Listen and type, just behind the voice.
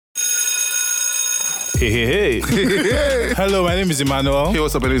Hey. Hello, my name is Emmanuel. Hey,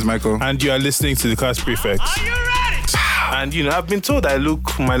 what's up? My name is Michael. And you are listening to the Class Prefects. Are you ready? And I've been told I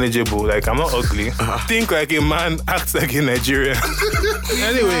look manageable. Like, I'm not ugly. Think like a man, act like a Nigerian.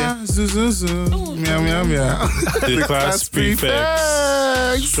 Anyway. Meow. The Class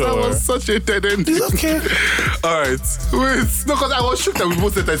Prefects. Sure. That was such a dead end. Okay. All right. Wait. No, because I was shocked that we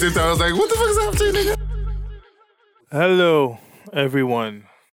both said at the same time. I was like, what the fuck is happening? Hello, everyone.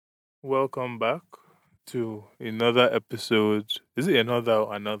 Welcome back to another episode. Is it another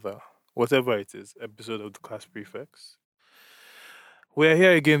or another? Whatever it is, episode of the Class Prefects. We're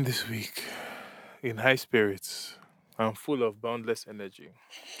here again this week in high spirits and full of boundless energy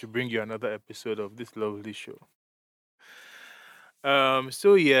to bring you another episode of this lovely show.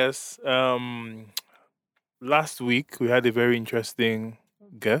 Last week we had a very interesting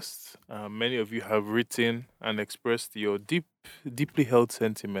guest. Many of you have written and expressed your deeply held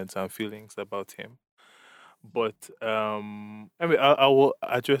sentiments and feelings about him. But I will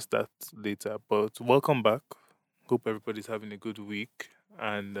address that later. But welcome back. Hope everybody's having a good week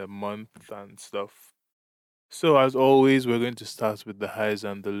and a month and stuff. So as always, we're going to start with the highs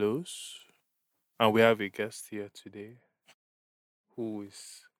and the lows. And we have a guest here today who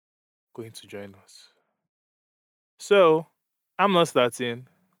is going to join us. So I'm not starting.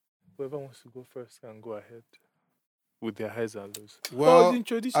 Whoever wants to go first can go ahead with their highs and lows. Well, I'd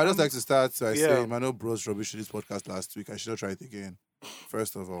just like to start by saying Emmanuel brought rubbish to this podcast last week. I should not try it again.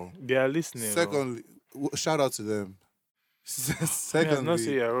 First of all. They are listening. Secondly, shout out to them. Secondly, I'm not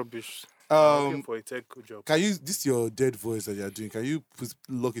saying you're rubbish. I'm looking for a tech job. Can you, this is your dead voice that you're doing, can you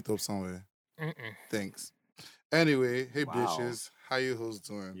lock it up somewhere? Thanks. Anyway, hey bitches, how you hoes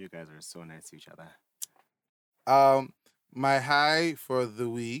doing? You guys are so nice to each other. My high for the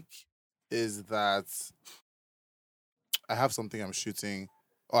week is that I have something I'm shooting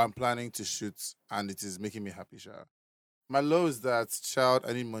or I'm planning to shoot and it is making me happy, Sha. My low is that, child,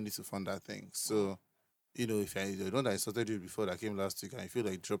 I need money to fund that thing. So, if I don't I insulted you before that came last week and I feel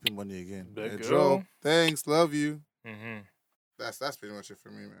like dropping money again. Drop. Thanks, love you. Mm-hmm. That's pretty much it for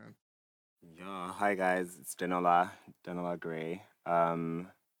me, man. Yeah, hi guys, it's Denola Gray. I'm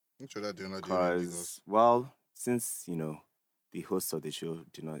sure that Denola because, well, since, the host of the show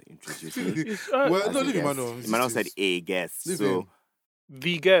did not introduce me. Well, don't leave Emmanuel. Emmanuel said a guest. Leave so him.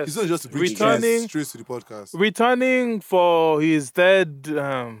 The guest. He's not just returning straight to the podcast. Returning for his third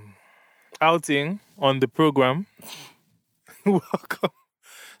outing on the program. Welcome.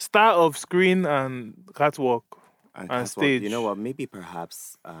 Star of screen and catwalk and stage. You know what? Maybe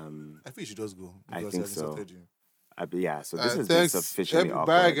perhaps. I think you should just go. I think so. You. So this is officially awkward.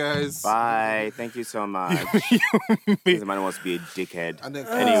 Bye, guys. Bye. Thank you so much. This man wants to be a dickhead. And then,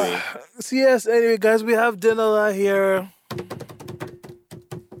 anyway, guys, we have Denola here.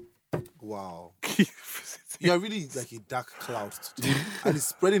 Wow. You're really like a dark cloud today. And it's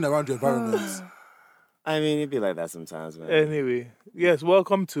spreading around your environment. I mean, it'd be like that sometimes, man. Anyway, yes,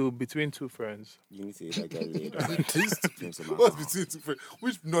 welcome to Between Two Friends. You need to get laid. What's Between Two Friends?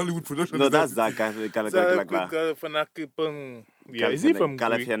 Which Nollywood production? No, that's that guy. Yeah, is he from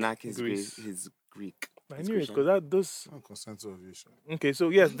Greece? He's Greek. I knew it because those. Consent to ovation. Okay, so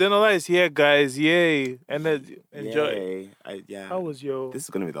yes, Denola is here, guys. Yay! And enjoy. Yeah. How was your? This is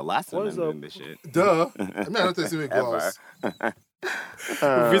gonna be the last time I'm doing this shit. Duh. I mean, I don't think it's ever.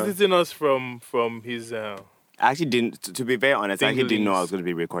 Visiting us from his. I actually didn't. To be very honest, I actually didn't know I was going to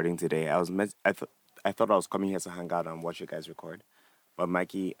be recording today. I thought I was coming here to hang out and watch you guys record, but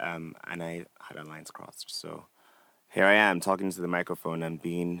Mikey and I had our lines crossed. So here I am talking to the microphone and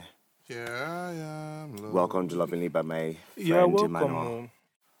being welcomed lovingly by my friend Emmanuel.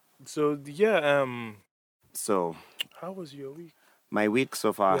 So So how was your week? My week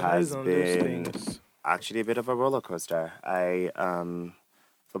so far has been actually a bit of a roller coaster. I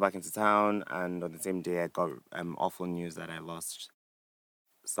flew back into town, and on the same day I got awful news that I lost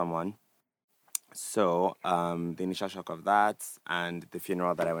someone. So the initial shock of that and the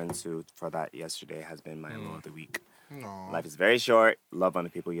funeral that I went to for that yesterday has been my low of the week. Aww. Life is very short. Love on the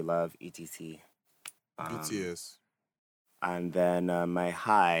people you love, etc. BTS. And then my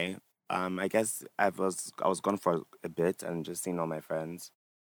high, I guess I was gone for a bit and just seeing all my friends.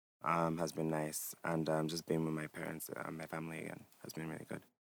 Has been nice, and just being with my parents and my family again has been really good.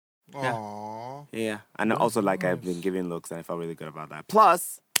 Aww. Yeah, and also like I've been giving looks, and I felt really good about that.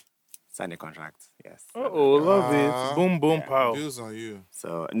 Plus, signed a contract. Yes. Love it! Boom, boom, pow. Bills on you.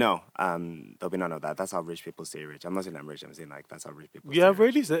 So no, there'll be none of that. That's how rich people stay rich. I'm not saying I'm rich. I'm saying like that's how rich people. You have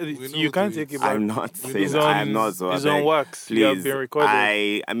already said you can't take it back. I'm not saying I'm not. So it's on wax. Please, you have been recorded.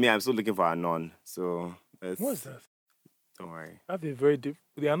 I mean, I'm still looking for a non. So what's that? Don't worry. I have a very deep.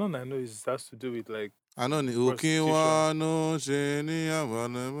 The unknown I know has to do with like I know ni prostitution. Ukiwa no Sheni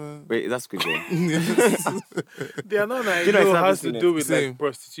Awanema. Wait, that's Squid Game. Yes. The unknown I You know, know it's not has to seen it. do with Same. like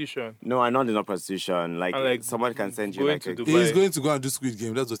prostitution. No, I know they're not prostitution. Like, And, like, someone can send you going like to a Dubai. He's going to go and do Squid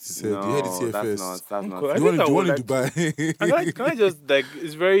Game. That's what he said. No, you heard it here that's first. not. That's Okay, I not. You think I want would in like Dubai? Can I just like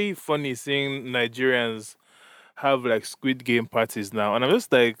it's very funny seeing Nigerians have like Squid Game parties now, and I'm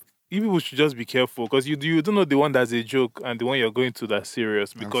just like, you people should just be careful because you don't know the one that's a joke and the one you're going to that's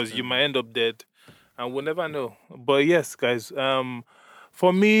serious because you sure. might end up dead, and we'll never know. But yes, guys,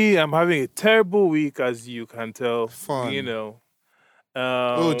 for me, I'm having a terrible week as you can tell. Fun. You know.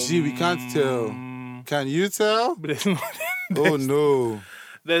 Oh, gee, we can't tell. Can you tell? But there's not, Oh, no.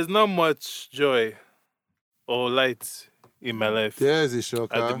 there's not much joy or light in my life There's a at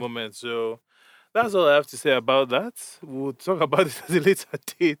the shocker. moment. So that's all I have to say about that. We'll talk about it at a later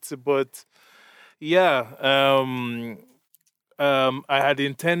date. But yeah, I had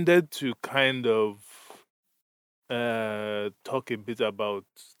intended to kind of talk a bit about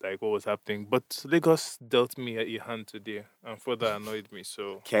like what was happening, but Lagos dealt me a hand today and further annoyed me.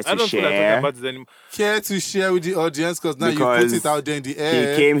 So Care I to don't feel like talking share? about it anymore. Care to share with the audience because now you Because put it out there in the He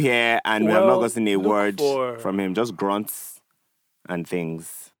air. came here and we have not Well, gotten a look word for- from him. Just grunts and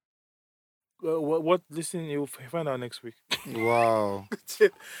things. What? Listen, you'll find out next week. Wow.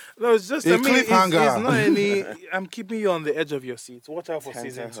 No, it's just A I mean, it's cliffhanger. not any. I'm keeping you on the edge of your seat. Watch out for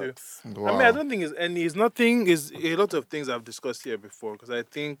season 2. Wow. I mean, I don't think it's any. It's nothing. It's a lot of things I've discussed here before because I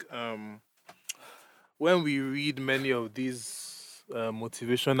think when we read many of these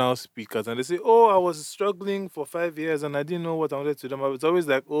motivational speakers and they say, "Oh, I was struggling for 5 years and I didn't know what I wanted to do," it's always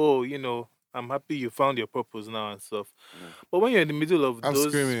like, "Oh, I'm happy you found your purpose now and stuff." But when you're in the middle of I'm those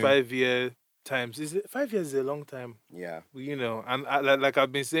screaming. 5 year times, 5 years is a long time. Yeah. And like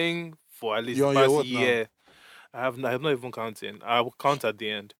I've been saying for at least You're the on your past what now? year, I have not even counting. I will count at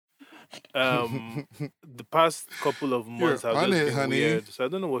the end. The past couple of months have on just it, been honey. weird, so I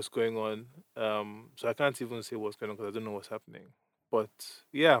don't know what's going on. So I can't even say what's going on because I don't know what's happening. But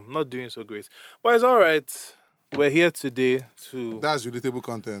yeah, I'm not doing so great. But it's all right. We're here today to That's relatable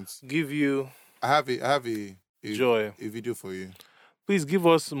content. give you I have a joy. a video for you. Please give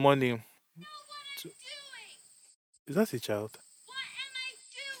us money. Is that a child?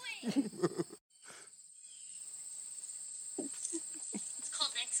 It's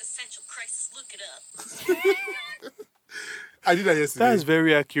called an existential crisis. Look it up. I did that yesterday. That's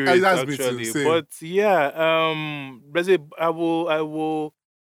very accurate, that's me too, actually. same. But yeah, I will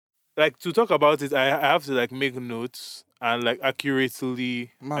like to talk about it. I have to like make notes and like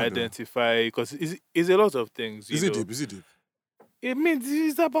accurately Mad, though. identify because it's a lot of things. Is you it know. deep? Is it deep? It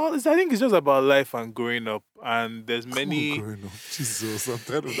means I think it's just about life and growing up, and there's many. Growing up. Jesus, I'm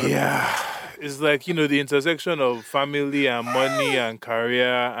tired of that. Yeah, it's like the intersection of family and money and career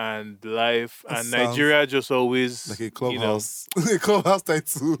and life, That and sounds Nigeria just always Like a clubhouse. a clubhouse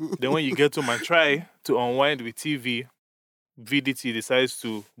title. Then when you get home and try to unwind with TV, VDT decides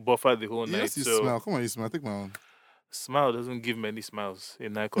to buffer the whole night. Yes, you So smile. Come on, you smile. Take my own. smile doesn't give many smiles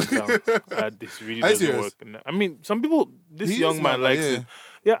in Nikon Town. This really Are you doesn't serious? work. I mean, some people. This He is young man smart, likes yeah. it.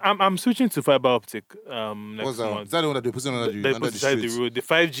 Yeah, I'm switching to fiber optic next What's that one? month. Is that the one that they put under They the, put under the beside the street? road, the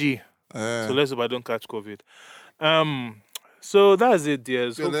 5G. Eh. So let's hope I don't catch COVID. So that's it,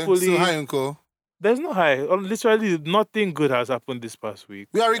 dears. Feel it? Hopefully, So hi, Uncle. there's no high. Literally, nothing good has happened this past week.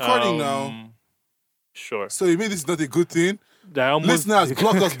 We are recording now. Sure. So you mean this is not a good thing? I almost Listeners,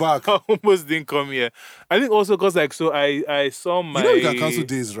 block us back. I almost didn't come here. I think also because I saw my. You know you can cancel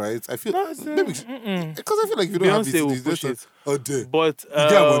days, right? I feel No, it's, maybe because I feel like if you don't have Beyonce this, will these push days, it. oh dear. But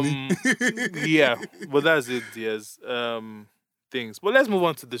get money. yeah, but that's it, dears. Things. But let's move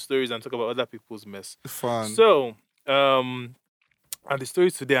on to the stories and talk about other people's mess. Fun. So, and the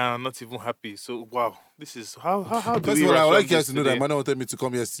stories today are not even happy. So wow, this is how do First we of all, I would ration like you guys this to know that today? Emmanuel wanted me to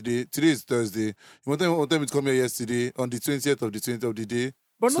come yesterday. Today is Thursday. He wanted me to come here yesterday on the 20th of the 20th of the day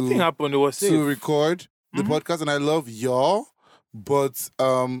But to- nothing happened. It was safe. to record the Mhm. podcast, and I love y'all, but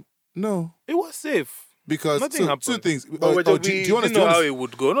no, It was safe. because Nothing two happened. things. But do you want didn't know how it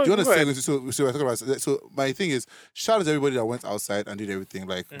would go. No, Do you want go to ahead. say so we're talking about so my thing is shout out to everybody that went outside and did everything.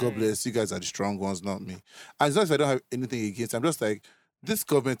 Like God Mhm. bless you guys are the strong ones, not me. And as long as I don't have anything against, I'm just like this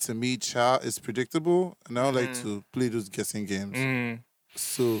government to me, is predictable, and I don't like Mhm. to play those guessing games. Mm.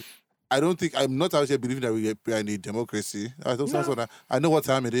 So I'm not out here believing that we are in a democracy. That's No. what I know what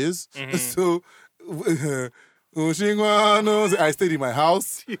time it is. Mhm. So I stayed in my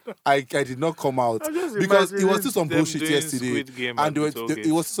house. I did not come out I'm just because it was imagining still some them bullshit doing yesterday. Squid Game And at the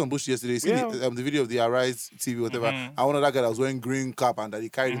it was some bullshit yesterday. You see Yeah. the video of the Arise TV, whatever. Mhm. And one of that guy that was wearing green cap and that he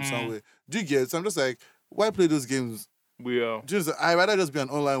carried him Mhm. somewhere. Do you get it? So I'm just like, why play those games We are. Just I rather just be an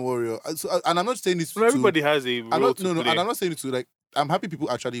online warrior. And I'm not saying this Well, to. everybody has a I'm role not to no, play. and I'm not saying it to like. I'm happy people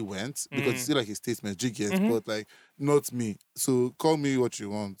actually went because it's still like a statement, jiggers, but like not me. So call me what you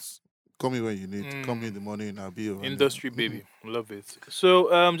want. Call me when you need. Call me in the morning. I'll be your Industry baby. Love it.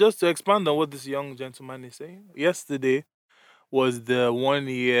 So just to expand on what this young gentleman is saying, yesterday was the 1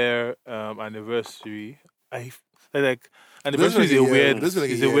 year anniversary. Like Those anniversary like is a a year. weird Those like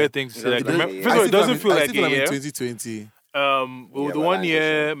a is a year. weird thing to It say. Like doesn't feel like a first year. of all, it doesn't feel I like still feel a I'm in year. 2020. With Yeah, the we're 1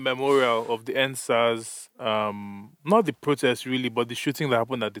 year memorial of the NSAS, not the protest really, but the shooting that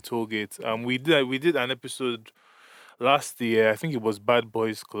happened at the toll gate. We did an episode last year. I think it was Bad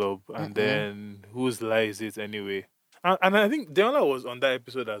Boys Club, and then Whose Lie Is It Anyway? And I think Denola was on that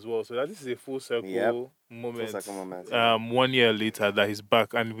episode as well. So that this is a full circle Yep. moment. Full circle moment, yeah. 1 year later that he's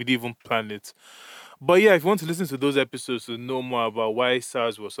back, and we didn't even plan it. But yeah, if you want to listen to those episodes to know more about why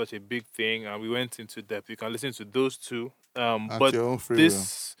SARS was such a big thing, and we went into depth, you can listen to those two. At But your own free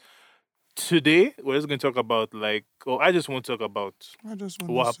this today, we're just going to talk about I just want to talk about will. I just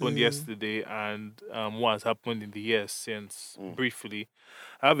want what to happened say. yesterday and what has happened in the years since. Briefly,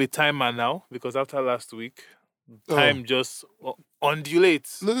 I have a timer now because after last week, time just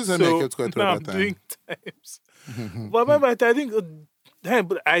undulates. This is how I So kept quiet now all I'm that doing time. times. But remember, I think.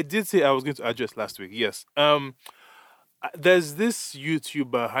 But I did say I was going to address last week. Yes. There's this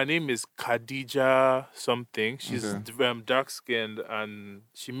YouTuber. Her name is Khadija something. She's Okay. dark skinned and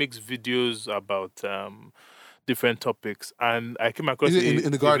she makes videos about different topics. And I came across Is it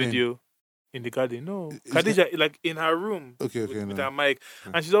in the a garden? video in the garden. No, Is Khadija, like in her room Okay, with no. her mic,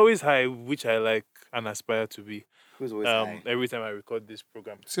 Okay. and she's always high, which I like and aspire to be. Who's always high? Every time I record this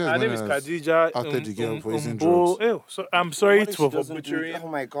program. See, Her as name many is as Khadija outed the girl for using Umbo. drugs. Oh, so I'm sorry What if for she doesn't do butchering. it? Oh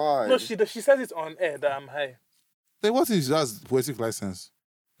my god. No, she says it on air that I'm high. Like, what is that poetic license?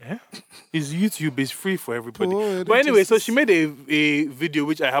 Yeah, it's YouTube. It's free for everybody. Poetic But anyway, so she justice. made a video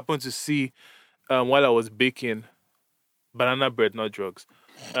which I happened to see while I was baking banana bread, not drugs.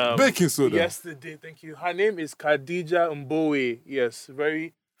 Baking soda. Yesterday, thank you. Her name is Khadija Mbowe. Yes,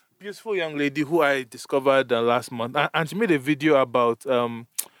 very beautiful young lady who I discovered last month, and she made a video about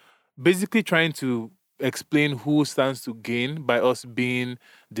basically trying to explain who stands to gain by us being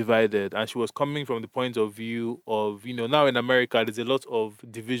divided. And she was coming from the point of view of, now in America, there's a lot of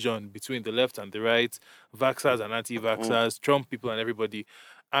division between the left and the right, vaxxers and anti-vaxxers, Trump people and everybody.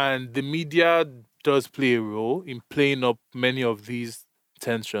 And the media does play a role in playing up many of these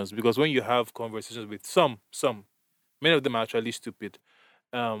tensions, because when you have conversations with some, many of them are actually stupid.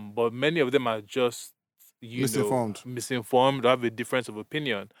 But many of them are just, misinformed or have a difference of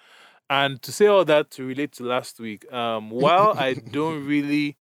opinion. And to say all that to relate to last week, while I don't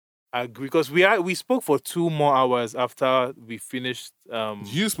really agree, because we spoke for 2 more hours after we finished.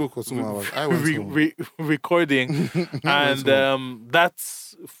 You spoke for 2 hours. I went home. Recording, and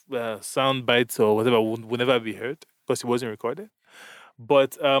that's sound bites or whatever would never be heard because it wasn't recorded.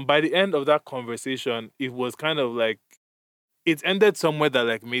 But by the end of that conversation, it was kind of like it ended somewhere that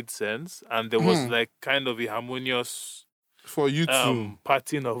like made sense, and there was like kind of a harmonious for you too.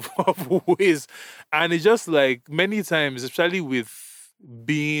 parting of ways. And it's just like many times, especially with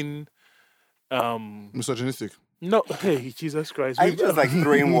being misogynistic. No, hey, Jesus Christ. I just like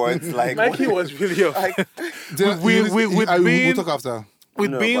throwing words like Mikey was really off. like, we'll talk after.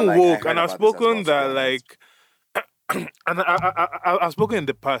 With No, being but, like, I woke, heard and I've about this as spoken well, that to be honest. like and I've spoken in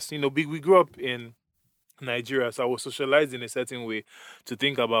the past, we grew up in Nigeria, so I was socialized in a certain way to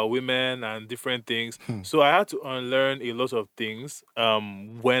think about women and different things. So I had to unlearn a lot of things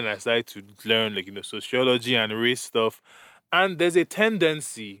when I started to learn sociology and race stuff. And there's a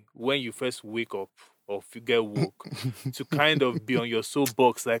tendency when you first wake up or if you get woke to kind of be on your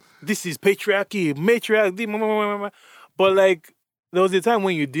soapbox like this is patriarchy, matriarchy, but like there was a time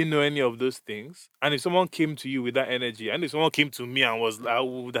when you didn't know any of those things, and if someone came to you with that energy, and if someone came to me and I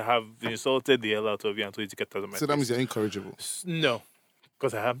would have insulted the hell out of you and told you to get out of my So that face. means you're incorrigible. No,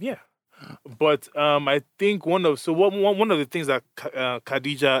 because I am, yeah. But I think one of the things that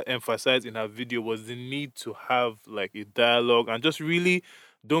Khadija emphasized in her video was the need to have like a dialogue and just really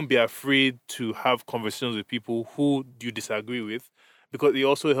don't be afraid to have conversations with people who you disagree with, because it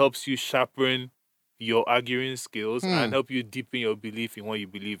also helps you sharpen your arguing skills and help you deepen your belief in what you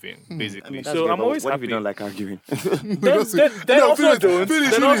believe in, basically. I mean, that's so great, I'm but always what happy. if you don't like arguing? Then also don't.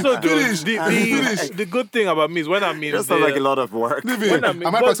 Finish. The good thing about me is when I'm in That sounds like a lot of work. when I'm in,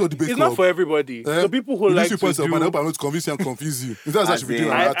 I might but pass to a debate it's club. not for everybody. So people who like to points of do. mine, I hope I'm not to convince you and confuse you. That's what I should be doing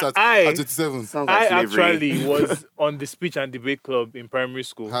I- at I- 27. Sounds I like slavery. actually was on the speech and debate club in primary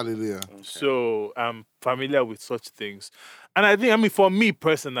school. Hallelujah. So I'm familiar with such things. And I think, for me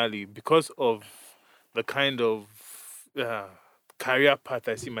personally, because of the kind of career path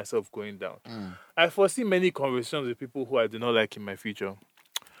I see myself going down. I foresee many conversations with people who I do not like in my future.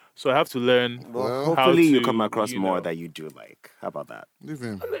 So I have to learn Well, Well, how hopefully to, you come across more know. that you do like. How about that? leave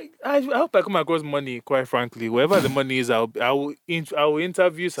him. Like, I hope I come across money. Quite frankly, wherever the money is, I will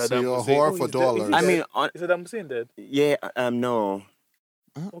interview So Saddam you're a Hussein. whore Oh, for he's dead. Is he dollars. I mean, dead? Is Saddam Hussein dead? yeah, no.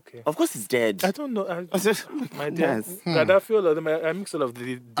 Okay. Of course he's dead. I don't know. My dear, Yes. Gaddafi, all of them. I mix all of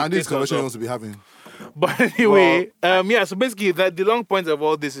the And this dictators conversation he up. wants to be having. But anyway, yeah. So basically, that the long point of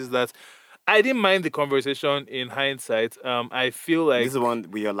all this is that I didn't mind the conversation in hindsight. I feel like This is one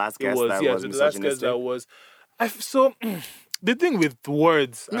with your last it guest was that yeah. was So the last guest misogynistic. that was, so the thing with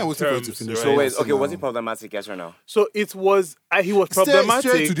words Yeah, and waiting for you to terms, finish. right? So wait, Yes, okay, was now. he problematic? Yes or no? So it was. He was Straight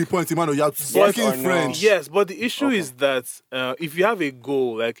problematic. to the point, Emmanuel. You're or speaking no? French. Yes, but the issue Okay. is that if you have a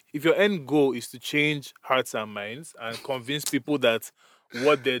goal, like if your end goal is to change hearts and minds and convince people that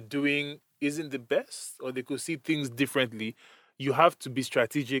what they're doing isn't the best or they could see things differently, you have to be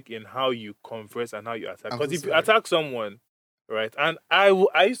strategic in how you converse and how you attack. I'm Because so if you sorry. attack someone, right, and I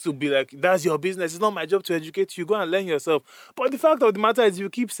used to be like, that's your business. It's not my job to educate you. Go and learn yourself. But the fact of the matter is, you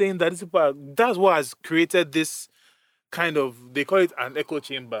keep saying that these people that's what has created this kind of, they call it an echo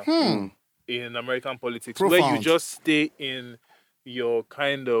chamber in American politics, where you Profound. just stay in your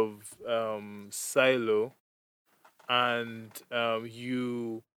kind of silo, and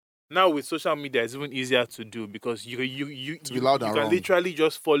you now with social media it's even easier to do because you be you loud and can wrong. literally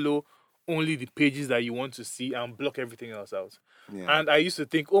just follow only the pages that you want to see and block everything else out. Yeah. And I used to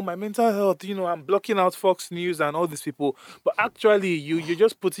think, oh, my mental health, I'm blocking out Fox News and all these people. But actually, you're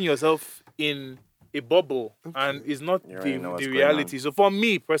just putting yourself in a bubble, and it's not You already the, know what's the going reality. So for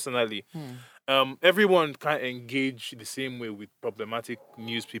me personally, everyone can't engage the same way with problematic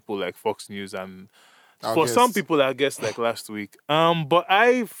news people like Fox News, and Our for some guest. people, I guess like last week. But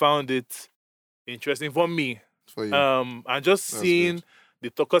I found it interesting for me. For you. And just That's seeing good. the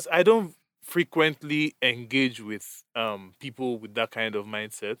talk, because I don't frequently engage with people with that kind of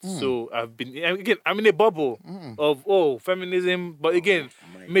mindset. So I'm in a bubble of feminism, but again,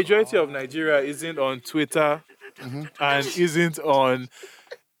 majority of Nigeria isn't on Twitter and isn't on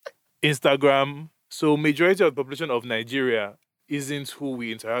Instagram. So majority of the population of Nigeria isn't who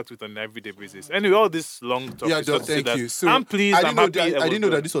we interact with on an everyday basis. Anyway, all this long talk Yeah, is just to say thank that you. So I'm pleased, I I'm didn't know happy. that, I didn't know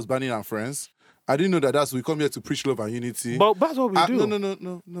that everyone's this was banning our friends. I didn't know that we come here to preach love and unity. good. But that's what we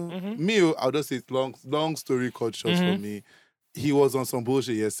do. No. Me, I'll just say it's long story cut short for me. He was on some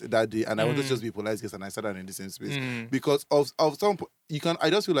bullshit that day, and I wanted to just be polite and I sat down in the same space because of some. I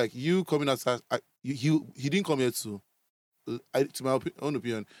just feel like you coming outside. He didn't come here to. To my own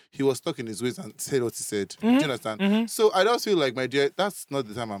opinion, he was stuck in his ways and said what he said. Do you understand? So I just feel like, my dear, that's not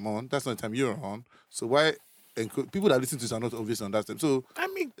the time I'm on. That's not the time you're on. So why? People that listen to this are not obvious on that time. So I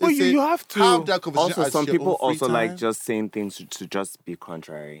mean, but you have to. have that conversation. Also, at some your people own free also like time. just saying things to just be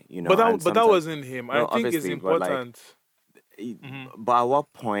contrary, you know. But and that sometimes- wasn't him. No, I think it's obviously, but, like, important. But at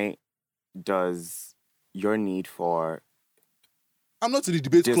what point does your need for I'm not in the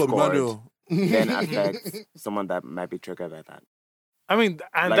debate club, Discord. Emmanuel. then affect someone that might be triggered by that? I mean,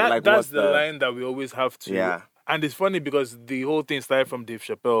 and Like, that's what's the line that we always have to. Yeah. And it's funny because the whole thing started from Dave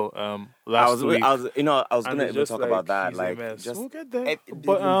Chappelle I last week. was and gonna it's even just talk like, about that. he's a Like, mess. just We'll get there. they've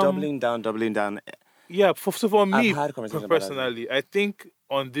But been doubling down. yeah, so for me had conversations about that. personally, I think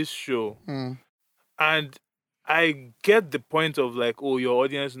on this show, and I get the point of like, oh, your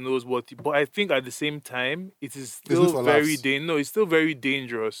audience knows but I think at the same time, it is room still for very laughs. it's still very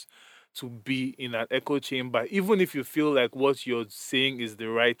dangerous to be in an echo chamber. Even if you feel like what you're saying is the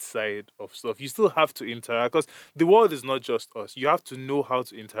right side of stuff, you still have to interact, because the world is not just us. You have to know how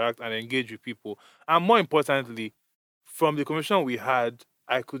to interact and engage with people. And more importantly, from the conversation we had,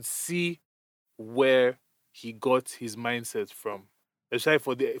 I could see where he got his mindset from, especially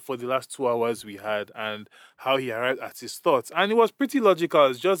for the last 2 hours we had, and how he arrived at his thoughts. And it was pretty logical.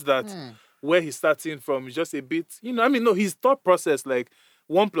 It's just that where he's starting from is just a bit, his thought process, like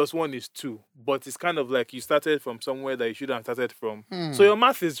 1 + 1 is 2, but it's kind of like you started from somewhere that you shouldn't have started from. So your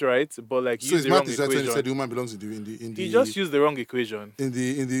math is right, but like you So used his the wrong math is right when he equation. said the woman belongs in the He just used the wrong equation. in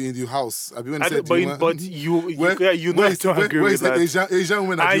the house. I mean, when he I said don't- the but woman, but you when- know I don't agree when he with said that. Asian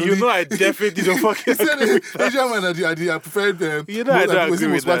women are And the you only, know I definitely don't fucking he said agree with that. Asian women are the preferred You know I don't agree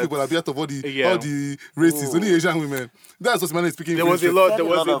with white that. people are out of all the Yeah. all the races. Only Asian women. That's what man is speaking. There was a French. lot. There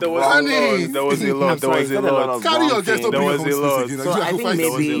was a lot. There was a lot. Carry your guest up There in your was a lot. space again. So You I have to think fight There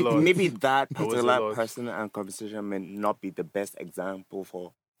was a maybe lot. maybe that There was a particular lot. person and conversation may not be the best example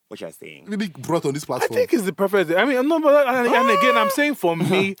for what you're saying. Really brought on this I platform. think it's the perfect. I mean, no, but and again, I'm saying for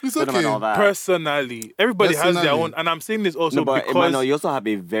me It's Don't know about all okay. that. personally, everybody has their Personally. own, and I'm saying this also No, but because Emmanuel, you also have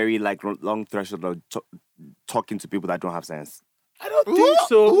a very long threshold of talking to people that don't have sense. I don't think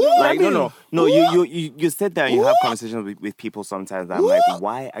so. Like, no. You sit there and you have conversations with people sometimes that I'm like,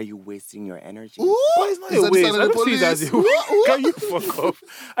 why are you wasting your energy? But it's not a waste. I don't see it as a waste. Can you fuck off?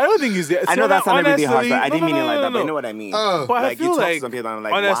 I don't think it's there. I know that sounded really harsh, but I didn't mean it like that. But you know No. what I mean. But like, I feel you talk like, to some people and I'm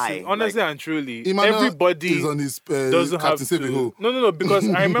like, honestly why? and truly, Emmanuel everybody is on his doesn't have Captain to. No, because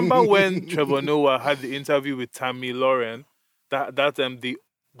I remember when Trevor Noah had the interview with Tammy Lauren,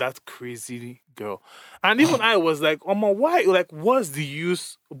 that crazy girl, and even I was like, oh my, why? Like, what's the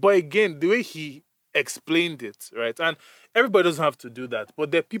use? But again, the way he explained it, right? And everybody doesn't have to do that,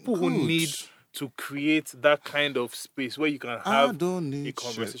 but there are people who need to create that kind of space where you can have a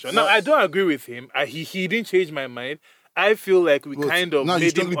conversation. Shit. Now, I don't agree with him. He didn't change my mind. I feel like we kind of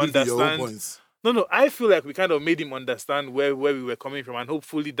made him understand. No, I feel like we kind of made him understand where we were coming from, and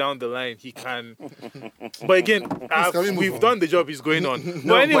hopefully down the line he can. But again, we've done the job he's going on.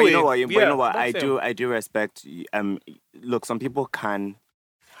 No, but anyway, but you know what? I do respect. Look, some people can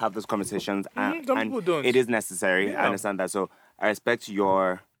have those conversations, and people don't. It is necessary. Yeah. I understand that. So I respect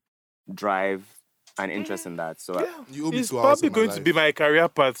your drive and interest in that. So it's probably going to be my career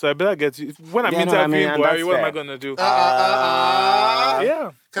path. So I better get you. When I'm interviewing Buhari, what am I gonna do?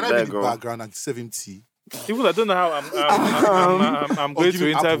 Yeah. Can I be the background and 70? Even I don't know how I'm going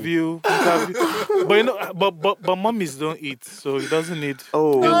to interview. But mummies don't eat, so he doesn't need.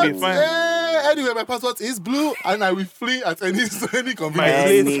 He'll be fine. Anyway, my passport is blue, and I will flee at any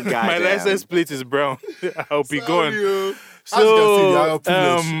convenience. My license plate is brown. I'll be gone. So,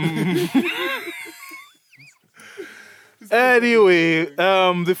 anyway,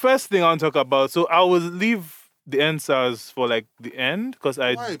 the first thing I want to talk about. So I will leave the NSARS for like the end because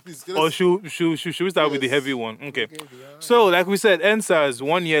should we start with the heavy one? Okay. So like we said, NSARS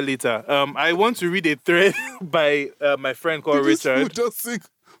 1 year later. I want to read a thread by my friend called Richard.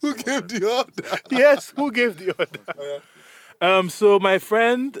 Who gave the order? Yes, who gave the order? So my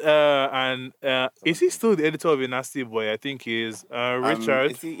friend and is he still the editor of A Nasty Boy? I think he is.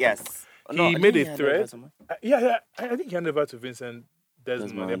 Richard. Is he? Yes. He made a thread. Yeah. I think he handed over to Vincent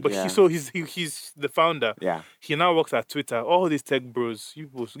Desmond. But he's the founder. Yeah. He now works at Twitter. All these tech bros, you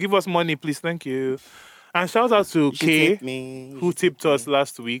both give us money, please, thank you. And shout out to Kay, who tipped us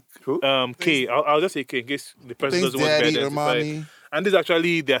last week. Who? Kay. I'll just say Kay in case the person doesn't want to be identified. And this is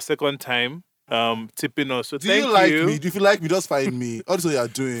actually their second time tipping us. So do you like me? If you like me, just find me. Also, you're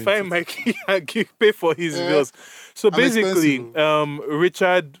doing. Find Mikey and pay for his bills. So basically,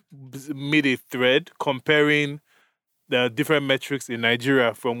 Richard made a thread comparing the different metrics in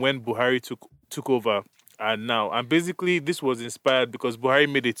Nigeria from when Buhari took over and now. And basically, this was inspired because Buhari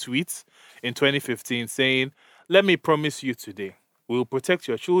made a tweet in 2015 saying, "Let me promise you today, we'll protect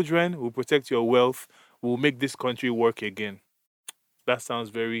your children, we'll protect your wealth, we'll make this country work again." That sounds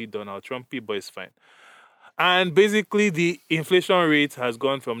very Donald Trumpy, but it's fine. And basically, the inflation rate has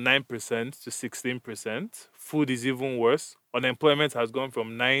gone from 9% to 16%. Food is even worse. Unemployment has gone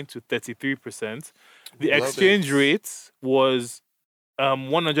from 9 to 33%. The exchange rate was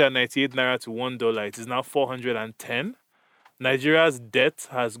 198 naira to $1. It is now 410. Nigeria's debt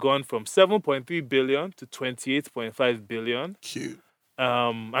has gone from 7.3 billion to 28.5 billion. Cute.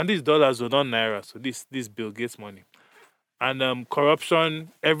 And these dollars were not naira, so this Bill Gates money. And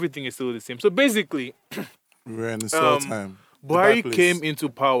corruption, everything is still the same. So basically, we're in a slow time. Buhari came into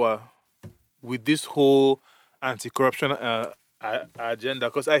power with this whole anti-corruption agenda.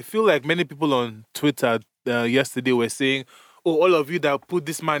 Because I feel like many people on Twitter yesterday were saying, "Oh, all of you that put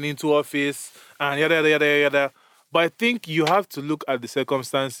this man into office and yada yada yada yada." But I think you have to look at the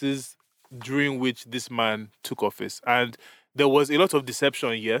circumstances during which this man took office, and there was a lot of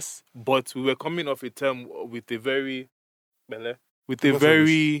deception, yes, but we were coming off a term with a very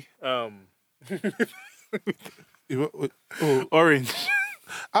orange.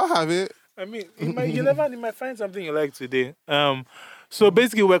 I'll have it. I mean, you might find something you like today. So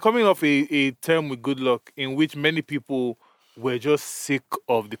basically, we're coming off a term with good luck in which many people were just sick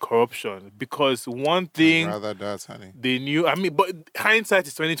of the corruption because one thing rather that, honey. They knew. I mean, but hindsight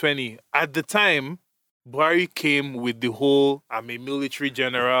is 2020. At the time, Buhari came with the whole, "I'm a military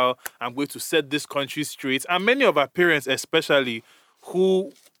general, I'm going to set this country straight." And many of our parents, especially,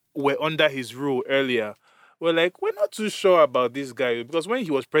 who were under his rule earlier, were like, "We're not too sure about this guy." Because when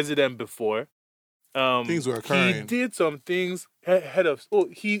he was president before, things were occurring. He did some things ahead of...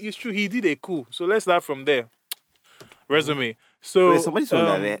 it's true, he did a coup. So let's start from there. Resume. So somebody told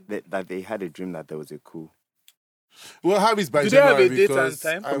that they had a dream that there was a coup. We'll have it by Do they have January a date and because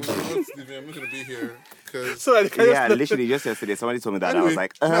time? I'm not leaving. I'm not going to be here. Because So I can Yeah, just literally just yesterday, somebody told me that. I was anyway,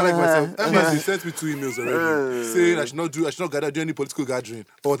 like, I like myself. Embassy sent me 2 emails already saying I should not do any political gathering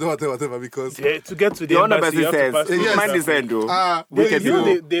or whatever because yeah, to get to the the other embassy, you person have to says, pass through yes. mind visa this free. end, though. but Wicked You know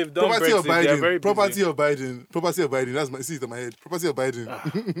people. they've done property of Brexit. They are very Biden, busy. property of Biden. That's my see it in my head. Property of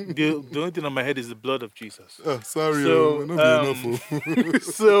Biden. The only thing on my head is the blood of Jesus. Oh, sorry, So, not being enough.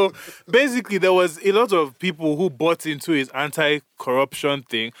 So basically, there was a lot of people who bought into his anti-corruption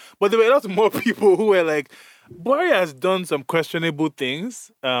thing, but there were a lot more people who were like, Buhari has done some questionable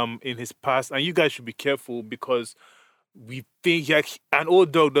things in his past, and you guys should be careful because we think an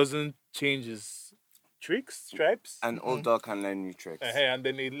old dog doesn't change his stripes. An old dog can learn new tricks. And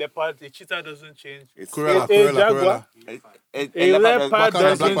then a cheetah doesn't change. It's Corella, a jaguar, a leopard Black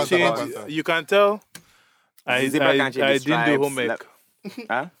doesn't Panther, change. Black Panther. You can tell. I Zebra can't change his didn't do stripes. homework.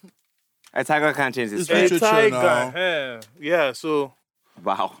 Huh? A tiger can't change his It's very A stripes. true tiger, now. yeah. So,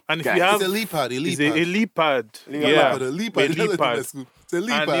 Wow. and if Guys, you have, It's a leopard. it's a leopard, Leopard, yeah, A leopard. a leopard. It's a And,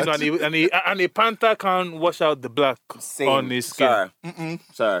 leopard. you know, and a panther can't wash out the black same. on his skin.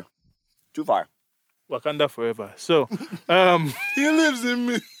 Sir. Too far. Wakanda forever. So, He lives in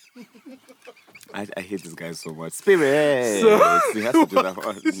me. I hate this guy so much. Spirit. So- He has to do that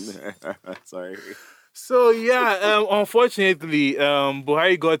one. Sorry. So yeah, unfortunately,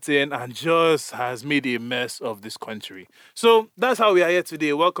 Buhari got in and just has made a mess of this country. So that's how we are here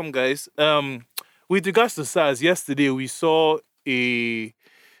today. Welcome, guys. With regards to SARS, yesterday we saw a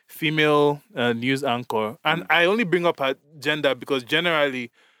female news anchor, and I only bring up her gender because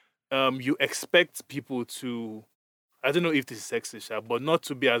generally, you expect people to. I don't know if this is sexist, but not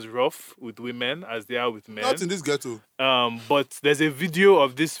to be as rough with women as they are with men. Not in this ghetto. But there's a video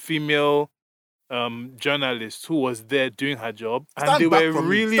of this female journalist who was there doing her job, and Stand they back were from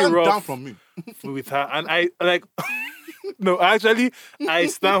really me. Stand down rough from me. with her. And I like, no, actually, I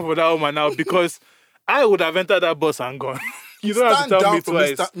stand for that woman now because I would have entered that bus and gone. You don't have Stand to tell down me from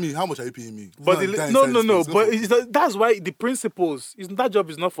twice. me. How much are you paying me? But Go and die no, inside no, this no. place. But that's why the principles. That job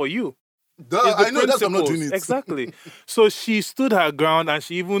is not for you. Duh, It's the I know that's why I'm not doing principles. it. Exactly. So she stood her ground and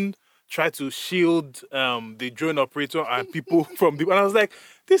she even tried to shield the drone operator and people from the. And I was like,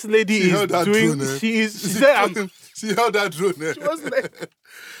 this lady She is held that doing. drone, eh? She said, She held that drone. She was like,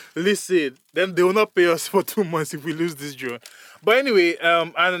 listen, then they will not pay us for 2 months if we lose this drone. But anyway,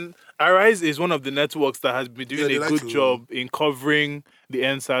 and Arise is one of the networks that has been doing they a like good to- job in covering the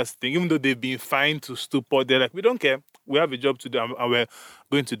NSAS thing, even though they've been fined to stupor. They're like, we don't care. We have a job to do and we're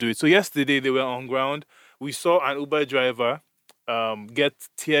going to do it. So yesterday they were on ground. We saw an Uber driver get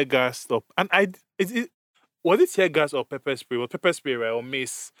tear gassed up. And was it tear gas or pepper spray? Well, pepper spray, right? Or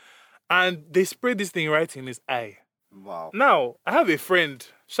mace. And they sprayed this thing right in his eye. Wow. Now, I have a friend.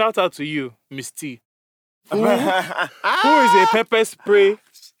 Shout out to you, Miss T. Who is a pepper spray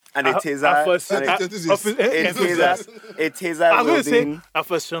And a taser. A taser. I'm going to say wielding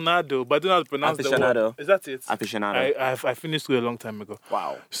aficionado, but I don't know how to pronounce the Aficionado. word. Is that it? aficionado. I finished school a long time ago.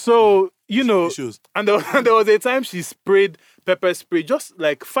 Wow. So, you know, Issues. and there was a time she sprayed pepper spray just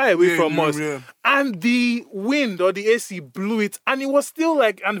like far away Yeah, from yeah, us. yeah. And the wind or the AC blew it, and it was still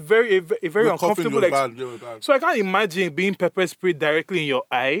like a very The uncomfortable coughing was bad. So I can't imagine being pepper sprayed directly in your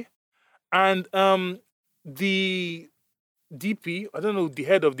eye. And the DP, I don't know, the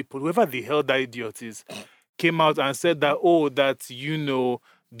head of the police, whoever the hell that idiot is, came out and said that,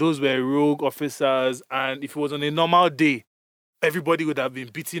 those were rogue officers, and if it was on a normal day, everybody would have been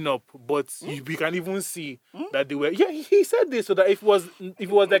beaten up. But we can even see that they were. Yeah, he said this so that if it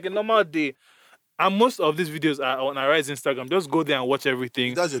was like a normal day, and most of these videos are on Arise Instagram. Just go there and watch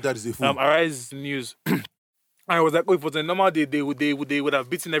everything. That's your dad is a fool. Arise News. And I was like, if it was a normal day, they would have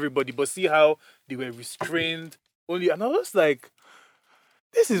beaten everybody. But see how they were restrained only. And I was like,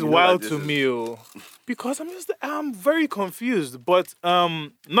 this is wild to me, because I'm very confused. But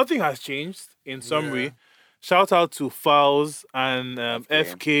nothing has changed in summary. Yeah. Shout out to Fowls and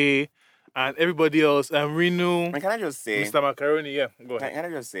FK and everybody else. And Renu, And can I just say, Mr. Macaroni. Yeah, go ahead. can I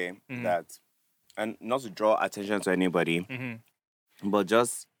just say that, and not to draw attention to anybody, but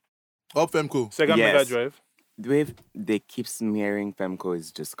just Up Femco. Sega Yes. Mega Drive. the way they keep smearing Femco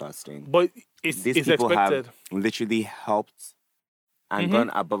is disgusting. But it's These people expected. have literally helped and gone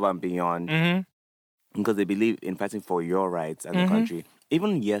above and beyond because they believe in fighting for your rights as a country.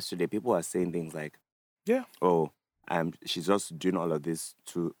 Even yesterday, people are saying things like, Yeah. "Oh, she's just doing all of this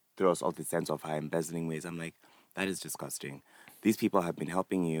to throw us off the sense of her embezzling ways." I'm like, that is disgusting. These people have been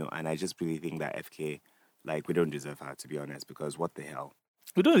helping you, and I just really think that FK, like, we don't deserve her, to be honest, because what the hell?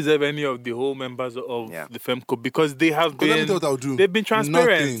 We don't deserve any of the whole members of Yeah. the FEMCO because they have Because let me tell been you what I'll do. they've been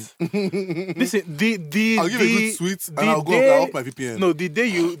transparent. Nothing. Listen, I'll give you a good tweet and I'll go off my VPN. No, the day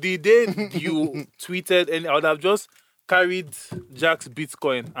you tweeted, and I would have just carried Jack's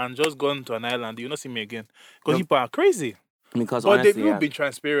Bitcoin and just gone to an island. You'll not see me again because people are crazy. Because But honestly, they've been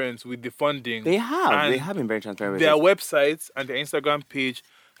transparent with the funding. They have. And They have been very transparent with their it. websites and their Instagram page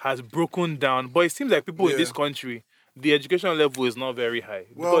has broken down. But it seems like people in Yeah. this country, the education level is not very high.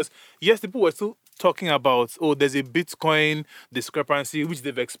 Well- Because, yes, people were still talking about, there's a Bitcoin discrepancy, which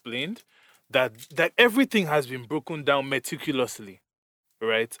they've explained, that everything has been broken down meticulously,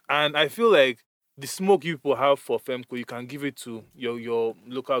 right? And I feel like the smoke you people have for FEMCO, you can give it to your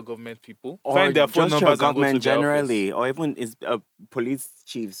local government people. Or Find their phone just numbers your and go to government their office. generally, or even is police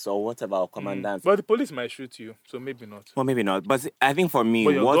chiefs or whatever, or commandants. But the police might shoot you, so maybe not. Well, maybe not. But I think for me,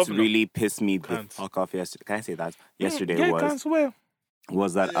 But your what governor really pissed me the can't. fuck off yesterday, can I say that? Yesterday Yeah, you can swear.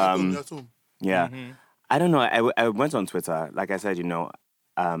 was that, You're at home. yeah. Mhm. I don't know. I went on Twitter. Like I said, it was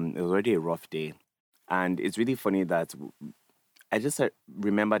already a rough day. And it's really funny that I just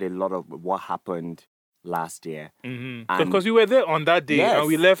remembered a lot of what happened last year. And- Because we were there on that day and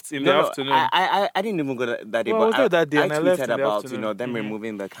we Yes. left in the No, afternoon. I didn't even go that day. Well, I was but there that day and I tweeted left in the about afternoon. them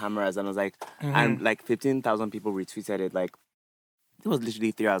removing the cameras, and I was like, and like 15,000 people retweeted it. Like it was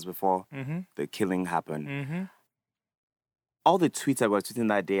literally 3 hours before the killing happened. All the tweets I was tweeting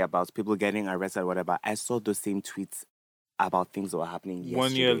that day about people getting arrested, or whatever, I saw those same tweets about things that were happening yesterday.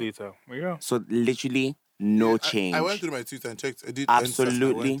 1 year later. Yeah. So literally no change. I went through my tweets and checked. I did.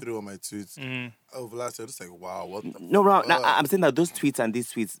 Absolutely. I went through all my tweets over last year. Just like, wow, what the No, bro. fuck? I'm saying that those tweets and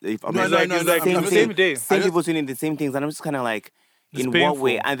these tweets, if I'm No, like, no, it's no, like I'm the saying- same day. same people tweeting the same things, and I'm just kind of like, It's in what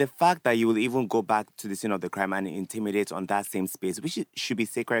way? painful. And the fact that you will even go back to the scene of the crime and intimidate on that same space, which should be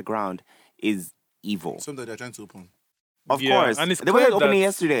sacred ground, is evil. Something they're trying to open. Of Yeah, course. and it's They were clear opening that-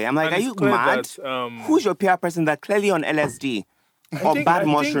 yesterday. I'm like, and are it's you clear mad? that, Who's your PR person that clearly on LSD or I bad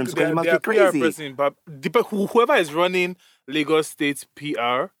think mushrooms? Because you must their be PR crazy. person, but whoever is running Lagos State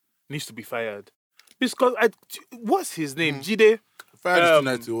PR needs to be fired. Because what's his name? Jide. Fire this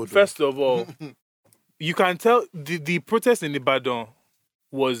tonight to order. First of all, you can tell the protest in Ibadan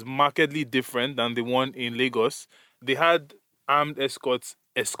was markedly different than the one in Lagos. They had armed escorts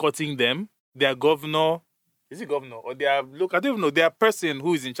escorting them. Their governor, is he governor? Or I don't even know, their person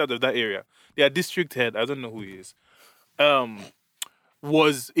who is in charge of that area, their district head, I don't know who he is,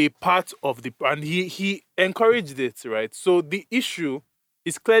 was a part of the, and he encouraged it, right? So the issue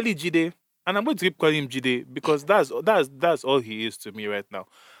is clearly Jide, and I'm going to keep calling him Jide because that's all he is to me right now.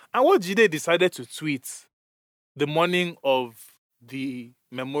 And what Jide decided to tweet the morning of the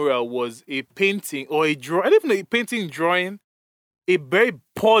memorial was a painting or a draw. I don't even know, a painting, drawing, a very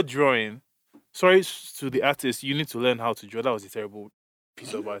poor drawing. Sorry to the artist, you need to learn how to draw. That was a terrible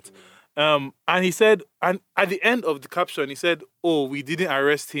piece of art. And he said, and at the end of the caption, he said, "Oh, we didn't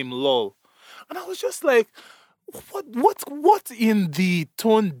arrest him, lol." And I was just like, what in the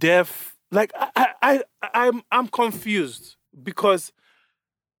tone deaf? Like, I'm confused because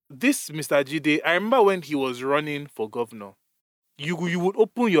this Mr. Jide, I remember when he was running for governor, you would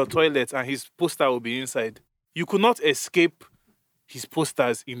open your toilet and his poster would be inside. You could not escape his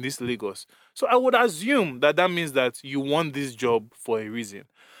posters in this Lagos. So I would assume that means that you won this job for a reason.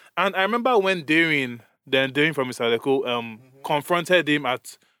 And I remember when Darren from Mr. Leko, confronted him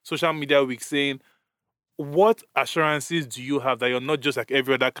at Social Media Week saying, what assurances do you have that you're not just like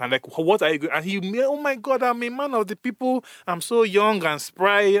every other kind? Like, what are you going? And he, oh my God, I'm a man of the people. I'm so young and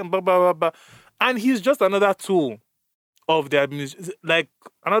spry and blah, blah, blah, blah. And he's just another tool of the administration, like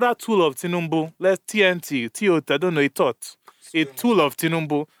another tool of Tinubu. Let's TNT, TOT, I don't know, a thought. A tool of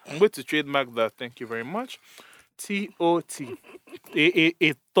Tinubu. I'm going to trademark that. Thank you very much. TOT.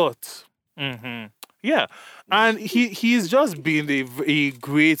 A thought. Yeah. And he's just been a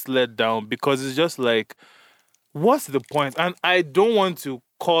great letdown because it's just like, what's the point? And I don't want to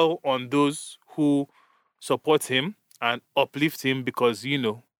call on those who support him and uplift him because,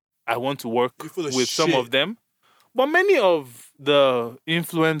 I want to work You're full of with some shit. of them. But many of the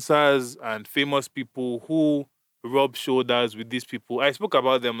influencers and famous people who rub shoulders with these people, I spoke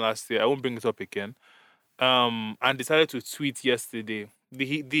about them last year. I won't bring it up again. And decided to tweet yesterday.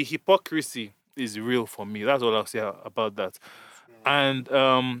 The hypocrisy is real for me. That's all I'll say about that. And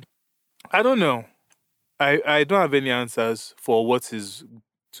I don't know. I don't have any answers for what is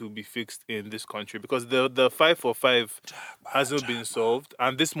to be fixed in this country because the 5 for 5 hasn't been solved.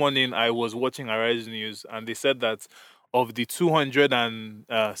 And this morning I was watching Arise News and they said that of the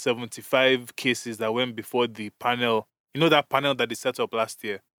 275 cases that went before the panel, that panel that they set up last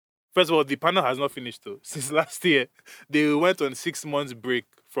year, First of all, the panel has not finished though. Since last year, they went on 6 months break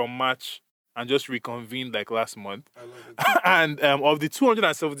from March and just reconvened like last month. I love it. And of the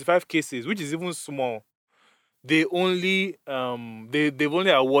 275 cases, which is even small, they've only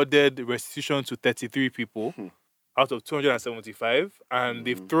awarded restitution to 33 people out of 275, and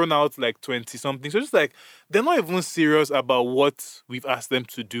they've thrown out like 20 something. So just like they're not even serious about what we've asked them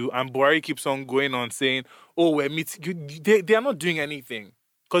to do. And Buhari keeps on going on saying, "Oh, we're meeting." They are not doing anything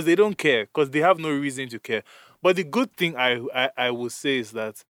because they don't care, because they have no reason to care. But the good thing I will say is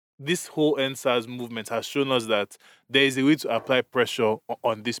that this whole NSAS movement has shown us that there is a way to apply pressure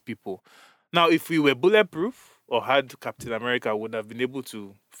on these people. Now, if we were bulletproof or had Captain America, would have been able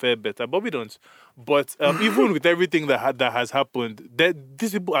to fare better, but we don't. But even with everything that has happened,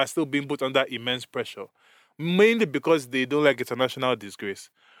 these people are still being put under immense pressure, mainly because they don't like international disgrace.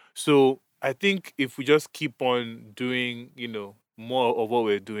 So I think if we just keep on doing, more of what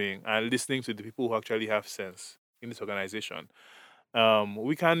we're doing and listening to the people who actually have sense in this organization,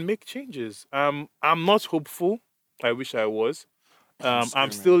 we can make changes. I'm not hopeful. I wish I was.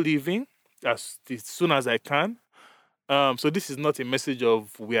 I'm still leaving as soon as I can. So this is not a message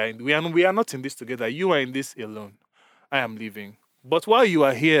of we are not in this together. You are in this alone. I am leaving. But while you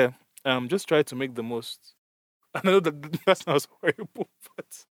are here, just try to make the most. I know that sounds horrible,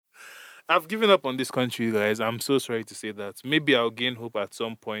 but I've given up on this country, guys. I'm so sorry to say that. Maybe I'll gain hope at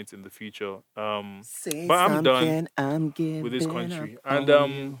some point in the future. But I'm done with this country.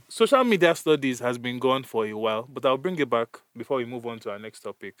 And social media studies has been gone for a while, but I'll bring it back before we move on to our next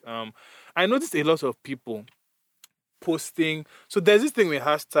topic. I noticed a lot of people posting. So there's this thing with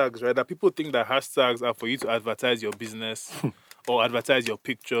hashtags, right? That people think that hashtags are for you to advertise your business or advertise your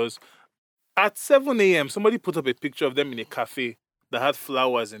pictures. At 7 a.m., somebody put up a picture of them in a cafe that had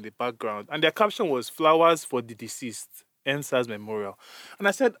flowers in the background, and their caption was "Flowers for the deceased, NSAS Memorial." And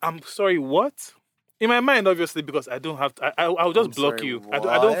I said, "I'm sorry, what?" In my mind, obviously, because I don't have to, I'll just block sorry, you. I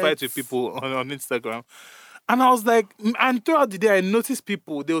don't fight with people on Instagram. And I was like, and throughout the day, I noticed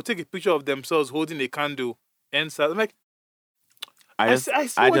people, they will take a picture of themselves holding a candle, NSAS. I'm like, I see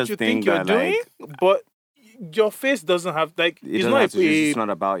what you think you're doing, but your face doesn't have, like, it's not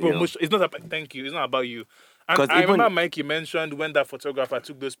about promotion. you. It's not about, thank you. It's not about you. And I remember Mikey mentioned when that photographer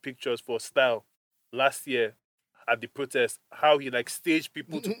took those pictures for style last year at the protest, how he like staged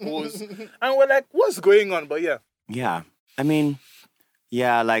people to pose. And we're like, what's going on? But yeah. Yeah. I mean,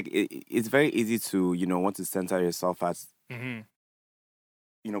 yeah, like it's very easy to, want to center yourself as,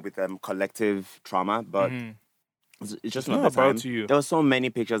 with collective trauma, but it's just not the time. About you. There were so many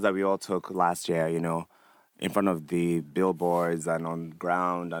pictures that we all took last year, in front of the billboards and on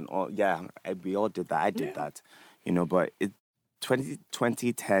ground and all. Yeah, we all did that. I did that, but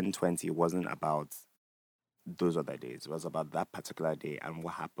 2020 wasn't about those other days. It was about that particular day and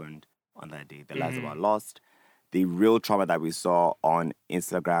what happened on that day. The lives that were lost, the real trauma that we saw on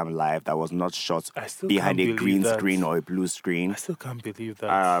Instagram Live that was not shot behind a green screen or a blue screen. I still can't believe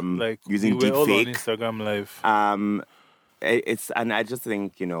that. Like, using we were all on deepfake. Instagram Live. And I just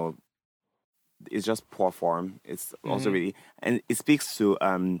think, it's just poor form. It's also really, and it speaks to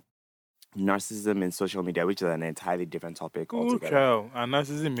narcissism in social media, which is an entirely different topic altogether. Cow. And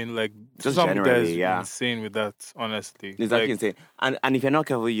narcissism in like Just some generally, guys insane with that, honestly. Exactly, insane. And if you're not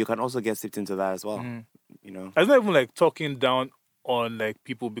careful, you can also get sipped into that as well. It's not even like talking down on like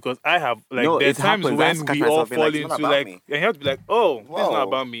people, because I have like there's times happens. when we all fall like, into like and you have to be like, oh, it's not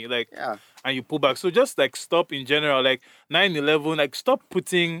about me. Like and you pull back. So just like stop in general, like 9/11, like stop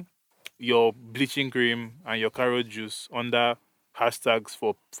putting your bleaching cream and your carrot juice under hashtags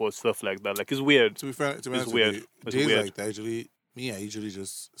for stuff like that. Like, it's weird. To be fair, it's weird. Days like that, I usually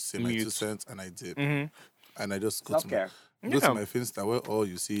just say my 2 cents, and I did. And I just go to my Finsta where all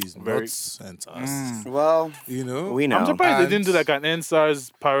you see is nuts and us. Well, we know. I'm surprised they didn't do like an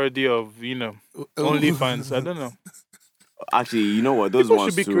NSARS parody of, OnlyFans. I don't know. Actually, you know what? Those people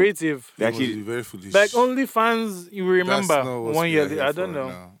ones should be too, creative. They actually be very foolish. Like OnlyFans, you remember 1 year. I don't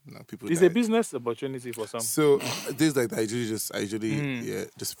know. No, people. It's a business opportunity for some. So days like that, I usually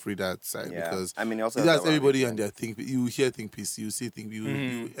just free that side because I mean, also that's everybody and their think. You hear think piece, you see think,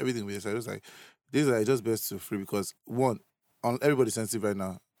 you everything with it. So I was like, days like just best to free because one, everybody's sensitive right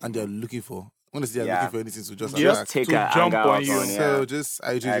now and they're looking for. Honestly, they're looking for anything to just take to jump on you. So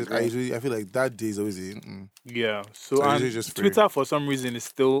I feel like that day is always So and just Twitter for some reason is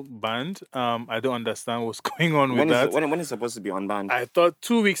still banned. I don't understand what's going on with that. When it's supposed to be unbanned? I thought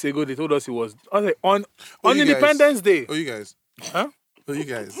 2 weeks ago they told us it was. I was like, on Independence Day. Oh, you guys. Huh? Oh, you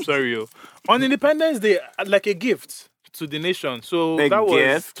guys. Sorry, yo. On Independence Day, like a gift. to the nation. So The that was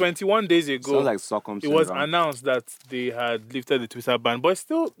gift? 21 days ago. Sounds like Stockholm it was syndrome. announced that they had lifted the Twitter ban, but it's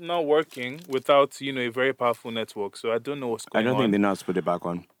still not working without a very powerful network. So I don't know what's I going don't think on. they know how to put it back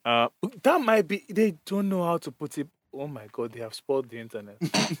on. That might be they don't know how to put it. Oh my God, they have spoiled the internet.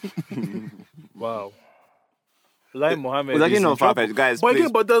 Wow. Lai Mohammed It's actually is in not trouble. far-fetched, guys. But Please.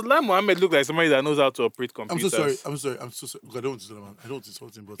 again, does Lai Mohammed look like somebody that knows how to operate I'm computers? so sorry. I'm so sorry. I don't want to tell him. I don't want to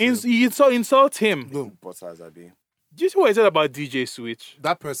insult him, but You insult him. no, Butters, Abi. Do you see what he said about DJ Switch?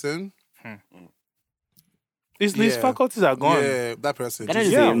 that person. His Yeah. faculties are gone. Yeah, that person. Can I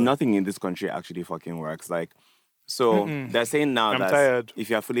just Yeah. say, nothing in this country actually fucking works. Like, so they're saying now I'm that tired. if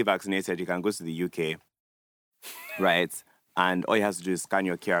you're fully vaccinated, you can go to the UK, right? And all you have to do is scan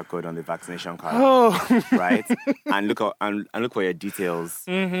your QR code on the vaccination card, Oh. right? And look for your details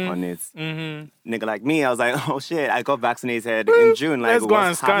on it. Nigga like me, I was like, oh shit, I got vaccinated in June. Like, Let's go what's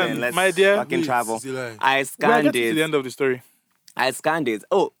and scan, happening? Let's my dear. fucking Wait, travel. Zilai. I We'll scanned get to the it. end of the story. I scanned it.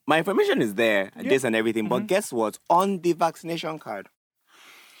 Oh, my information is there, this and everything. But guess what? On the vaccination card,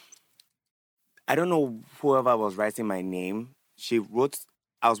 I don't know whoever was writing my name. She wrote,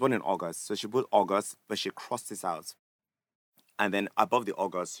 I was born in August. So she put August, but she crossed this out. And then above the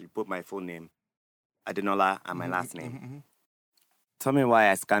August, she put my full name, Denola, and my last name. Tell me why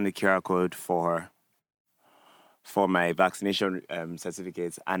I scanned the QR code for my vaccination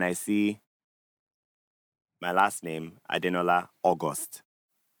certificate, and I see my last name, Denola, August.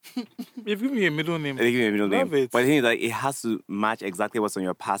 You've given me a middle name. They give me a middle Love name. it. But the thing is, like, it has to match exactly what's on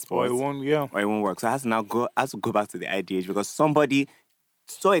your Or passport. it won't, yeah. Or it won't work. So I have to now go back to the IDH because somebody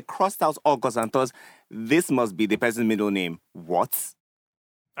saw a crossed out August and thought this must be the person's middle name. What?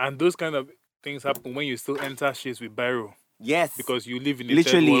 And those kind of things happen when you still enter shit with Biro. Yes. Because you live in a third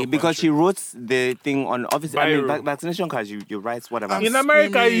literally, world because she country. wrote the thing on obviously. I mean, Viral. vaccination cards. You write whatever. I'm In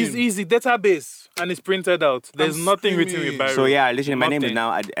America, it's screaming. easy. Database. And it's printed out. There's I'm nothing written with screaming. Biro. So yeah, literally, my name is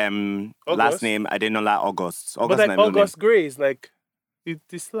Nothing. now last August? name Denola August. But August like my middle August Gray is like, it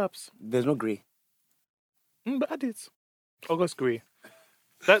slaps. name. There's no grey. But add it. August Gray.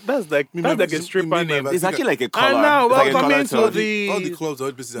 That's like a stripper me, name. my It's actually like a color. And now, It's like a welcome color into tone. the... all the clubs, all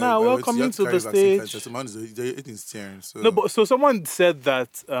the places. Now, I went welcome you have into carry the vaccine stage. franchise. So man everything's tearing. So No, but so someone said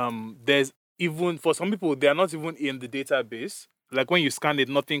that there's even, for some people, they are not even in the database. Like when you scan it,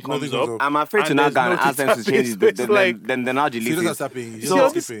 nothing comes comes up. up. I'm afraid to And now there's go and no ask them to change it. database. It's like- Then now see, delete that's it. what's happening. You So-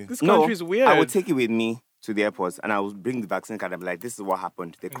 just this, keep it. this No, country is weird. I would take it with me to the airport and I would bring the vaccine card and be like, this is what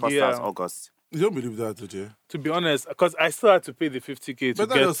happened. They crossed Yeah. out August. You don't believe that, do you? To be honest, because I still had to pay the 50K to But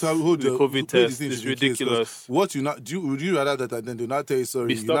that get does hold the COVID test. It's ridiculous. What you not do? Would you rather that and then do not tell you sorry?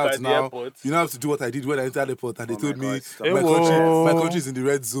 Be You stuck not at the now. airport. You now have to do what I did when I entered the airport and they Oh told my me God, stop. my Ewo. country is in the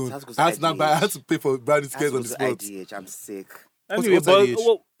red zone. That's 'cause I I had to pay for brand scares on the spot. IDH. I'm sick. Anyway, what's but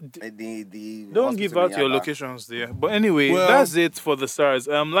IDH? The don't give hospital out in your Yaba. locations there. But anyway, Well- that's it for the SARS.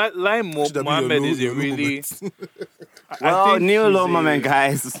 Lai Should have been Mohammed is a your low really... moment. Well, new he's low a- moment,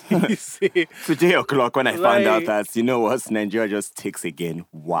 guys. he's a- 3 o'clock when I found out Like- that, you know what, Nigeria just takes again.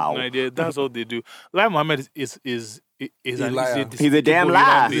 Wow. No idea. That's all they do. Lai Mohammed is an liar. He's a damn despicable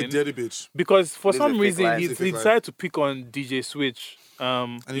liar. human He's a being. dirty bitch. Because for He's a some fake reason life. he He's a fake life. decided to pick on DJ Switch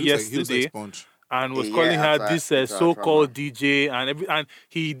And he looks yesterday like sponge. and was Yeah, calling her after- this after so-called DJ and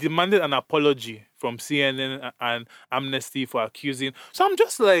he demanded an apology from CNN and Amnesty for accusing. So I'm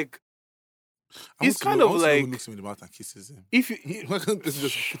just like, I it's want kind to know- of I want to know who like looks him in the mouth and kisses him. if you, Why can't this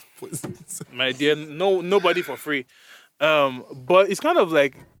just poison? my dear, nobody for free. But it's kind of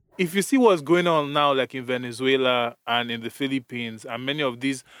like if you see what's going on now, like in Venezuela and in the Philippines and many of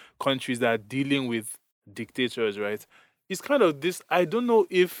these countries that are dealing with dictators, right? It's kind of this. I don't know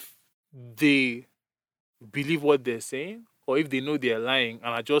if they believe what they're saying or if they know they're lying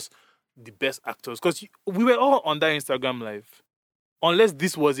and are just the best actors. Because we were all on that Instagram live, unless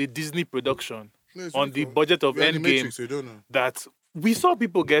this was a Disney production No, it's on really the cool. budget of We're in the Endgame Matrix, so you don't know. that we saw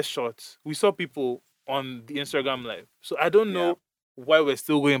people get shot. We saw people on the Instagram live. So I don't know why we're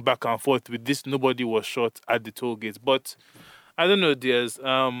still going back and forth with this. Nobody was shot at the toll gates. But I don't know, dears.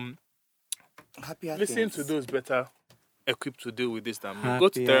 Happy Listen to those better equipped to deal with this than me. Go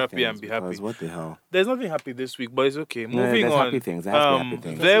to therapy and be happy. What the hell? There's nothing happy this week, but it's okay. No, Moving there's on. happy things. There has to be happy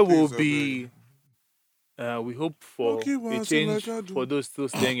things. There Happy will things be. We hope for Okay, a once change like I do. for those still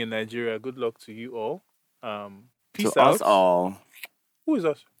staying in Nigeria. Good luck to you all. Peace To out. us all. Who is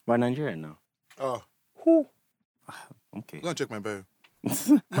us? We're Nigerian now. Oh, Who? Okay. go and check my bio.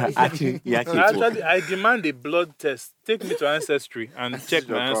 Actually, I demand a blood test. Take me to Ancestry and check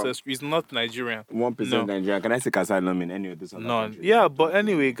your my problem. ancestry. It's not Nigerian. 1% No. Nigerian. Can I take asylum in any of this other None. countries? Yeah, but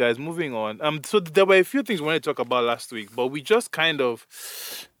anyway, guys, moving on. So there were a few things we wanted to talk about last week, but we just kind of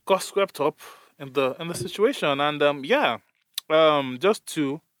got swept up in the situation. And just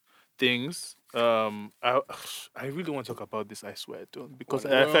two things. I really want to talk about this. I swear I don't, because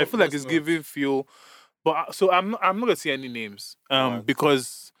I feel like let's it's not. giving fuel. But I'm not gonna say any names. Alright.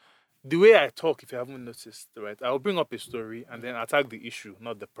 Because the way I talk, if you haven't noticed, right, I'll bring up a story and then attack the issue,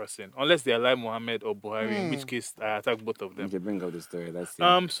 not the person, unless they are like Mohammed or Buhari, in which case I attack both of them. Okay, bring up the story. Let's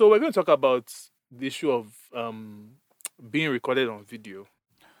see. So we're going to talk about the issue of being recorded on video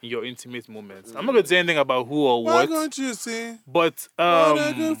in your intimate moments. I'm not going to say anything about who or Why what, can't you sing? but What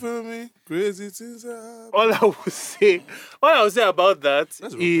I do for me? Crazy things happen. all I would say about that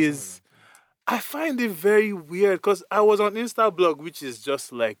That's real is I find it very weird because I was on Instablog, which is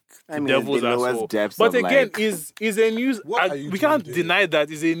just like the devil's the lowest asshole. depths But of, again, like- is a news. What are you We doing can't there? deny that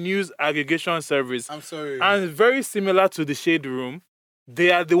is a news aggregation service. I'm sorry. And very similar to the Shade Room,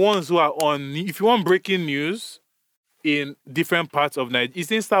 they are the ones who are on. If you want breaking news in different parts of Nigeria, it's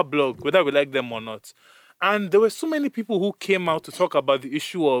Instablog, whether we like them or not. And there were so many people who came out to talk about the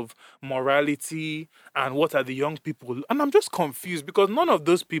issue of morality and what are the young people. And I'm just confused because none of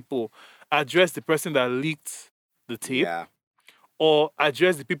those people addressed the person that leaked the tape Yeah. or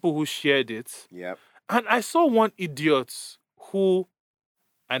addressed the people who shared it. Yep. And I saw one idiot who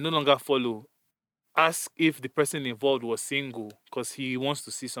I no longer follow ask if the person involved was single because he wants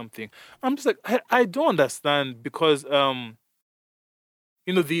to see something. I'm just like, I don't understand because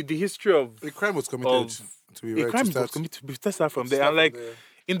the history of a crime was committed. To be a right, crime to start, was committed. We start from to there. start And like from there.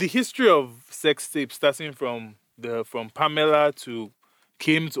 in the history of sex tapes, starting from Pamela to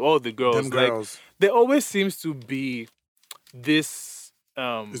Kim to all the girls, Them like girls. there always seems to be this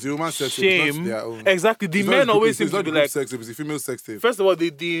It's the woman's sex tape, it's shame. not their own. Exactly. The It's not men the always group- seem it's to not be the group like, sex tape, it's the female sex tape. first of all,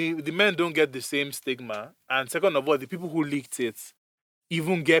 the men don't get the same stigma, and second of all, the people who leaked it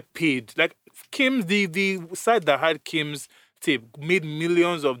even get paid. Like Kim's the site that had Kim's tape made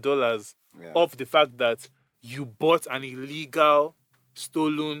millions of dollars Yeah. off the fact that you bought an illegal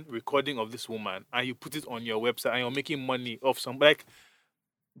stolen recording of this woman and you put it on your website and you're making money off some, like,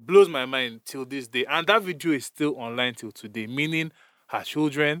 blows my mind till this day. And that video is still online till today, meaning her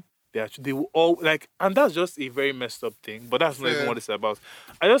children, they will all like, and that's just a very messed up thing. But that's not even Fair. what it's about.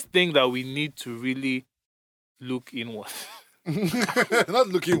 I just think that we need to really look inward. Not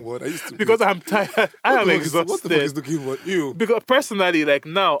looking what I used to Because I'm tired. I am What the exhausted. fuck is looking what? You. Because personally, like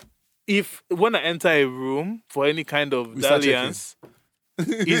now, if when I enter a room for any kind of We start dalliance,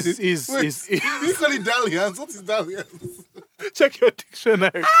 is Wait, you call it dalliance? What is dalliance? check your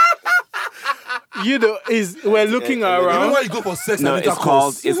dictionary. We're looking You know around. why you go for sex No, and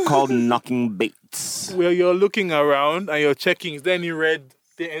it's called knocking baits. Where you're looking around and you're checking, is there any red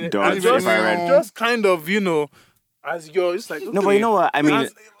thing? Don't And just, if I read. just kind of, as you're just like, okay. No, but you know what? I mean,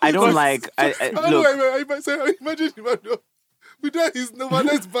 As- I don't because- like. I I look. imagine without his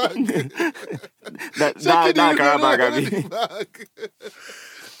nobody's back. That Carabao back.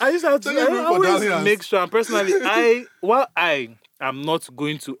 I just have to Tell me I for always dalliance. make sure. And personally, I am not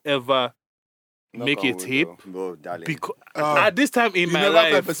going to ever make a tape Go, darling. because at this time in You my never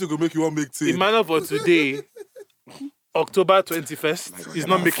find life, person go make you one make tape. in manner for today, October 21st, is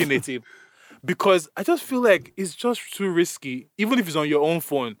not making a tape. Because I just feel like it's just too risky, even if it's on your own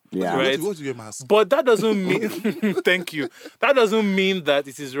phone. Yeah. Right? What do you get mask? But that doesn't mean thank you. That doesn't mean that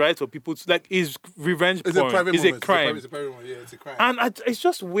it is right for people to like is revenge It's porn. a private It's moment. a crime. It's a private one. Yeah, it's a crime. And it's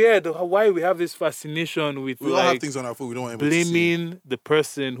just weird why we have this fascination with We all have like things on our phone we don't want anybody to see. blaming the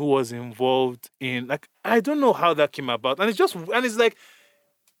person who was involved in, like, I don't know how that came about. And it's like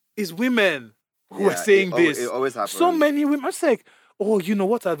it's women who are saying this. It always happens. So many women. It's like, oh,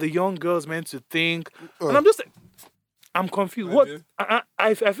 what are the young girls meant to think? Oh. And I'm just like, I'm confused. My What dear.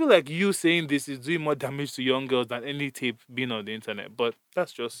 I feel like you saying this is doing more damage to young girls than any tape being on the internet. But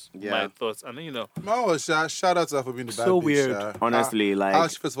that's just my thoughts. And then Man was shout out to her for being the bad So bitch. weird. Honestly, like- how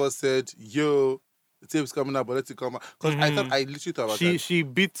she first of all said, "Yo, the tape's coming out, but let it come out." Because I literally thought about that. she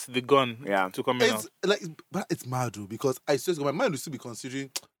beat the gun to come out. It's like, but it's mad, though, because I just my mind will still be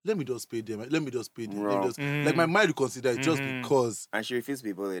considering. Let me just pay them. Let me just pay them. Let me just, like my mind will consider it just because. And she refused to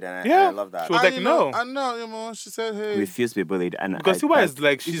be bullied, and Yeah. I love that. She was like, And, no. And now, she said, "Hey, Refused to be bullied, and Because see why it's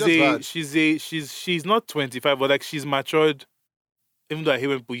like it's just bad. she's not 25, but like she's matured. Even though I hate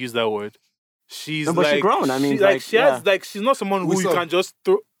when people use that word, she's No, but like she's grown. I mean, she has like she's not someone We who you saw. can just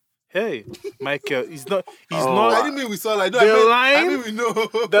throw. Hey, Michael, he's not. He's Oh. I not. didn't mean we saw like no, The I line- mean we know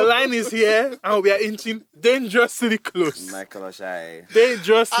The line is here, and we are inching dangerously close. Michael Oshai.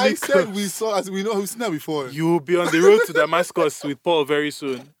 Dangerously I close. said we saw as we know we've seen that before. You will be on the road to Damascus with Paul very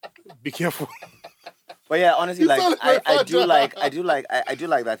soon. Be careful. But yeah, honestly, You like sound like my I do father. like I do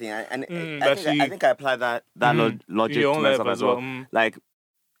like that thing, and that I think I apply that in logic your to own life myself as as well. well. Like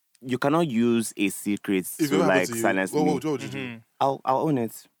you cannot use a secret If to it happened like to you, silence what me. would you do? I'll own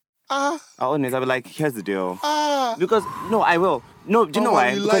it. Ah, I'll own it. I'll be like, here's the deal. ah. Because no, I will. No, do you know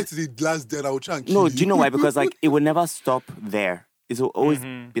why? You lied to the last dead. I will try and kill No, you. do you know why? Because like it will never stop there. It will always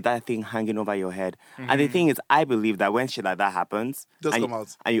Mm-hmm. be that thing hanging over your head. And the thing is, I believe that when shit like that happens, Just and, come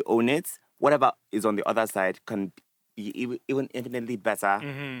out. and you own it, whatever is on the other side can be even infinitely better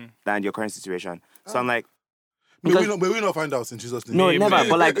than your current situation. So I'm like, May we not find out in Jesus' name. no, Maybe. never.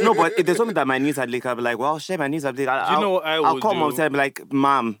 But like, no, but if there's something that my niece had leaked, I'll be like, well, shit, my niece had leaked. Do you know what I I'll would call mom do? and be like,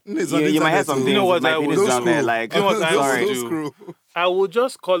 Mom, It's on you the might have internet, some too. things. You know what my I would penis do? is down there. Like, Do you know what I sorry. would do? I will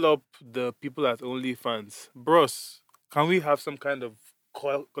just call up the people at OnlyFans. Bros, can we have some kind of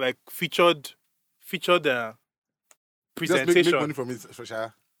like featured Just presentation? make money from it for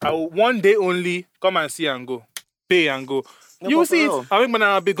sure. I will one day only come and see and go. Pay and go. No, You but will for see it. real. I'll make money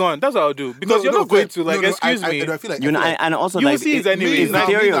and I'll be gone. That's what I'll do. Because you're not going to like, excuse me. I feel like, You know, and also You like see it anyways. It's Like,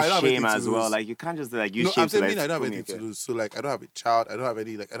 the theory I of don't have shame anything to as well. lose. Like you can't just like use no, shame I'm saying to me, like I don't have anything to communicate. lose. So like, I don't have a child. I don't have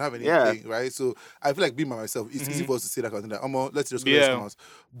anything, Yeah. right? So I feel like being by myself. It's easy for us to say that kind of thing. Like, let's just go Yeah. come out.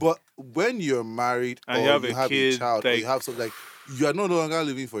 But when you're married And or you have you a have kid, a child or you like- have something like, you are no longer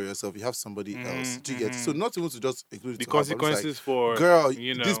living for yourself. You have somebody else. Do you get? So not even to just include it The to her, but it's consequences for, girl,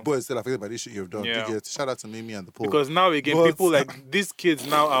 you know. this boy is still affected by this shit you've done. Yeah. Do you get? Shout out to Mimi and the Pole. Because now again, But- people like these kids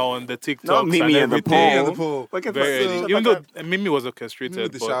now are on the TikToks Not Mimi and and the everything. Pole. Mimi and the Pole. Very So- early. Even though Mimi was Mimi orchestrated,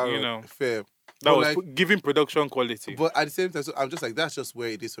 with the but shower, you know, fair. that But was like, giving production quality. but at the same time, so I'm just like, that's just where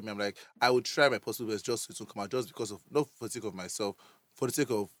it is for me. I'm like, I would try my possible best just to come out, just because of, not for the sake of myself, for the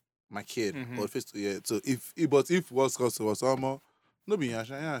sake of my kid. Or so if worse comes to us, no be yash.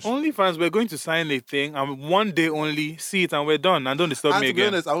 OnlyFans, we're going to sign a thing and one day only see it and we're done and don't disturb And me to be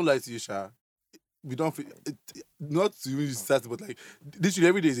again. honest, I won't lie to you, Sha. We don't feel, not to even start, but like, literally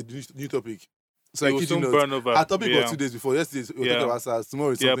every day is a new topic. So It I will kid you soon not. burn over. Our topic Yeah. was 2 days before. Yesterday, we were Yeah. talking about SARS.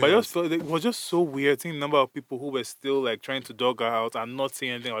 Tomorrow is Yeah, something but I else. just felt it was just so weird. Seeing the number of people who were still like trying to dog her out and not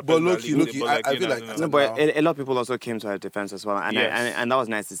saying anything about But personally, low-key, but, I you feel know, like- you know. No, but a lot of people also came to her defense as well, and Yes. and that was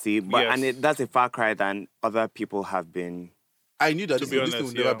nice to see. But Yes. that's a far cry than other people have been. I knew that To this be thing honest,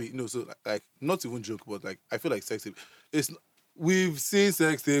 would never yeah. be. No, so like not even joke, but like I feel like sex tape. We've seen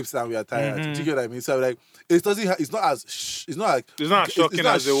sex tapes and we are tired. Do you get what I mean? So like it doesn't. It's not as. It's not like. It's not as shocking it's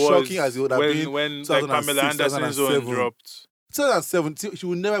not as it was shocking as it would have been when like Pamela 2006, Anderson's own 2007. dropped. 2007. She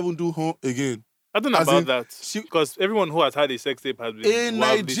will never even do home again. I don't know As about in, that she- because everyone who has had a sex tape has been In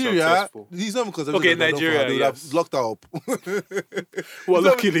wildly Nigeria, successful. he's not even considered. Okay, Nigeria, they would yes. have locked her up. Well, He's not-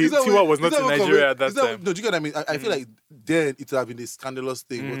 luckily, he's not Tiwa even- was not he's in even Nigeria at that he's not- time. No, do you get what I mean? I feel like then it would have been a scandalous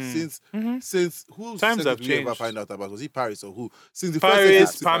thing. But since who Times sex have tape did you ever changed. find out about? Was it Paris or who? Since the Paris,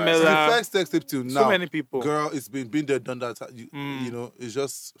 first sex tape, Pamela, since the first sex tape till now, many people. Girl, it's been there, done that. You know, it's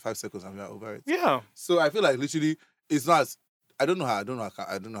just 5 seconds and we are over it. Yeah. So I feel like literally, it's not as I don't know how, but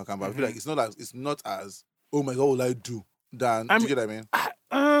I feel like it's not as oh my god, what will I do? Than do you get what I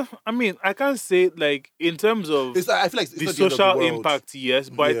mean? I mean, I can't say like in terms of It's I feel like it's the not the end of social world. impact, yes,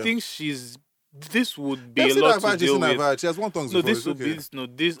 but Yeah. I think this would be They've a seen lot her to vibe, deal she's seen her with. vibe. She has one tongue No, before. this would okay.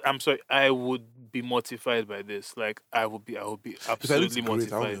 be I'm sorry, I would be mortified by this. Like I would be If I looked absolutely great,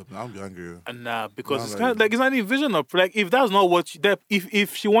 mortified. I would be angry. And because No, it's like- kind of like it's not an invasion of like if that's not what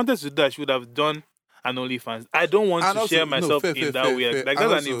if she wanted to do that, she would have done an OnlyFans. I don't want And to also- share no, myself fair, in fair, that fair, way. fair. Like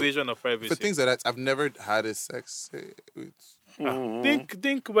And that's an also, invasion of privacy. For things like that, I've never had a sex with.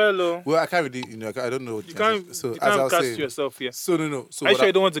 Think well, oh. Well, I can't really, I don't know. You can't So you as I can't was cast saying, yourself here. so no. So Are you what sure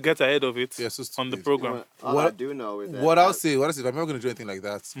you don't want to get ahead of it Yeah, so on the stupid. program? All What- I do know is that what I'll say, if I'm not going to do anything like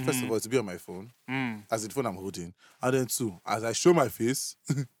that, first of all, to be on my phone, as the phone I'm holding, and then two, as I show my face,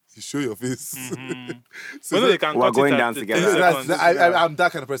 you show your face. So Whether they can We're cut going it down at the together. 10 That's, seconds. I'm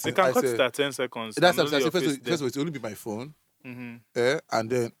that kind of person. They can I cut say- it at 10 seconds. That's and what I'm saying. only your First face of all, there. it's only be my phone. And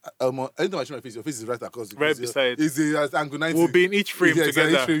then anytime I show my face, your face is right across the Right beside. It's the angle 90. We'll be in each frame Yeah,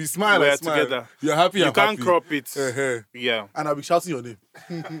 exactly. together. You smile, We're I smile. together. You're happy, You I'm can't happy. crop it. Uh-huh. Yeah. And I'll be shouting your name.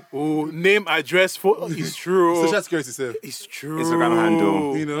 Oh, name, address, it's true. Social security self. It's true. Instagram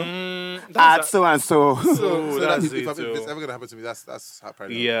handle. You know? at That's so and so. So that's if it, it's ever gonna happen to me, that's how proud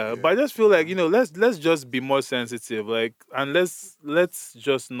I am. yeah, but I just feel like let's just be more sensitive, like, and let's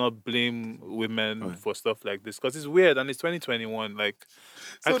just not blame women for stuff like this because it's weird and it's 2021. Like,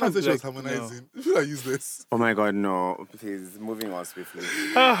 I so can't that's just like, harmonizing. I feel like useless. Oh my god, no! Please, moving on swiftly.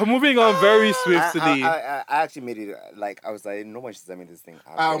 moving on very swiftly. I actually made it like I was like, no one should send me this thing.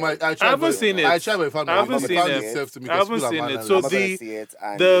 I tried, I haven't but- seen it. I tried, but I found I haven't it seen found it. itself to me I because haven't people are seen it. mad So at I'm me. not the- gonna see it,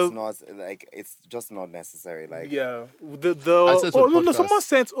 and the- it's not like it's just not necessary. Like Yeah, I said oh for no, podcast.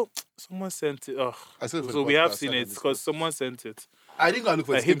 someone sent it. Oh, I said for so the we have podcast, seen I it said because someone sent it. I didn't go and look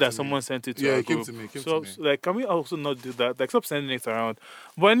for it. I It hate came that to me. someone sent it to Yeah, our it came group. to me. It came So, to me. like, can we also not do that? Like, stop sending it around.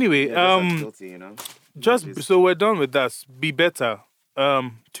 But anyway, Yeah, this one's guilty, you know. so we're done with that. Be better.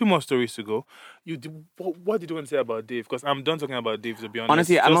 Two more stories to go. What did you want to say about Dave? Because I'm done talking about Dave, to be honest.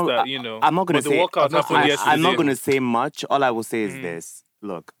 Honestly, Just that, you know. I'm not gonna but the say. walkout happened yesterday. I'm not gonna say much. All I will say is Mhm. this: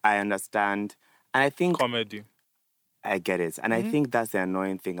 look, I understand, and I think Comedy. I get it, and I think that's the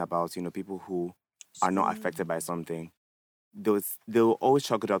annoying thing about people who are not affected by something. They'll always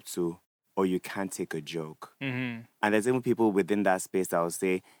chalk it up to, or you can't take a joke. Mm-hmm. And there's even people within that space that will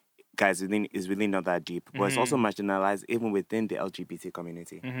say, guys, it's really not that deep. But it's also marginalized even within the LGBT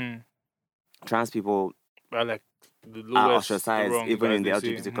community. Mm-hmm. Trans people But like the are lowest ostracized rung, even as in the they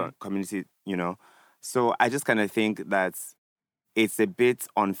say. LGBT community, So I just kind of think that it's a bit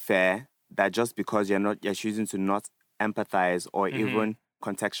unfair that just because you're choosing to not empathize or even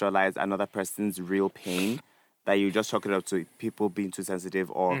contextualize another person's real pain, that you just chalk it up to people being too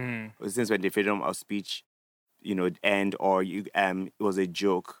sensitive or since when the freedom of speech, end or it was a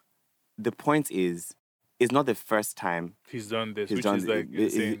joke. The point is, it's not the first time he's done this, he's which done is like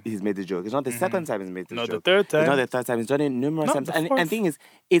insane. he's made the joke. It's not the second time he's made the Not joke. the third time. It's not the third time. He's done it numerous Not times. the And fourth. thing is,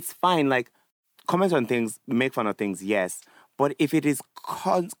 it's fine. Like, comment on things, make fun of things, yes. But if it is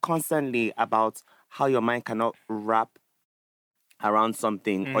constantly about how your mind cannot wrap around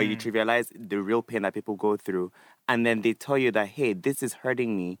something or you trivialize the real pain that people go through, and then they tell you that, hey, this is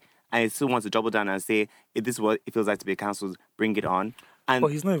hurting me, and you still want to double down and say, if this is what it feels like to be cancelled, bring it on. And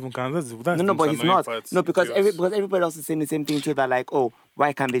but he's not even cancelled. That's no, but he's not. Part. No, because everybody else is saying the same thing too. That like, oh,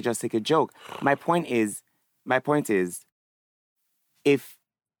 why can't they just take a joke? My point is, if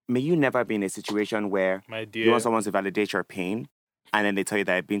may you never be in a situation where My dear, you want someone to validate your pain, and then they tell you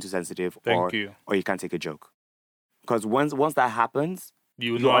that you're being too sensitive, or you can't take a joke. Because once that happens,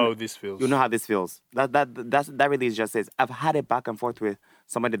 you know how this feels. You know how this feels. That really is just it. I've had a back and forth with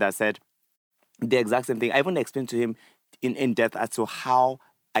somebody that said the exact same thing. I even explained to him in depth as to how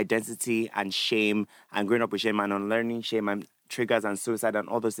identity and shame and growing up with shame and unlearning shame and triggers and suicide and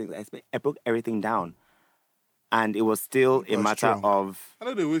all those things. I broke everything down. And it was still a matter of... I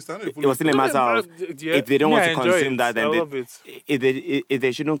know they waste. It was still a matter of if they don't want to consume that, then if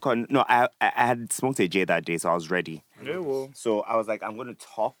they shouldn't... No, I had smoked a J that day, so I was ready. Yeah, well. So I was like, I'm going to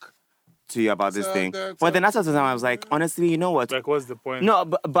talk to you about this thing. But then after some time, I was like, honestly, you know what? Like, what's the point? No,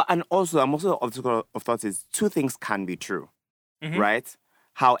 but and also, I'm also of the school of thought is two things can be true, right?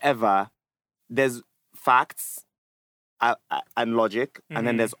 However, there's facts and logic, and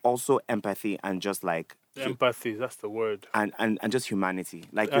then there's also empathy and just like... Empathy, that's the word. And just humanity.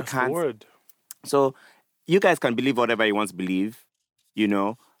 Like, that's you can't... the word. So, you guys can believe whatever you want to believe,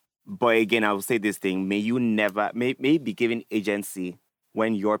 But again, I will say this thing. May you never... May be given agency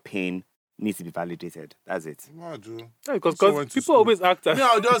when your pain needs to be validated. That's it. Yeah, because people always act as... Yeah,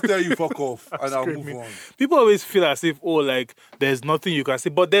 I'll just tell you fuck off and I'll move on. People always feel as if, like, there's nothing you can say.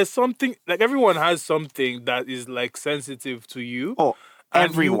 But there's something... Like, everyone has something that is, like, sensitive to you. Oh,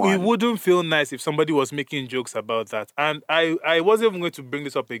 everyone. And it wouldn't feel nice if somebody was making jokes about that. And I wasn't even going to bring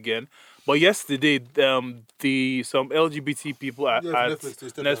this up again. But yesterday, some LGBT people at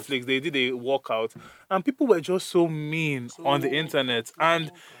Netflix, they did a walkout. And people were just so mean on the internet.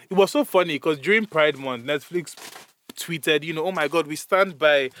 And it was so funny because during Pride Month, Netflix tweeted, oh my God, we stand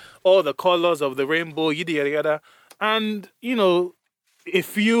by all the colors of the rainbow, yada, yada, yada. And, a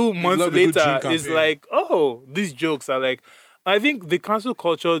few months later, it's like, oh, these jokes are like... I think the cancel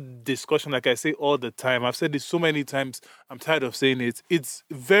culture discussion, like I say all the time, I've said this so many times, I'm tired of saying it. It's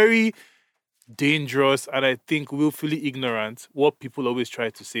very dangerous and I think willfully ignorant what people always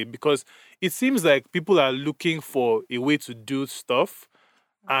try to say, because it seems like people are looking for a way to do stuff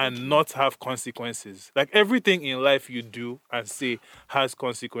and not have consequences. Like everything in life you do and say has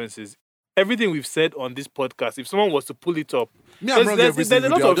consequences. Everything we've said on this podcast, if someone was to pull it up, there's a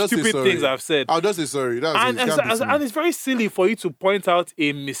lot of stupid things I've said. I'll just say sorry. And it's very silly for you to point out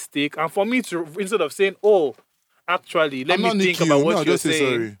a mistake and for me to, instead of saying, oh, actually, let me think about what you're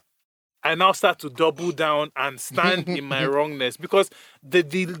saying. Sorry. I now start to double down and stand in my wrongness, because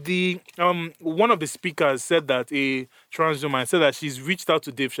the one of the speakers said that a trans woman said that she's reached out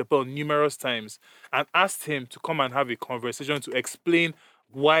to Dave Chappelle numerous times and asked him to come and have a conversation to explain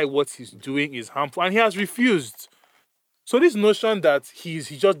why what he's doing is harmful, and he has refused. So this notion that he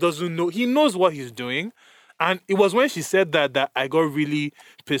just doesn't know, he knows what he's doing. And it was when she said that I got really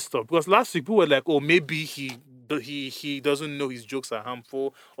pissed off, because last week people were like, oh, maybe he doesn't know his jokes are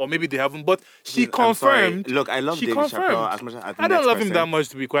harmful, or maybe they haven't. But she confirmed. Look, I love Dave Chappelle as much as I don't love him that much,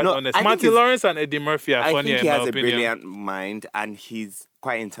 to be quite honest. Martin Lawrence and Eddie Murphy are funny. I think he has a brilliant mind and he's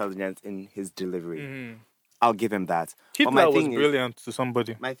quite intelligent in his delivery. I'll give him that. But Hitler my was thing is, brilliant to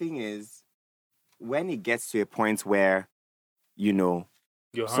somebody. my thing is, when it gets to a point where, you know,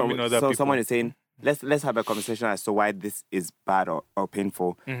 You're harming other people. someone is saying, let's have a conversation as to why this is bad or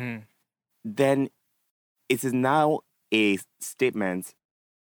painful, then it is now a statement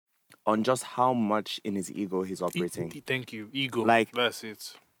on just how much in his ego he's operating. Thank you. Ego. Like, that's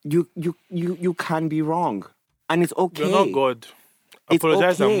it. You can be wrong. And it's okay. You're not God. It's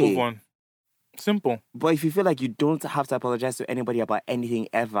Apologize and okay. move on. Simple. But if you feel like you don't have to apologize to anybody about anything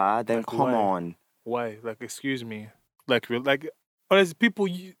ever, then Like, come why? on. Why? Like, excuse me. Like, honestly, people,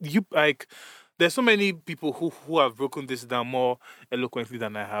 you like, there's so many people who have broken this down more eloquently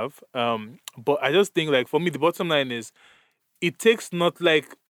than I have. But I just think, like, for me, the bottom line is, it takes not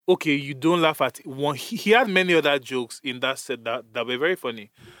like, okay, you don't laugh at one. He had many other jokes in that set that were very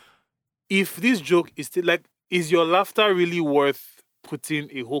funny. If this joke is still like, is your laughter really worth putting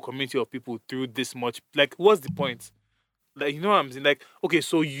a whole community of people through this much? Like, what's the point? Like, you know what I'm saying? Like, okay,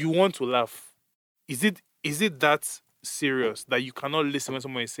 so you want to laugh. Is it that serious that you cannot listen when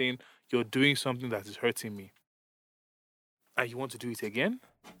someone is saying you're doing something that is hurting me? And you want to do it again?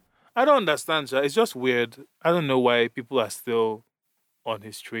 I don't understand, sir. It's just weird. I don't know why people are still on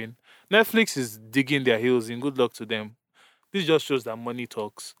his train. Netflix is digging their heels in. Good luck to them. This just shows that money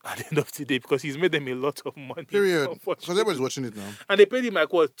talks at the end of the day because he's made them a lot of money. Period. Because unfortunately. everybody's watching it now. And they paid him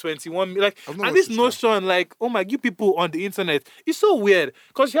like what, 21 million? Like, I've not and this watched it, notion, like, oh my, you people on the internet, it's so weird.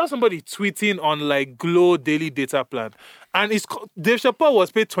 Because you have somebody tweeting on like Glow daily data plan. And Dave Chappelle was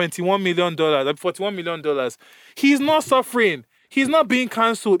paid $21 million, like $41 million. He's not suffering. He's not being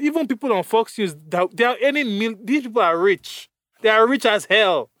cancelled. Even people on Fox News, they are earning these people are rich. They are rich as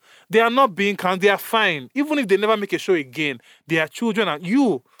hell. They are not being cancelled. They are fine. Even if they never make a show again, they are children. And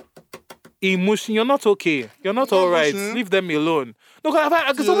you, emotion, you're not okay. You're not all right. Leave them alone. No,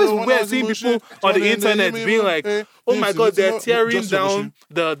 it's always weird seeing people on the internet being like, oh my God, they're tearing down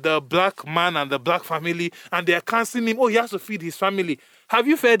the black man and the black family and they're canceling him. Oh, he has to feed his family. Have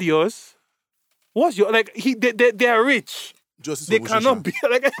you fed yours? What's your, like, they are rich. Justice They cannot be,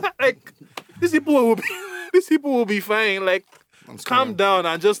 like, these people will be fine. Like, calm down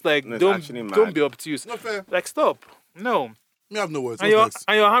and just like don't be obtuse. Not fair. Like, stop. No. Me have no words. And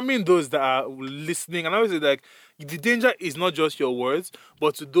you're harming those that are listening. And I always say, like, the danger is not just your words,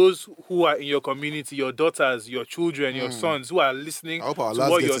 but to those who are in your community, your daughters, your children, your sons who are listening to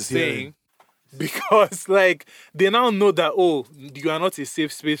what you're saying. Because, like, they now know that, oh, you are not a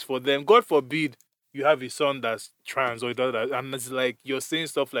safe space for them. God forbid you have a son that's trans or that, and it's like you're saying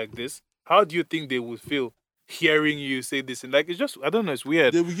stuff like this. How do you think they would feel hearing you say this? And like, it's just, I don't know, it's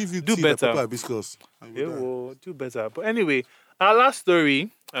weird. They will give you do tea better. Hibiscus. Yeah, well, do better. But anyway, our last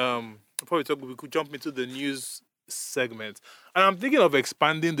story, before we could jump into the news segment. And I'm thinking of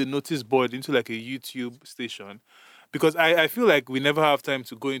expanding the notice board into like a YouTube station. Because I feel like we never have time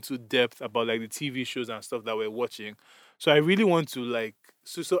to go into depth about like the TV shows and stuff that we're watching. So I really want to like,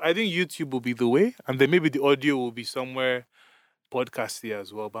 so I think YouTube will be the way, and then maybe the audio will be somewhere podcasty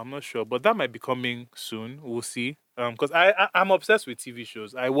as well, but I'm not sure. But that might be coming soon. We'll see. Because I'm obsessed with TV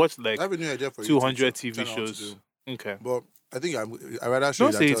shows. I watch like I have a new idea for 200 TV TV shows. Okay. But I think I rather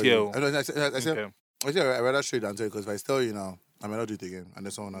show Don't you say than it tell here. you. I said, Okay. I rather show you than tell you because if I tell you now, I may not do it again, and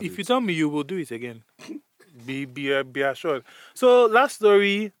then someone else. If you tell me, you will do it again. Be assured. So last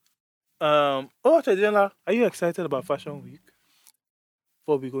story. Denola, are you excited about Fashion Week?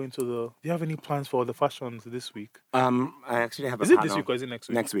 Before we go into do you have any plans for the fashions this week? I actually have a Is it panel. this week or is it next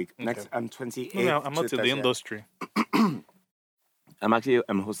week? Next week. Okay. Next, 28th. No, I'm not in the 30th. industry.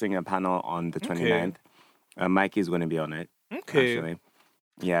 I'm hosting a panel on the 29th. Mikey is going to be on it. Okay. Actually.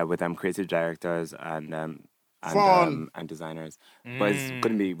 Yeah, with creative directors and designers. But it's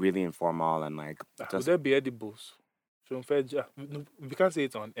going to be really informal and like. Will there be edibles? No, we can't say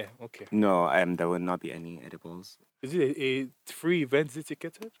it on air. Okay. No, there will not be any edibles. Is it a free event? Is it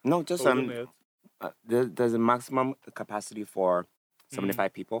ticketed? No, just there's a maximum capacity for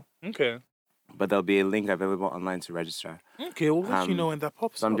 75 people. Okay. But there'll be a link available online to register. Okay, we'll let you know when that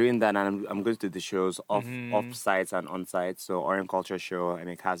pops so up. I'm doing that, and I'm going to do the shows off sites and on site. So Orient Culture Show,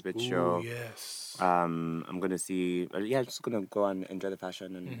 Casbit Show. Yes. I'm going to see. Just going to go and enjoy the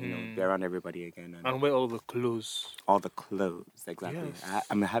fashion and be around everybody again. And wear all the clothes. All the clothes, exactly. Yes.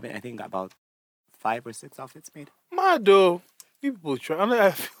 I'm having, I think, about 5 or 6 outfits made. Mad though. People try.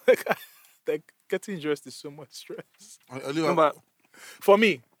 I feel like getting dressed is so much stress. But for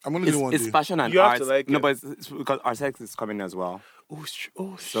me, I'm gonna do one. It's fashion and You have arts. to like no, it. but it's because Artex is coming as well. So shit.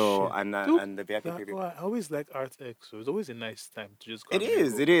 and the VIP That, preview. I always like Art X, so it's always a nice time to just go. It and is.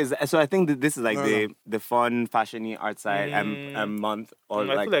 mingle. It is. So I think that this is like No, the fun fashion-y art side month or I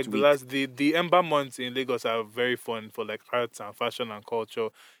feel like like week. the Ember months in Lagos are very fun for like arts and fashion and culture,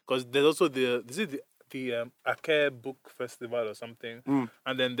 because there's also the Ake Book Festival or something,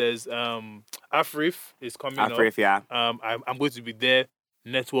 and then there's Afrif is coming up. Afrif, yeah. I'm going to be there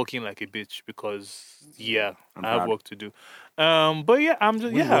networking like a bitch because I'm I have proud. work to do. But yeah, I'm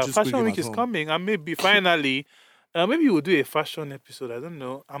just We watch Squid Fashion Game Week at is home. coming, and maybe finally, maybe we'll do a fashion episode. I don't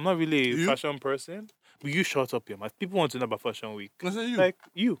know. I'm not really a You? fashion person. Will you shut up your mouth? People want to know about Fashion Week. I said you. Like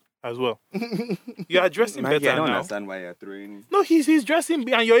you as well. You are dressing Mikey, better I don't now. understand why you're throwing. No, he's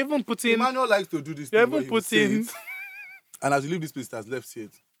dressing, and you're even putting. Emmanuel likes to do this You're thing where even he will say putting. it, and as you leave this place, it has left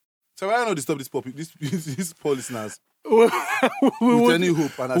it. So why not disturb these poor listeners we with would, any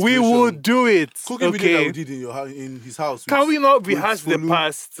hope and we aspiration? would do it. Cooking video that Okay. we did in your house, in his house. Can with- we not with rehearse the Folu.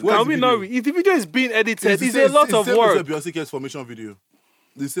 past? Where's Can the we not? video? If the video is being edited, the it's same- a lot it's of the same work. as Beyonce Cares formation video.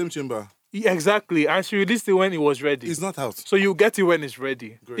 The same chamber. Yeah, exactly, and she released it when it was ready. It's not out. So you get it when it's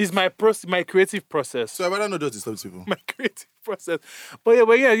ready. Great. It's my creative process. So I rather not just disturb people. My creative process. But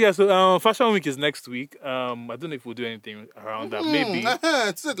yeah. So Fashion Week is next week. I don't know if we'll do anything around that. Maybe.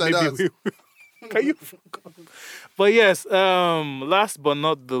 It's it like that. We will. Can you? But yes. Last but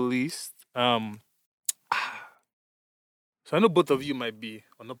not the least. So I know both of you might be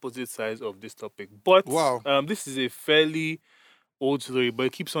on opposite sides of this topic, but Wow. this is a fairly old story, but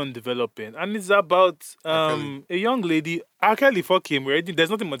it keeps on developing, and it's about Kelly. a young lady. R. Kelly, fuck him. There's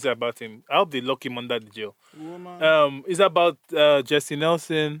nothing much to say about him. I hope they lock him under the jail. Woman. It's about Jesse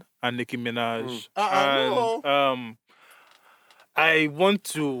Nelson and Nicki Minaj. And I want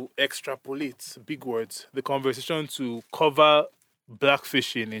to extrapolate, big words, the conversation to cover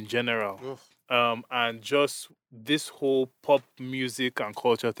blackfishing in general. And just this whole pop music and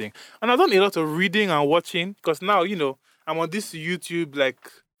culture thing. And I've done a lot of reading and watching, because now, I'm on this YouTube like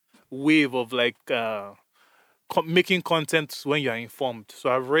wave of like making content when you're informed. So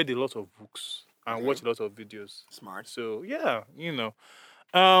I've read a lot of books and watched a lot of videos. Smart. So yeah,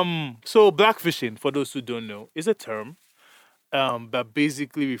 so blackfishing, for those who don't know, is a term that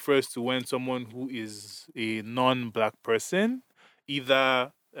basically refers to when someone who is a non-black person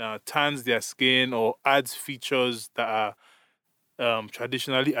either tans their skin or adds features that are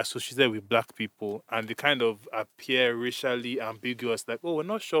traditionally associated with black people, and they kind of appear racially ambiguous, like, oh, we're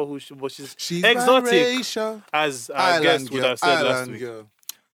not sure who she, but she's exotic, biracial. as our guest would have said last week. Girl.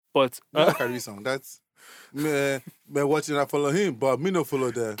 But I carry song. That's me watching. I follow him, but me no follow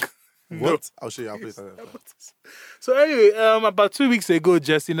there. What? I'll show you. I'll play it. So anyway, about 2 weeks ago,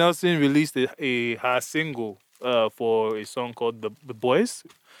 Jessie Nelson released her single for a song called The Boys.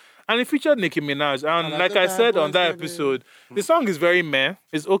 And it featured Nicki Minaj. And like I said on that episode, the song is very meh.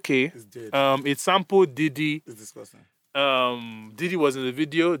 It's okay. It's dead. It sampled Diddy. It's disgusting. Diddy was in the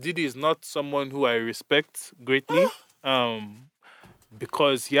video. Diddy is not someone who I respect greatly.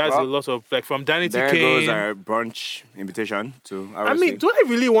 Because he has a lot of, like, from Danity There Kane. goes our brunch invitation to RSC. I mean, do I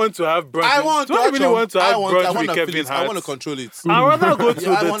really want to have brunch? Do I really want to have brunch with Kevin Hart? I want to control it. I'd rather go to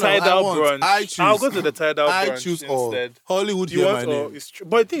Yeah, the Tidal brunch. I choose. I'll go to the Tidal I brunch choose all. instead. Hollywood, You hear want my all? name. It's true.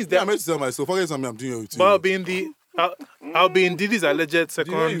 But the thing is Yeah, that I'm meant to tell myself. Forget something I'm doing with you. but I'll be in Diddy's alleged You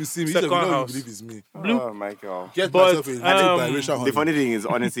second, know you see me, you second don't house. believe it's me. Oh, Michael. Get But, myself a the biracial honey. The funny thing is,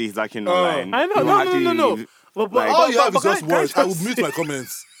 honestly, he's lacking online. I know, He will no. actually leave, But, like- All you have is but just can I words. I will just mute say- my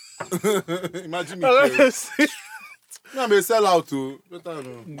comments. Imagine me. Can I playing. just say- I'm a sellout too. Better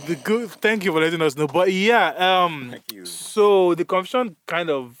know. the good. Thank you for letting us know. But yeah, Thank you. so the conversation kind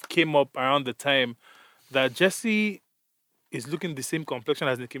of came up around the time that Jessie is looking the same complexion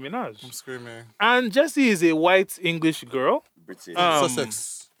as Nicki Minaj, I'm screaming. and Jessie is a white English girl. British.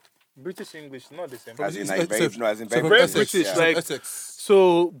 Sussex. British English, not the same. As in, It's like, very, Essex. no, as in So very from very Essex. British, From like- Essex.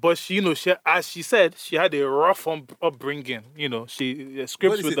 So, but she, as she said, she had a rough upbringing. She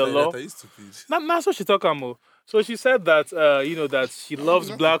scripts with the law. Are you stupid? That's what she talk about. So she said that that she loves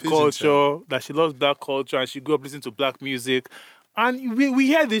Not black a pigeon culture, and she grew up listening to black music. And we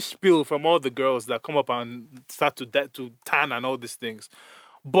hear this spiel from all the girls that come up and start to tan and all these things.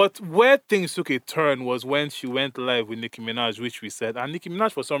 But where things took a turn was when she went live with Nicki Minaj, which we said. And Nicki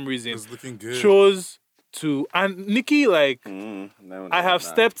Minaj, for some reason, It's looking good. chose to... And Nicki, like, No, I have no.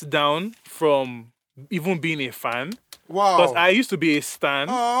 stepped down from even being a fan. Wow. Because I used to be a stan.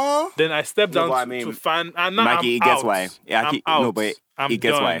 Aww. Then I stepped No, down but I mean, to fan. And now Mikey, I'm he gets out. why. Yeah, I'm he- out. no, but I'm he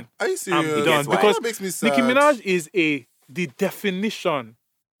gets done. why. Are you serious? I'm done. why. Because That makes me sad. Nicki Minaj is the definition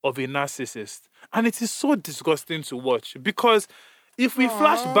of a narcissist. And it is so disgusting to watch. Because if we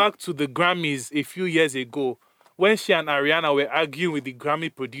flash back to the Grammys a few years ago, when she and Ariana were arguing with the Grammy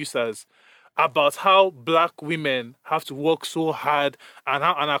producers about how black women have to work so hard and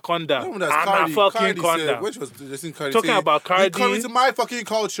how Anaconda No, and that's a Cardi. fucking Cardi said, Conda. which was just Cardi Talking saying, about "You come Cardi into my fucking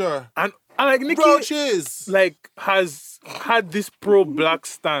culture." and like Nicki Roaches. like has had this pro black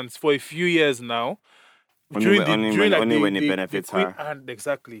stance for a few years now. Only when it benefits her. And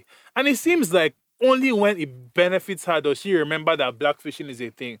exactly. And it seems like only when it benefits her does she remember that blackfishing is a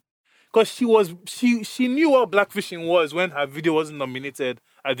thing. Because she knew what blackfishing was when her video wasn't nominated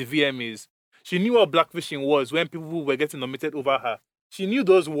at the VMAs. She knew what blackfishing was when people were getting nominated over her. She knew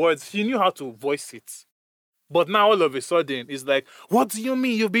those words. She knew how to voice it. But now all of a sudden, it's like, what do you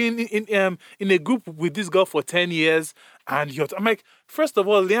mean you've been in a group with this girl for 10 years and you're... I'm like, first of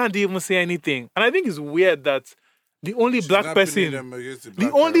all, Leanne didn't even say anything. And I think it's weird that the only She's black not person... pinning them against the The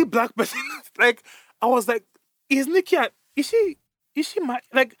black only girl. black person... Like, I was like, is Nicki... Is she my...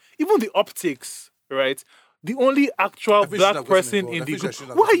 Like, even the optics, right? The only actual I think she's black not gotten person involved. in I the think group... she's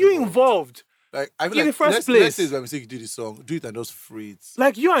not Why are gotten you involved. involved? Like, I feel In like the first let's place. say by mistake you do the song, do it and just free it.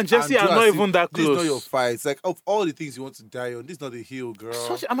 Like, you and Jesse And are do not as if even that This close. is not your fight. It's like, of all the things you want to die on, this is not the hill,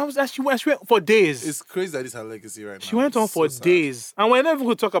 girl. And I was actually... She went for days. It's crazy that this is her legacy right now. She went on It's for so sad. days. And we're never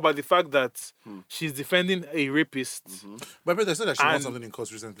going to talk about the fact that she's defending a rapist. But I said that she won And- something in court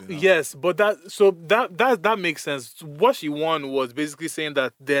recently. Now. Yes, but that makes sense. What she won was basically saying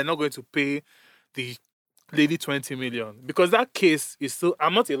that they're not going to pay the lady 20 million. Because that case is still...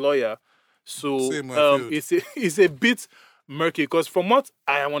 I'm not a lawyer. So Same, I feel. it's a bit murky. Because from what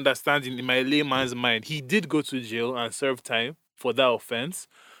I am understanding in my layman's mind, he did go to jail and serve time for that offense.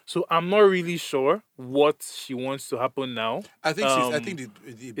 So I'm not really sure what she wants to happen now. I think I think the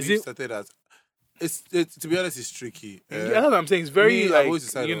is beef it- started as it's to be honest, it's tricky. That's what I'm saying. It's very I've like, always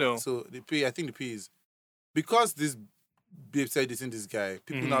decided, you know. So the P, I think the P is because this babe said this in this guy.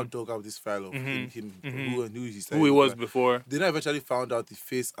 People now dug out this file of him who he said Who he was before. They now eventually found out the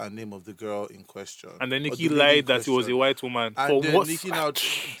face and name of the girl in question. And then Or Nicki the lady in lied that he was a question. white woman. And for then what? Nicki now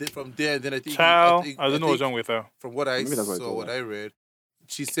from there. Then I think Child, think- I don't know what's think wrong with her. From what I Maybe that's what I saw, told what her. I read,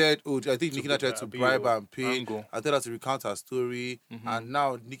 she said, "Oh, I think Nicki now tried to be bribe your her and pay. angle. I tell her to recount her story, and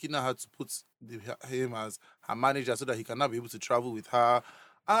now Nicki now had to put him as her manager so that he can now be able to travel with her."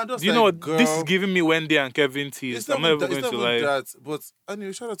 And I'm just Do you know like, what? girl, This is giving me Wendy and Kevin tease. it's I'm not not even even that, going to it's not lie. even that. But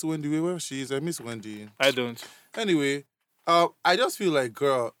anyway, shout out to Wendy wherever she is. I miss Wendy. I don't. Anyway, I just feel like,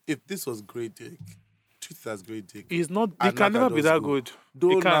 girl, if this was great dick, treat it as great dick. He's not. He And can Naka never be does that go. good.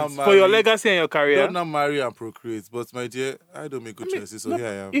 Don't He can't. now For your marry- legacy and your career. Don't now marry and procreate. But my dear, I don't make good choices, so no, here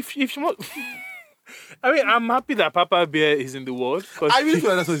I am. If you want. I mean, I'm happy that Papa Bear is in the world. I really feel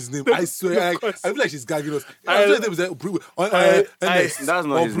like that's not his name. I swear. Of course. I feel like she's gagging us. I- I'm sure it was like Bruno. That's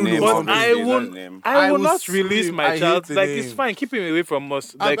not his name. But obviously, I it's not will. his name. I I will will not release scream, my I hate child. the Like it's name. fine. Keep him away from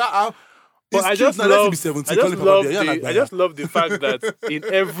us. Like, But I just now, let him love. be 17, I call just him Papa love Bear. Yeah, like the. I that. just love the fact that in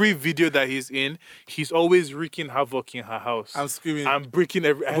every video that he's in, he's always wreaking havoc in her house. I'm screaming. and breaking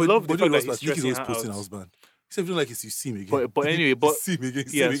every. I But- love the but fact you know that what's he's bad? Nicki's stressing always her posting her out. husband. Except you don't like you see him again. But anyway, You but see him again.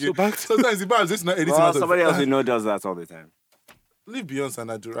 See yeah. him So again. back to Sometimes the bar is just not editing Well, out of- somebody else we know does that all the time. Leave Beyonce and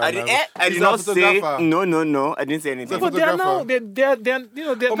Adura. I did not say no. I didn't say anything. But But they're now photographer. they're you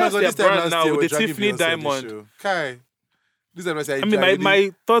know they're Oh my that's God, their this time brand last now year, with we're the dragging Tiffany Beyonce on this diamond. show. Kai. This time last year, I mean,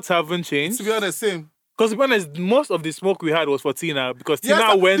 my thoughts haven't changed. To be honest, same. Because to be honest, most of the smoke we had was for Tina because Yes,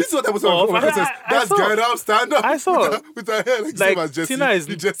 Tina went. this is what I was off. on my contest. That's saw. going up, stand up. I saw. With her hair like, Like, same as Jessie. Tina is-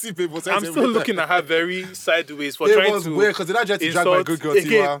 The Jessie paper. I'm still looking at her very sideways for It trying was to weird because they not just drag my insult good girl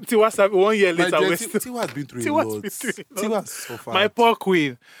again. Tiwa. Tiwa Savage 1 year My later. dear, we're still- Tiwa has been through a Tiwa's lot. been through a lot. Tiwa has suffered. my poor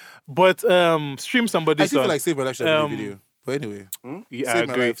queen. But stream I somebody's still feel song. like Save My Life should have been a Um, video. But anyway, Yeah, I Save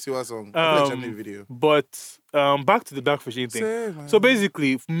My agree. Life, Tiwa song. I feel like should have been a video. But back to the blackfishing thing. Save my So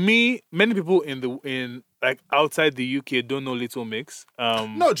basically, many people in like outside the UK don't know Little Mix.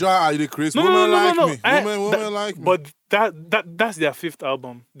 No, John, are you the Chris? No, Women no, like no. me. Women like me. But that's their 5th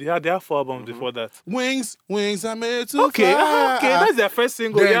album. They had 4 albums before that. Wings are made to Okay, fly. that's their first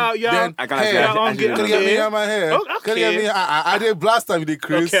single. Then- yeah. then I can hair. actually- on actually game. Can know you get that. me Okay. on my hair? Oh, Can you get okay. me? I did blast time with the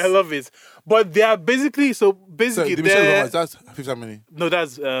Chris. Okay, I love it. But they are basically So, basically the Michelle they're- Obama, that's fifth harmony. No,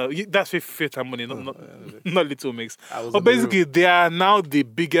 that's Fifth Harmony, not Little Mix. I was But on the basically, they are now the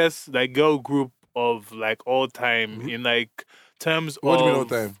biggest like girl group of like all time in like terms What do you mean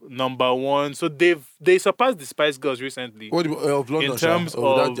of all time? number one. So they surpassed the Spice Girls recently. What do you, of London? In terms Sha? Oh,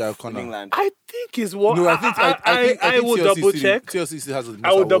 of that Jack In Connor. England. I think is what No, I think I will double check. TLC has the most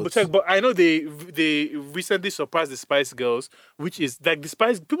I will double awards. check, but I know they recently surpassed the Spice Girls, which is like the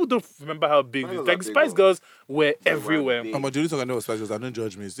Spice. People don't remember how big. Spice Girls Like are the big, Spice though. Girls were They were everywhere. big. I'm a Julie I know what Spice Girls. I don't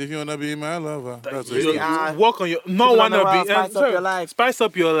judge me. So if you wanna be my lover, that's what Really it is. are. Walk on your not People wanna on the be world, spice up your life. Spice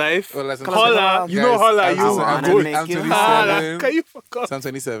up your life. Oh, listen, Holla, you know guys, holla. I'm You I wanna go. make I'm you 27. Can 27. you fuck off? I'm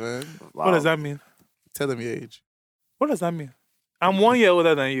 27. Wow. What does that mean? Tell them your age. What does that mean? I'm 1 year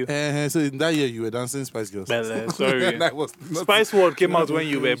older than you. So in that year you were dancing Spice Girls. Belle, sorry. That was not, Spice World came out when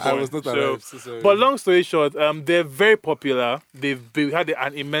you were born. I was not alive. So sorry. But long story short, they're very popular. They've had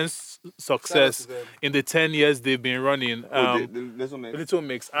an immense success them. in the 10 years they've been running. Little Mix. Little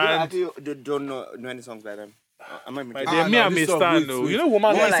Mix. I And actually don't know any songs by them. I'm not my even dear, Ah, me no, and this Miss song, Stan, wait, no. wait. You know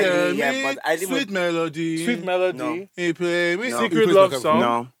Woman More Like like Me? me, yeah, but I didn't. Sweet melody. Sweet Melody. No. He play me. No. Secret He plays Love my Song.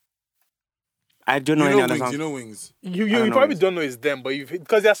 No. I don't You know any know other Wings. songs. You know Wings. You don't know probably it. don't know it's them, but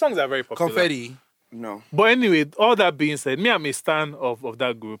because their songs are very popular. Confetti. No. But anyway, all that being said, me and Miss Stan of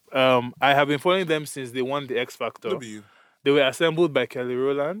that group, I have been following them since they won the X Factor. No be you. They were assembled by Kelly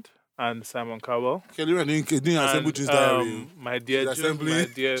Rowland and Simon Cowell. Kelly Rowland doing assemble And, June's diary. my dear, She's June, assembling. my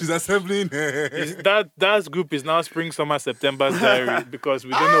dear. She's assembling. That group is now Spring, Summer, September's diary because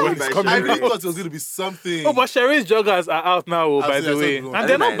we don't know when it's by coming I Sherry. out. really thought it was going to be something. Oh, but Sherry's joggers are out now, oh, by I've the seen way. them. And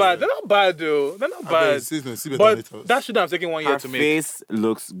they're not Nice. bad. They're not bad, though. They're not bad. But that should have taken 1 year Her to make. face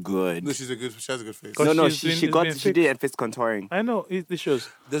looks good. No, she has a good face. 'Cause No, she's she been- it's been did a face contouring. I know, it shows.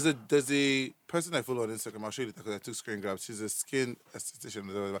 There's a person I follow on Instagram. I'll show you later because I took screen grabs. She's a skin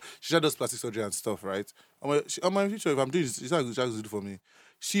esthetician. She does plastic surgery and stuff, right? I'm my future. If I'm doing this, she's not going to do for me.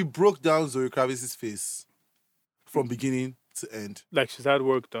 She broke down Zoe Kravitz's face from beginning to end. Like she's had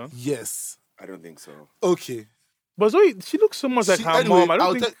work done. Yes. I don't think so. Okay. But Zoe, she looks so much like her Anyway, mom. I don't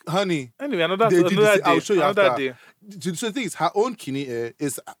I'll think. honey. Anyway, another They did day. this- I'll show you another after. day. So the thing is, her own kidney hair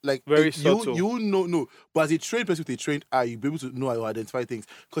is like Very you subtle. know, but as a trained person with a trained eye, you'll be able to know how to identify things.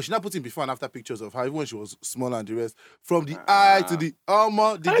 Because she now put in before and after pictures of her, even when she was smaller and the rest, from the eye to the arm, the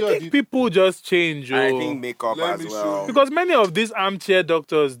I girl think did- people just change. I Oh. think makeup Let as me show well. you. Because many of these armchair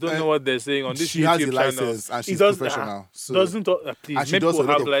doctors don't know what they're saying on this she YouTube has a channel. license and It she's does- professional. So Doesn't please and she make does people a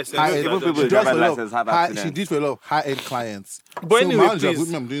lot have of license. high-end- Even people she with does driver's a lot of license have high- accidents. She did for a lot of high-end clients. But So anyway, my own job,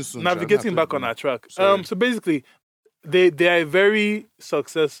 please, I'm doing soon. navigating back on our track. Sorry. So basically, they are very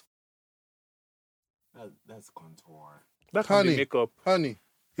successful. That's contour. That can be Honey. makeup. Honey,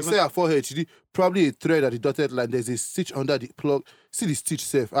 you say her forehead, she did probably a thread at the dotted line. There's a stitch under the plug. See the stitch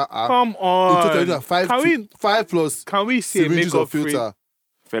safe. Come In total, on. you have five plus Can we see a syringes makeup of filter. filter?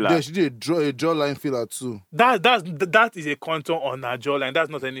 Filler. Then she did a jawline filler too. That is a contour on her jawline. That's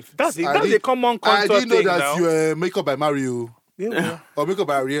not anything. That's I a did- common I contour didn't know thing that now. you were makeup by Mario Yeah, well, or makeup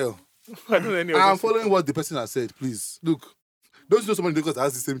by Ariel. I don't know any of I'm this. following what the person has said. Please look. Don't you know somebody because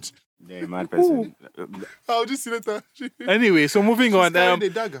has the same? Yeah, mad person. I'll just see later. Anyway, so moving on. carrying the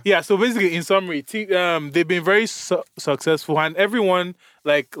dagger. Yeah, so basically, in summary, they've been very successful, and everyone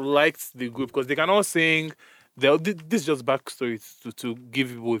liked the group because they can all sing. This is just backstory to give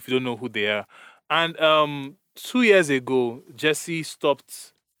people if you don't know who they are. And 2 years ago, Jessie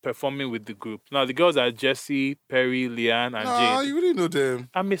stopped performing with the group. Now the girls are Jessie, Perry, Leanne, and Jade. You really know them.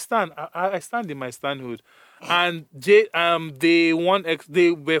 I'm a stan. I stand in my stanhood. And Jade, they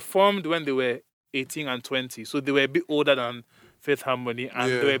were formed when they were 18 and 20, so they were a bit older than Faith Harmony,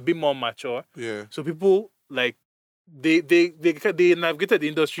 and they were a bit more mature. Yeah. So people they navigated the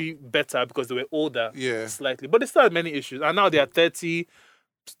industry better because they were older, Yeah. slightly, but they still had many issues. And now they are 30.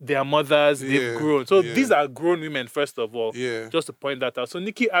 They are mothers. They've Yeah, grown. So yeah. these are grown women, first of all. Yeah. Just to point that out. So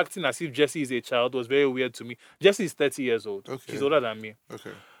Nikki acting as if Jessie is a child was very weird to me. Jessie is 30 years old. Okay. She's older than me.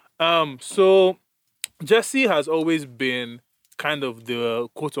 Okay. So Jessie has always been kind of the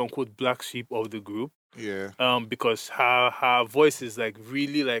quote unquote black sheep of the group. Yeah. Because her voice is like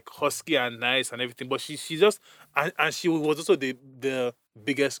really like husky and nice and everything. But she just and she was also the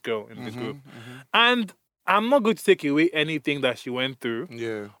biggest girl in the group. And I'm not going to take away anything that she went through.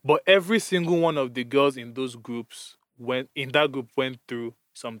 Yeah. But every single one of the girls in those groups went through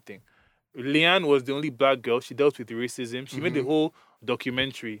something. Leanne was the only black girl. She dealt with racism. She made the whole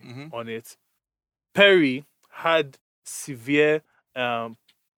documentary on it. Perry had severe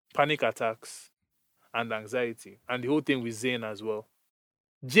panic attacks and anxiety, and the whole thing with Zayn as well.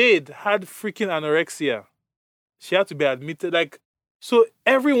 Jade had freaking anorexia. She had to be admitted. So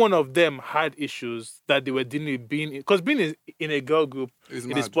every one of them had issues that they were dealing with because being in a girl group It's in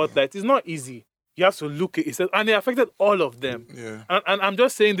the mad, spotlight is not easy. You have to look at it, and it affected all of them. Yeah. And I'm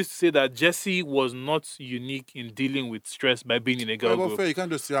just saying this to say that Jessie was not unique in dealing with stress by being in a girl Yeah, but group. fair, you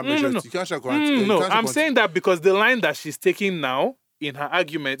can't just say I'm No. You can't show No, I'm saying that because the line that she's taking now in her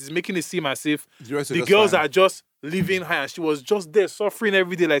argument is making it seem as if The rest are the just girls fine. are just leaving her and she was just there suffering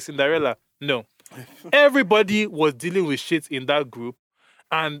every day like Cinderella. No. Everybody was dealing with shit in that group.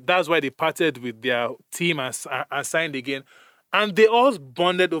 And that's why they parted with their team and signed again. And they all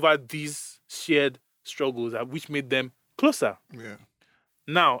bonded over these shared struggles, which made them closer. Yeah.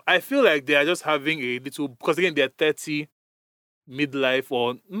 Now, I feel like they are just having a little, because again, they're 30, midlife,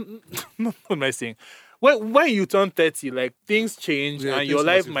 or, what am I saying? When you turn 30, like, things change Yeah, and things your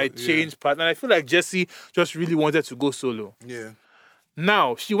life massive- might yeah. change path. And I feel like Jessie just really wanted to go solo. Yeah.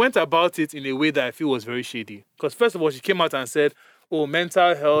 Now, she went about it in a way that I feel was very shady. Because first of all, she came out and said, oh,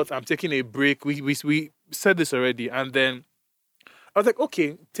 mental health, I'm taking a break. We said this already. And then I was like,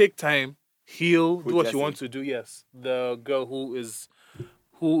 okay, take time, heal, do what you want to do. Yes, the girl who is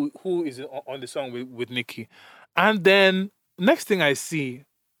on the song with Nicki. And then next thing I see,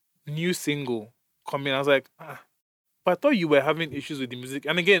 new single coming. I was like, but I thought you were having issues with the music.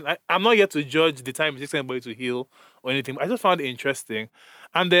 And again, I'm not yet to judge the time it takes anybody to heal or anything. I just found it interesting.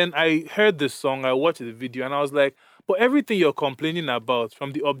 And then I heard the song, I watched the video, and I was like, but everything you're complaining about,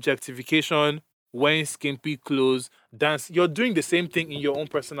 from the objectification, wearing skimpy clothes, dance, you're doing the same thing in your own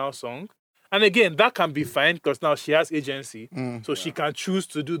personal song. And again, that can be fine because now she has agency. So she can choose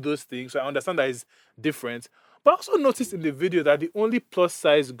to do those things. So I understand that is different. But I also noticed in the video that the only plus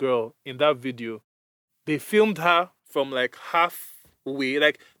size girl in that video, they filmed her from like halfway,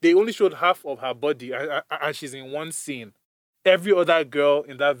 like they only showed half of her body and she's in one scene. Every other girl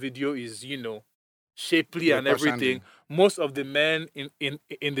in that video is, shapely Yeah, and Crash everything. Andy. Most of the men in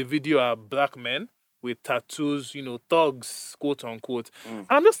the video are black men with tattoos, thugs, quote unquote.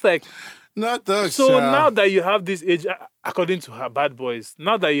 I'm just like, Not thugs. so now that you have this age, according to her bad boys,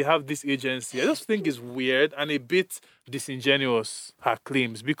 now that you have this agency, I just think it's weird and a bit disingenuous, her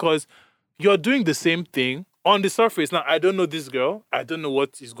claims, because you're doing the same thing on the surface. Now, I don't know this girl. I don't know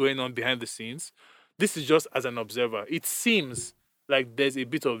what is going on behind the scenes. This is just as an observer. It seems like there's a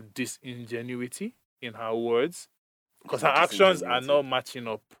bit of disingenuity in her words because her actions are not matching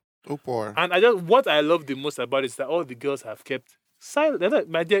up. Oh, poor. And what I love the most about it is that all the girls have kept silent.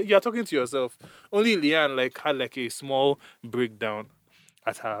 My dear, you're talking to yourself. Only Leanne had a small breakdown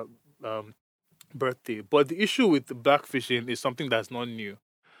at her birthday. But the issue with the blackfishing is something that's not new.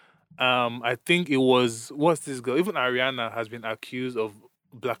 I think it was, what's this girl? Even Ariana has been accused of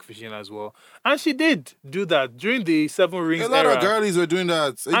blackfishing as well. And she did do that during the Seven Rings A lot era. of girlies were doing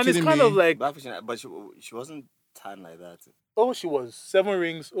that. Are you And it's kidding kind me? of like, But she wasn't tan like that. oh, she was. Seven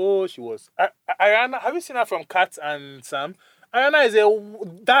Rings. Oh, she was. Ariana, have you seen her from Kat and Sam?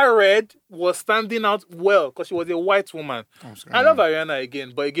 Ariana that red was standing out well because she was a white woman. I love Ariana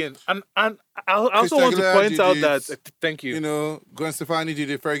again, but again, and I also want to point out that thank you. Gwen Stefani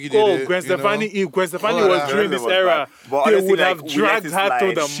did it, Fergie did Oh, it. Gwen Stefani. If Gwen Stefani Oh, was that during this was era, bad. But they honestly, would like, have we let dragged it her to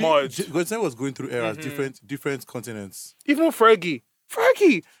slide. the mud. Gwen Stefani was going through eras, different continents. Even Fergie,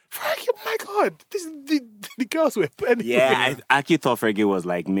 oh my God, the girls were penny. Yeah, I actually thought Fergie was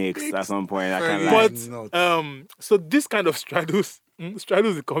like mixed at some point. I can't Fergie. lie. But so this kind of straddles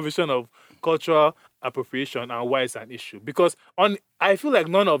the conversation of cultural appropriation and why it's an issue. Because I feel like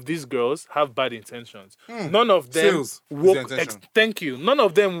none of these girls have bad intentions. None of them Sales is the intention. thank you. None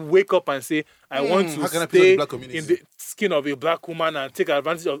of them wake up and say, I want how to can I please stay the black community? in the skin of a black woman and take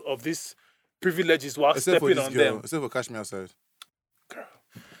advantage of these privileges while Except for stepping this on girl. them. Except for Cash Me Outside.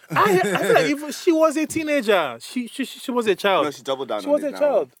 I feel like even she was a teenager. She was a child. No, she doubled down She on was it a now.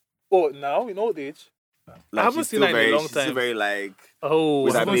 child. Oh, now in old age. Like, I haven't she's seen still her in a long She's still time. very like Oh,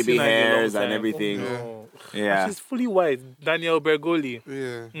 with I her haven't baby seen her in a long hairs and time. everything. Oh, no. Yeah. She's fully white. Danielle Bergoli.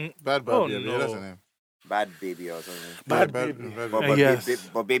 Yeah. Mm. Bad Oh, Baby. no. That's her name. Bad baby or something. Bad Yeah, baby. But, Yes.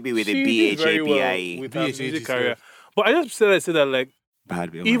 but baby with She a did B-H-A-P-I-E. very well with her BHAG music stuff. career. But I just say that like,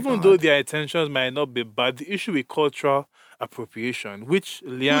 Bad baby. even though their intentions might not be bad, the issue with cultural appropriation, which the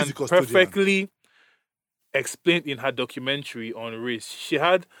Leanne custodian? perfectly explained in her documentary on race. She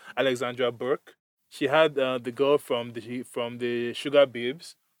had Alexandra Burke. She had the girl from the Sugar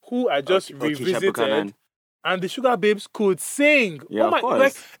Babes, who I just Keisha revisited, Buchanan. and the Sugar Babes could sing. Yeah, oh my! of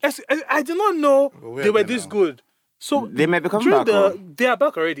course. I did not know Well, where they are were they this now? good. So They might be coming during back. they are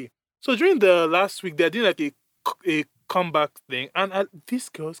back already. So during the last week, they're doing like a comeback thing, and these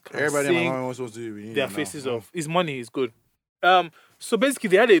girls can Everybody in my sing mom was supposed to do it. their faces off. His money is good. So basically,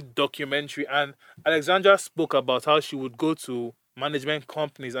 they had a documentary, and Alexandra spoke about how she would go to management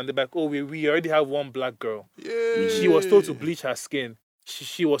companies, and they're like, "Oh, we already have one black girl. Yeah. She was told to bleach her skin.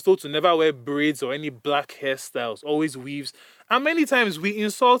 She was told to never wear braids or any black hairstyles, always weaves. And many times we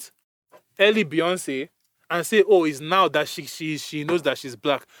insult early Beyonce, and say, "Oh, it's now that she knows that she's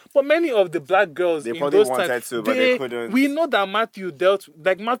black." But many of the black girls They in probably those wanted times, to, but they couldn't. we know that Matthew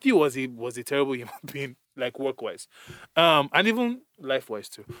Matthew was a terrible human being, like work-wise, and even life-wise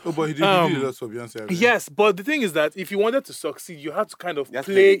too. Oh, but he did a lot for Beyonce. I mean. Yes, but the thing is that if you wanted to succeed, you had to kind of You have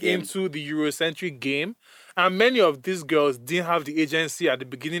to play play the game. into the Eurocentric game. And many of these girls didn't have the agency at the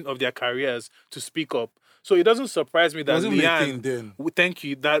beginning of their careers to speak up. So it doesn't surprise me that Was it really a thing then? thank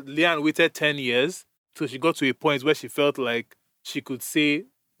you, that Leanne waited 10 years till she got to a point where she felt like she could say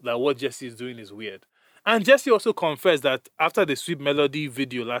that what Jessie is doing is weird. And Jessie also confessed that after the Sweet Melody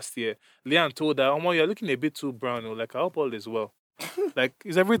video last year, Leanne told her, "Oh, you're looking a bit too brown." Like, I hope all is well. Like,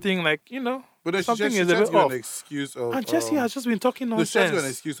 is everything like, But then something she is a tried bit to give off. an excuse of. And Jessie has just been talking No, she tried to give an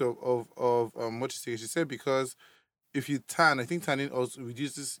nonsense. excuse of what she said. She said because if you tan, I think tanning also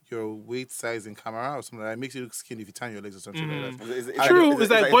reduces your weight size in camera or something like that. It makes you look skinny if you tan your legs or something like that. True,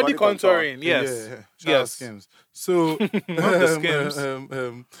 it's like body contouring. Yes. Yeah. Yes. Skims. So Not the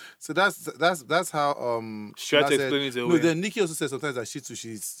Skims. So that's how She tried to Shona said- explain it No, away. then Nikki also said sometimes that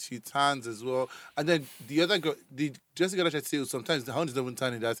she tans as well. And then the other girl, Jessica tried to say sometimes the hound is not even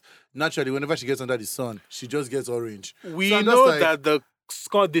tanning, that naturally whenever she gets under the sun, she just gets orange. We So I'm just know like- that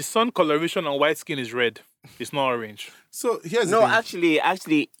the sun coloration on white skin is red. It's not orange. So here's No, the thing.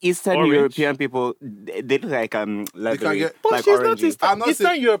 actually, Eastern Orange. European people, they look like leathery, get- But like she's orangey. not Eastern. I'm not Eastern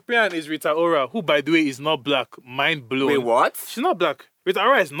saying- European is Rita Ora, who, by the way, is not black. Mind blown. Wait, what? She's not black. Rita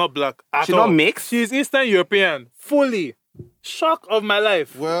Ora is not black at She's all. not mixed? She's Eastern European. Fully. Shock of my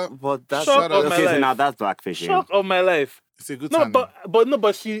life. Well, But that's Shock of my okay. So life. now that's blackfishing. Shock of my life. it's a good No, tanning.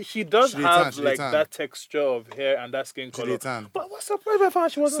 but she does She dey have tan, she dey like tan. that texture of hair and that skin She color. dey tan. But what's surprised by her?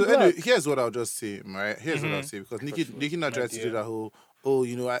 She So wasn't anyway, black. here's what I'll just say, right? Here's what I'll say because Nikki not tried to do dear. that whole,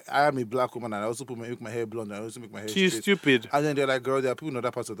 I am a black woman and I also make my hair blonde and I also make my hair She's straight. stupid. And then they're like, girl, there are people in other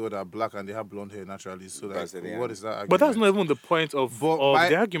parts of the world that are black and they have blonde hair naturally. So like, Because of the what is that? Argument? But that's not even the point of But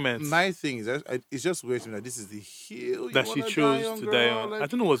the argument My thing is, it's just weird to me that this is the hill that she chose to die on. I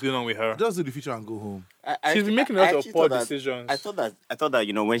don't know what's going on with her. Just do the future and go home. She's been making a lot of actually poor thought that- decisions. I thought that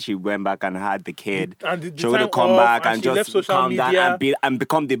when she went back and had the kid, And the she would time have come off, back and and she left just social calm down media. and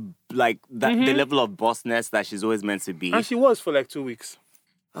become the the level of bossness that she's always meant to be. And she was for like 2 weeks.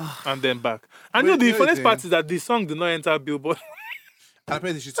 And then back. And Wait, the here's funniest the part thing. is that the song did not enter Billboard. And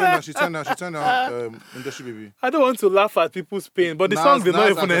apparently she turned down Industry Baby. I don't want to laugh at people's pain, but the song did not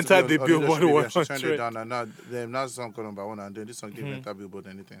even enter the Billboard She turned it 100. down and now the song got number one and then this song didn't enter Billboard or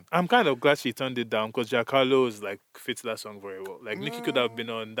anything. I'm kind of glad she turned it down because Giancarlo is like fits that song very well. Like Nicki could have been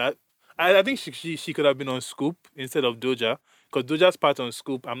on that. I think she could have been on Scoop instead of Doja because Doja's part on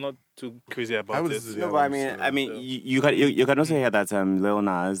Scoop. I'm not too crazy about would it. listen to No, the but album, I mean, so- you can also hear that Lil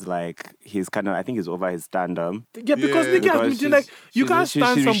Nas, like, he's kind of, I think he's over his stand-up. Yeah, because Yeah, Nicki has been because doing like you she's- can't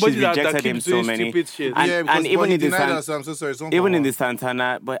stand she's somebody that rejected him keeps so doing many. stupid shit. And- yeah, because and even he in the denied San- us, so I'm so sorry. Someone Even come in on. the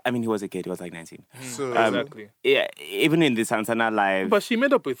Santana, but I mean, he was a kid, he was like 19. So Exactly. Yeah, even in the Santana live. But she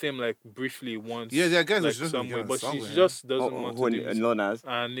made up with him like briefly once. Yeah, there are guys that like, she doesn't somewhere, get on but song she with him. just doesn't want to do it. Lil Nas.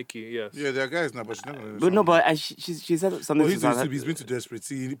 And Nicki, yes. yeah, there are guys now, but she's not gonna. But no, but she said something Oh, to he's Santana. been too desperate.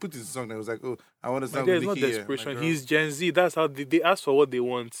 See, he put his song that was like, oh, I want to My sound guy with is not Nicki. desperation. Like, He's Gen Z. That's how they ask for what they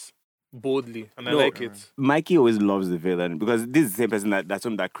want boldly, and I No, like it. Mikey always loves the villain because this is the same person that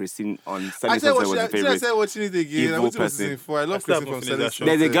told me that Christine on I Sunday said Sunset was the I favorite. said watching it again. I evil went to listen person. for. I love still Christine haven't from finished that show.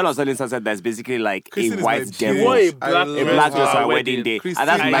 Selling There's a girl on Sunday Sunset that's basically like Christine a is white my She devil. wore a I black love A dress black to dress her on her wedding. wedding day. Christine, And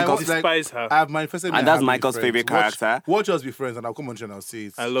that's I Michael's despise her. I have manifested me And that's happy Michael's friends. favorite Watch- character. Watch us be friends, and I'll come on and I'll see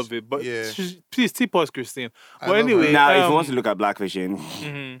it. I love it, but Yeah. please tip us, Christine. I But love her. anyway, Now, if you want to look at blackfishing,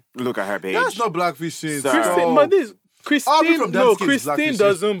 mhm. look at her page. That's not blackfishing. Sorry. Christine, but this Christine, from no, dance kids Christine blackfishing.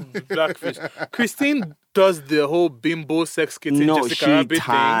 doesn't blackfish. Christine does the whole bimbo sex kitten no, Jessica she Rabbit thing.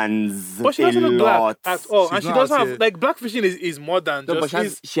 tans But she a doesn't look black lot. at all, She's and she not doesn't out have here. like blackfishing is more than No, but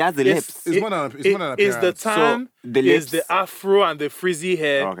just. she has the it's- lips. It's more than an It's the appearance. tan, So, the it's lips- the afro and the frizzy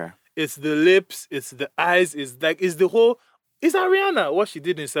hair. Okay. It's the lips, it's the eyes, it's the whole. It's Ariana what she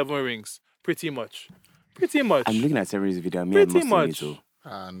did in Seven Rings, pretty much. I'm looking at Seren's video. Me Pretty and much. Too.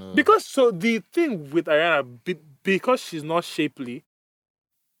 Ah, no. Because so the thing with Ariana, because she's not shapely,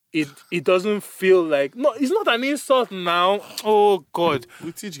 it doesn't feel like it's not an insult now. Oh God,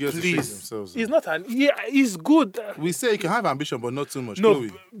 we teach girls to shape please, themselves. it's not an it's good. We say you can have ambition, but not too much. No,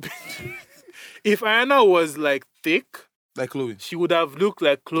 Chloe. if Ariana was like thick, Like Chloe. she would have looked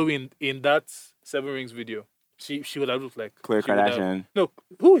like Chloe in that Seven Rings video. She would have looked like Khloe she would have- Kardashian. No,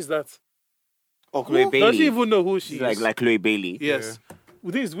 who is that? Oh, Chloe Who? Bailey. Does she even know who she She's is? like Chloe Bailey. Yes.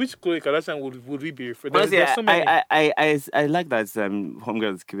 Which Khloe Kardashian would we be referring? Honestly, There's so many. I like that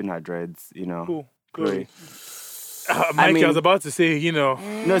homegirl is keeping her dreads, you know. Who? Chloe. Mikey, I was about to say, No,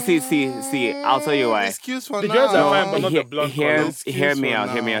 see. I'll tell you why. Excuse for the now. dreads are fine, but not the blonde hear, colors. hear me for out.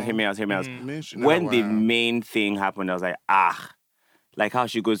 Hear me now. out. Hear me out. Hear me out. Men should When never the wear. main thing happened, I was like, like how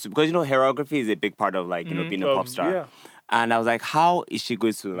she goes to, because choreography is a big part of like being a pop star. Yeah. And I was like, how is she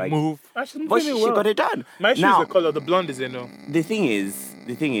going to like Move. Actually, But she got it done. My shoe is Now, the color. The blonde is a no. the thing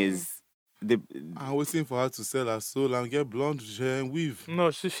is, I'm waiting for her to sell her soul and get blonde hair and weave. No,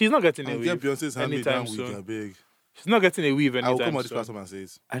 she's not getting a And weave. get Beyonce's hand-me-down anytime wig, soon. I beg. She's not getting a weave I will anytime come on this soon. platform and say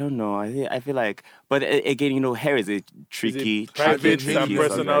it. I don't know. I feel like, but again, hair is a tricky, private tricky and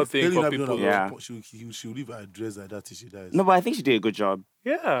personal subject. thing Haley for not people. be Yeah. She'll leave her dress like that till she dies. No, but I think she did a good job.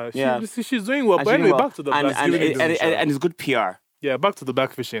 Yeah, Yeah. she's doing well. And But she did anyway, well. back to the and, black. and, giving and, it and, them, and it's good PR. Yeah, back to the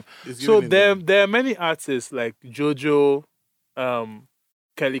blackfishing. It's So giving it there are many artists like JoJo,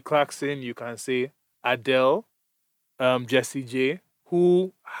 Kelly Clarkson, you can say, Adele, Jessie J,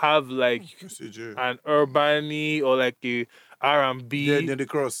 who have like them. an urban or like a R&B Yeah, they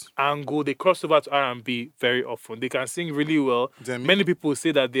cross. angle. They cross over to R&B very often. They can sing really well. Demi? Many people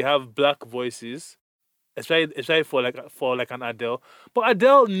say that they have black voices, especially for like an Adele. But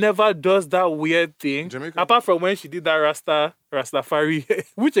Adele never does that weird thing. Jamaica? Apart from when she did that Rastafari,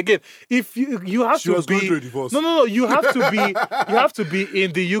 which again, if you have She to was be going through a divorce. no, you have to be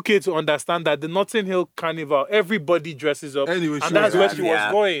in the UK to understand that the Notting Hill Carnival, everybody dresses up, Anyway, she and that's was where there. she was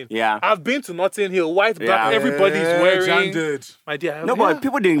Yeah. going. Yeah. I've been to Notting Hill, white, black, Yeah. everybody's wearing. Janded. My dear, No, yeah. but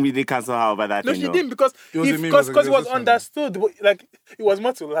people didn't really cancel her over that No, thing. she though. didn't because It was a meme, because it was it was funny. understood. Like it was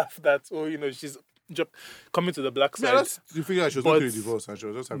more to laugh that she's coming to the black Yeah, side. that's, you figure she was going through a But- divorce and she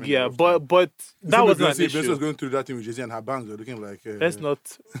was just having a Yeah, rough time. but that wasn't an Beyonce issue. was going through that thing with Jay-Z and her bangs were looking like... Let's not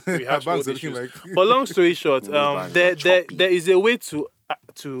rehash bangs those are looking issues. like... But long story short, bangs there are there is a way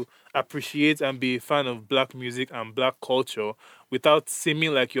to appreciate and be a fan of black music and black culture without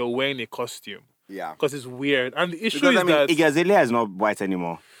seeming like you're wearing a costume. Yeah. Because it's weird. And the issue Because is that Iggy Azalea is not white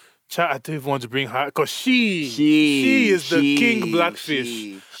anymore. I don't even want to bring her because she is the king blackfish.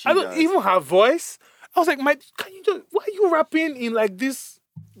 she I don't does. even her voice. I was like, can you just why are you rapping in like this?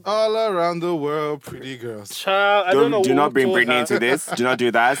 All around the world, pretty girls. Child, I don't know. Do who not bring told Britney her. into this. Do not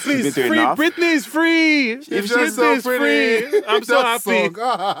do that. Please, You've been free. through enough. Britney is free. If It's just so Britney is pretty. free, I'm so That happy.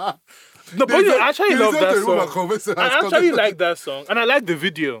 song. No, but I actually love that song. song. I actually like that song, and I like the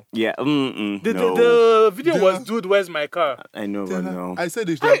video. Yeah. The No. the video Yeah. was "Dude, Where's My Car?" I know, but no. I said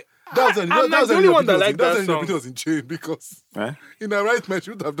it. I'm not the only one that liked that song. That was in chain because Huh? in a right match, she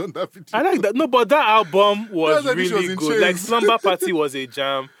would have done that video. I like that. No, but that album was That's why she was really in good. chains. Like Slumber Party was a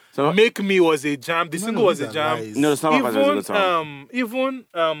jam. So- Make Me was a jam. The single was a jam. No, it's not about a good song. Even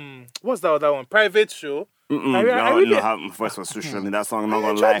what's that other one? Private Show. Her voice was too shrill in that song. I'm not I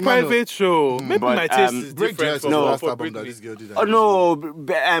gonna tried lie. Private Show. Maybe But, my taste is Break different Jazz from, was the No. last for album that Britney. this girl did. Oh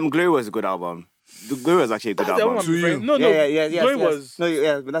no, Glory was a good album. The Glory was actually a good That's the album. one To I'm you. referring- No, Yeah. Glory yes. was. No,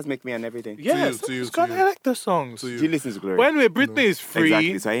 yeah, but that's Make Me and everything. Yes, To you, it's to got- you. I like the songs. To you. Do you listen to Glory? But anyway, Britney is free.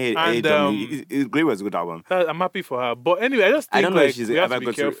 Exactly. So I hate and Glory was a good album. I'm happy for her. But anyway, I just think I don't know if like, she's we have to ever be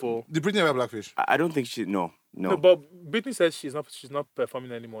got to- careful. Did Britney have blackfish? I don't think she. No. No, but Britney says she's not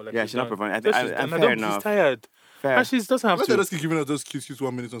performing anymore. Like Yeah, she's not done. performing. No, she's done. Fair She's enough. tired. Fair. And she doesn't have Let her to. just keep giving us those cute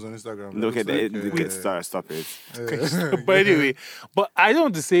 1 minute ones on Instagram. Okay, Looks like, stop it. But anyway, but I don't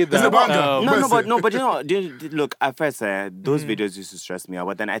want to say that. a banger. But look, at first, those videos used to stress me out.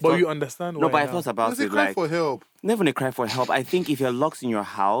 But then I But thought, you understand no, why but I now. thought about Let's say it cry like for help. never a cry for help. I think if you're locked in your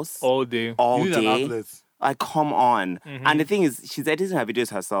house all day. all You need an day, outlet. like come on. Mm-hmm. And the thing is, she's editing her videos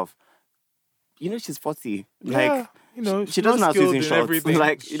herself. She's 40. Like Yeah, she she's doesn't not have to skilled in in shorts. everything.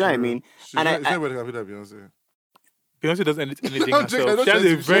 Like you know what I mean? She's And not, I- it's not better than Beyonce. Beyonce does anything I'm joking, I herself. don't She has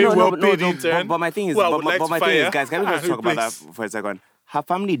think a she- very No, well paid no, intern. But my thing is, who I would like but to my thing is, fire guys, can we just and talk about that replace. for a second? Her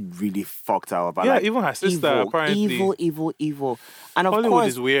family really fucked her up. Yeah, like, even her sister, evil, apparently. evil. And of Hollywood course,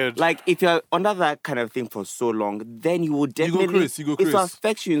 is weird. like if you're under that kind of thing for so long, then you will definitely You go it will Chris.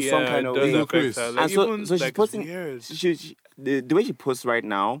 affect you in some kind of it does way. You affect Chris. her. And Like, And so even, she's like, it's posting weird. the way she posts right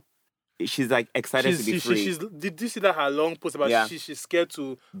now. She's like excited to be free. Did you see that her long post about Yeah. she's scared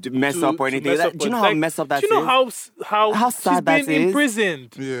to Mess to- up or to anything. mess Like, up do you know or- how like, messed up that Do you know is? how How she's sad that been is?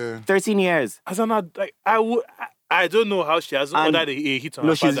 imprisoned? Yeah. 13 years. As an like I don't know how she hasn't And- ordered a hit on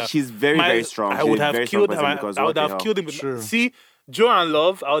No, her father. she's very strong. I She's would a have very strong killed person him. because I what would the have hell. killed him. Sure. See, Joe and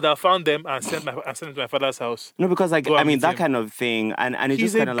Love, I would have found them and sent them to my father's house. No, because like Go I and mean meet that him. kind of thing, and it's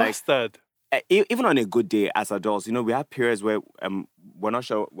He's just a kind of like bastard. even on a good day as adults, we have periods where we're not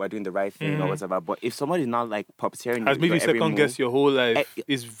sure we're doing the right thing or whatever. But if somebody's not like puppeteering Has made your you every second guess move your whole life.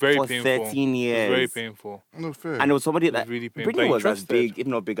 It's very for painful. 13 It's very years. painful. No fair. And it was somebody It's that really painful. Britney But was as interested. big, if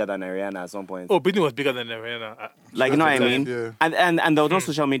not bigger than Ariana at some point. Oh, Britney was bigger than Rihanna. Like, you know what I mean? Yeah. And there was no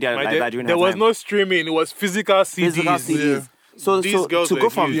social media My like dear, that during there her was time. no streaming. It was physical CDs. Physical CDs. Yeah. So, These so girls to were go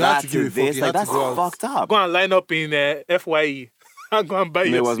from huge. You had that to give to it fuck, this, you like, had to that's go out. fucked up. Go and line up in FYE and go and buy No,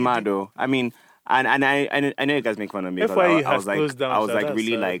 your it was CD. mad though. I mean, and I know you guys make fun of me because FYE I has was like closed down, I was so like that's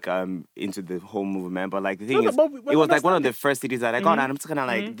really sad. like into the whole movement, but like the No, thing no, is, but we it was like one of understand the first CDs that I got, and I'm just kind of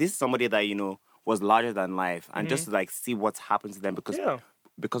like, this is somebody that was larger than life, and just to like see what's happened to them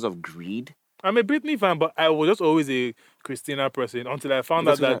because of greed. I'm a Britney fan, but I was just always a Christina person until I found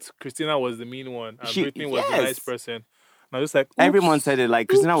out Because that Christina was the mean one and She- Britney was the yes. nice person. And I was just like, Everyone oops. said it. Like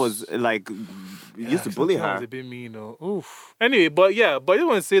Christina was like used to bully Christina her. was a bit mean, Oof. Anyway, but I just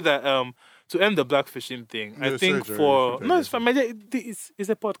want to say that to end the blackfishing thing, I Yeah, think sorry, for Jerry, no, it's fine. It's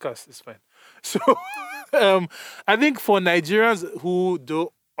a podcast. It's fine. So, I think for Nigerians who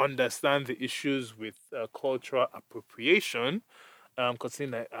don't understand the issues with cultural appropriation,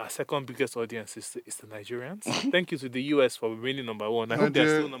 considering that our second biggest audience is the Nigerians. Thank you to the US for remaining number one. I hope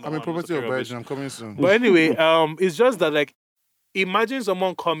they're still number I'm one. a property talking of rubbish. Virgin. I'm coming soon. But anyway, it's just that like imagine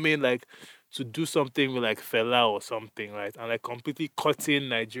someone coming like to do something with like Fela or something, right? And like completely cutting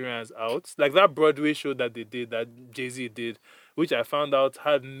Nigerians out. Like that Broadway show that they did, that Jay-Z did, which I found out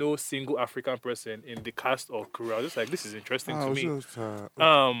had no single African person in the cast or crew. I was just like, this is interesting to me.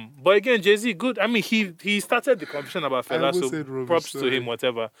 But again, Jay-Z, good. I mean, he started the conversation about Fela, almost so said rubbish, props to sorry. him,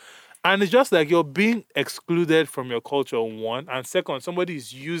 whatever. And it's just like you're being excluded from your culture, one. And second, somebody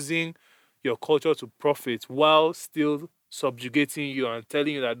is using your culture to profit while still subjugating you and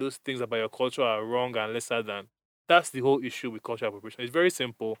telling you that those things about your culture are wrong and lesser than. That's the whole issue with cultural appropriation. It's very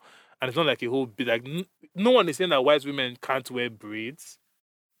simple. And it's not like a whole bit like no one is saying that white women can't wear braids.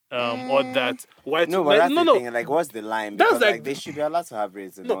 Or that white No, but that's the thing. Like, what's the line? That's Because like- like they should be allowed to have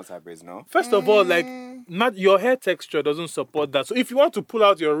braids and not have braids, no? First of all, like not your hair texture doesn't support that. So if you want to pull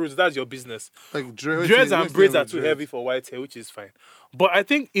out your roots, that's your business. Like Dreads and braids are too heavy for white hair, which is fine. But I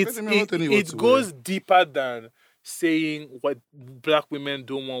think Let me know what they want it to goes deeper than saying what black women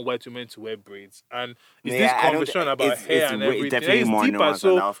don't want white women to wear braids. And it's this I don't- conversation about hair and everything. definitely It's more deeper. nuanced So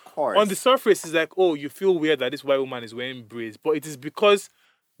than that, of course. on the surface, it's like, oh, you feel weird that this white woman is wearing braids. But it is because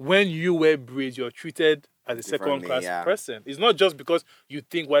when you wear braids, you're treated as a second class yeah. person. It's not just because you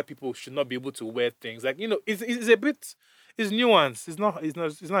think white people should not be able to wear things. Like, it's a bit, it's nuanced. It's not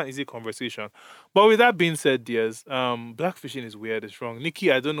an easy conversation. But with that being said, dears, blackfishing is weird. It's wrong.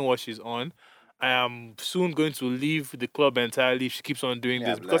 Nikki, I don't know what she's on. I am soon going to leave the club entirely if she keeps on doing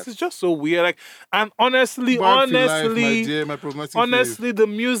this because it's just so weird. Like, and honestly, my problematic honestly, the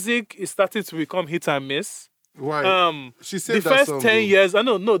music is starting to become hit and miss. Why? She said The that first song, 10 though. years,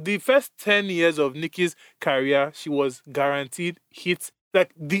 the first 10 years of Nikki's career, she was guaranteed hits.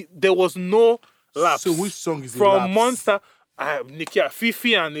 Like, there was no lapse. So which song is From a lapse? Monster? Nikki,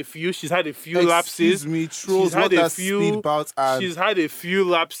 Fifi and a few, she's had a few lapses. Excuse me, trolls. She's had What a does few. speed bout and She's had a few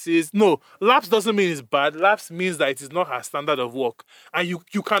lapses. No, lapse doesn't mean it's bad. Lapse means that it is not her standard of work. And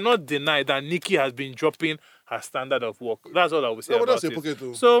you cannot deny that Nikki has been dropping her standard of work. That's all I would say No, but about that's a it. pocket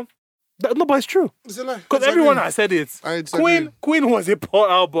though. So, no, but it's true. It's a lie. Because Exactly. everyone has said it. I disagree. Queen was a poor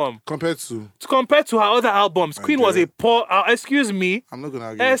album. Compared to, Compared to her other albums, Queen was a poor... excuse me. I'm not gonna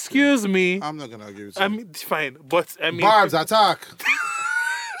argue. with you. Excuse me. I'm not gonna argue with I you. mean, it's fine. But, I mean... Barbs attack.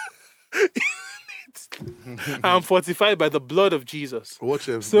 I'm fortified by the blood of Jesus. Watch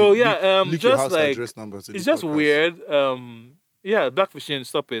it. So, yeah, leak your just house like... address number to It's the just podcast. weird. Blackfishing,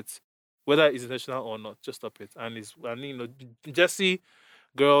 stop it. Whether it's intentional or not, just stop it. Jesse,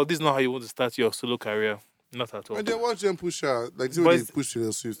 girl, this is not how you want to start your solo career. Not at all. And then watch them push her. Like, see But when they it's- push to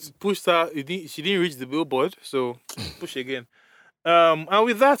their suits. Pushed her, she didn't reach the billboard, so push again. And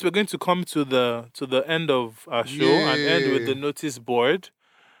with that, we're going to come to the end of our show and end with the notice board.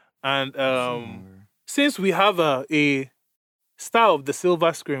 And since we have a star of the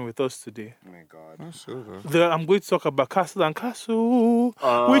silver screen with us today, Oh my God. That's silver. I'm going to talk about Castle and Castle,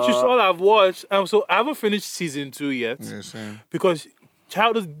 which is all I've watched. So I haven't finished season 2 yet Yeah, same. because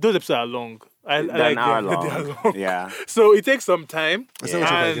those episodes are long. I They're like an hour them. They are long. long. Yeah. So it takes some time. I said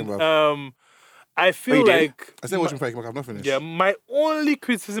watch And Viking back. I feel you did? like I said watch Viking back. I'm not finished. yeah, my only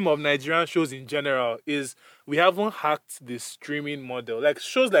criticism of Nigerian shows in general is we haven't hacked the streaming model. Like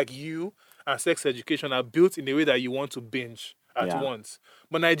shows like You and Sex Education are built in a way that you want to binge at Yeah. once.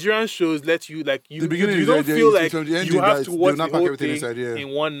 But Nigerian shows let you like The you beginning is don't right there, feel it's like from the ending you have that to they watch will the not pack whole everything thing inside, yeah. in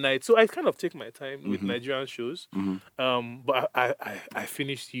one night. So I kind of take my time with Mhm. Nigerian shows. Mhm. But I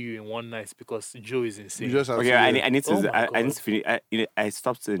finished you in one night because Joe is insane. You just have Okay, to, I need Oh to. my I need God. to finish. I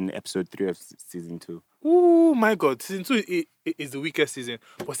stopped in episode 3 of season 2. Oh my God, season 2 is the weakest season,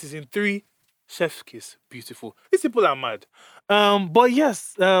 but season 3, Chef's Kiss, beautiful. These people are mad. But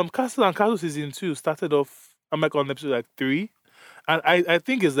yes, Castle and Castle season 2 started off. I'm like on episode like 3, and I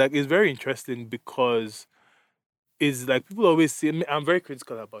think it's very interesting because it's like people always say I'm very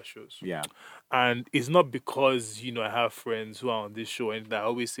critical about shows, Yeah. and it's not because I have friends who are on this show and that I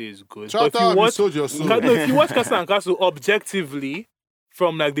always say is good. shut But if you up, you watch, sold your soul. no, if you watch Castle and Castle objectively,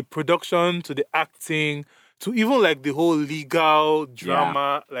 from like the production to the acting to even like the whole legal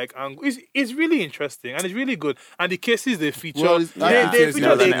drama, like angle, it's really interesting and it's really good. And the cases they feature, Well, it's they LGBT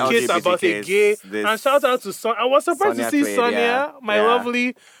feature There's the an case LGBT about a gay. case. This And shout out to Son. I was surprised Sonia to see played, Sonia, yeah. my Yeah.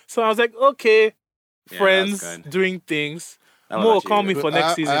 lovely. So I was like, okay, Yeah, friends that's good. doing things. That was More actually call me good. for next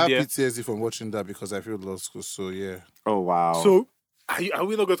I season, have dear. PTSD from watching that because I feel lost. So yeah. Oh wow. So, are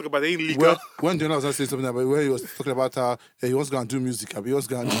we not going to talk about any legal? When Denola was saying something about when he was talking about how he wants to go and do music, he wants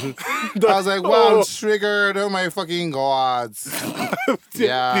to go and do. I was like, wow, I'm triggered. Oh my fucking god.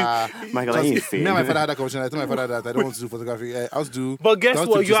 Yeah. Michael, are you insane? Me and my father had that conversation. I told my father that I don't want to do photography. I want to do. But guess don't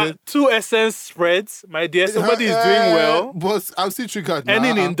what? think You she are said- 2 essence spreads, my dear. Somebody is doing well, But I'm still triggered now.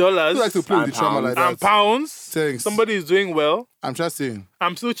 earning in dollars I like to play with and the trauma like and that. pounds. Thanks. Somebody is doing well. I'm just saying.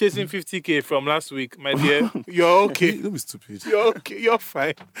 I'm still chasing 50K from last week, my dear. You're okay. Don't be stupid. You're okay. You're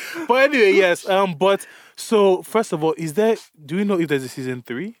fine. But anyway, yes. But so first of all, do we know if there's a season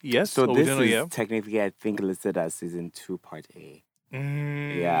 3? Yes. So or we this don't know is yet? technically, I think, listed as season 2, part A.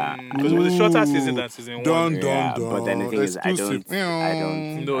 Yeah. Because it was a shorter season than season 1. Done. Yeah, but then the thing is, Exclusive. No,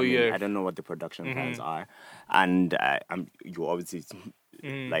 I don't know what the production plans are, and you obviously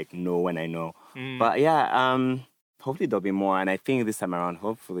like know when I know. But yeah, hopefully there'll be more, and I think this time around,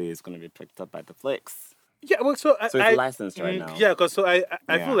 hopefully it's going to be picked up by the flicks. Yeah, well, so So it's licensed right now. Yeah, because I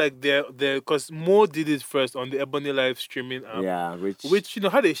Yeah. feel like they're because Mo did it first on the Ebony Live streaming app, Yeah, which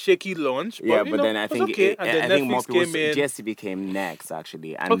had a shaky launch. But, yeah, but then I it was think okay. And then I think more Netflix people. came in. GSTV came next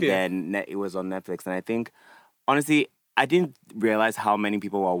actually, and Okay. then it was on Netflix. And I think honestly, I didn't realize how many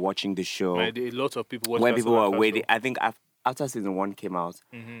people were watching the show Right, a lot of people watched when Castle people were and waiting. Castle. I think after season 1 came out,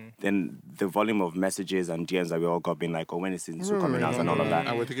 then the volume of messages and DMs that we all got being like, "Oh, when is season 2 coming out?" and all of that.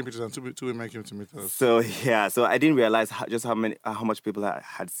 And we're taking pictures and two women came to meet us. So yeah, so I didn't realize how much people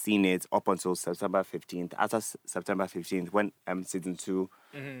had seen it up until September 15th. After September 15th, when season 2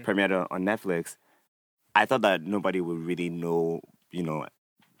 premiered on Netflix, I thought that nobody would really know,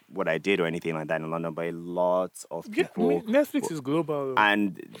 what I did or anything like that in London, but a lot of Yeah, I people. mean, Netflix is global.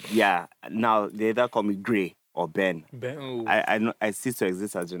 And yeah, now they either call me Gray or Ben. Oh. I cease to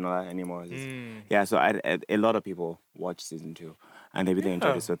exist as Denola anymore. Yeah, so a lot of people watched season 2 and they really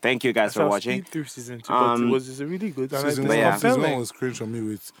enjoyed Yeah. it. So thank you guys I for watching. through season 2, but it was just really good. And Season it's But yeah. season compelling. one was cringe from me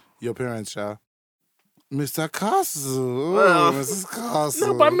with your parents, Sha. Mr. Castle. Well, Mrs. Castle.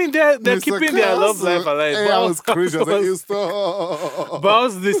 No, but I mean they're Mr. keeping their love life Castle. alive. Hey, But I was cringe. I was like, was- you stop. But I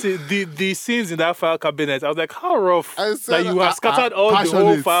was the scenes in that file cabinet, I was like, how rough I that said, you have scattered all the whole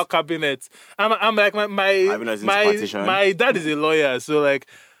passionate. file cabinet. I'm like I've been partition. my dad is a lawyer, so like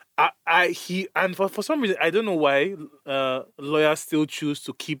for some reason I don't know why lawyers still choose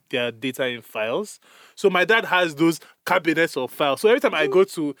to keep their data in files. So my dad has those cabinets of files. So every time I go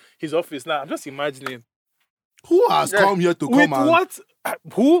to his office now, I'm just imagining Who has come here to with come and... what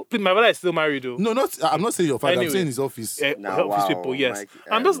who my brother is still married though. No, I'm not saying your father. Anyway. I'm saying his office. Office people, yes. Mike,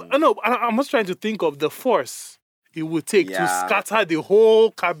 I'm just trying to think of the force it would take to Yeah. scatter the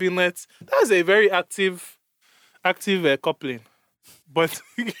whole cabinet. That's a very active coupling. But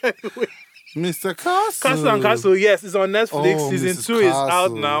anyway, Mr. Castle. Castle and Castle, yes, it's on Netflix. Oh, Season Mrs. 2 is out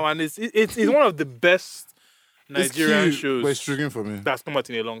Castle. now, and it's one of the best It's Nigerian cute, shows but it's triggering for me. that's come out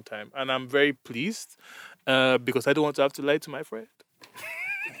in a long time, and I'm very pleased because I don't want to have to lie to my friend.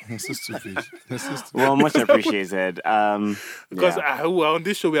 I'm so stupid. I'm so stupid. Well, much appreciated. Because yeah. on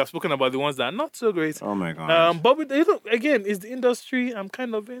this show we have spoken about the ones that are not so great. Oh my god. But again, it's the industry I'm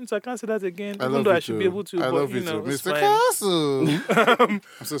kind of in, so I can't say that again. I even love though you I should be too. able to. I but, love you it's too. Mr. fine. Castle.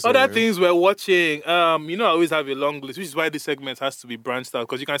 I'm so sorry. Other things we're watching. I always have a long list, which is why this segment has to be branched out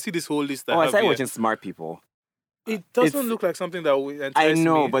because you can see this whole list. I have started here. watching Smart People. It doesn't It's- look like something that will entice I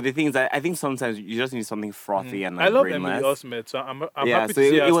know, me. but the thing is, I think sometimes you just need something frothy and like I love brainless. Emily Osment, so I'm Yeah, happy so to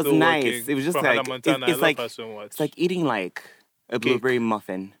see her it was still nice. working It was just for like Hannah Montana. it's I love like her so much. it's like eating like a Cake. blueberry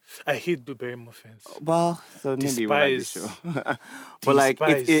muffin. I hate blueberry muffins. Well, so maybe you would like the Despise. show. But like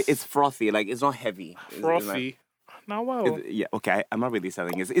Despise. it's frothy, like it's not heavy. It's like- Frothy. Now wow. Yeah, okay. I'm not really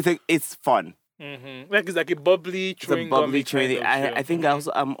selling it. It's fun. Like it's like a bubbly It's a chewing bubbly gummy kind training. of show. I think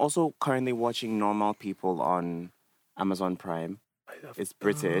I'm also currently watching Normal People on Amazon Prime. It's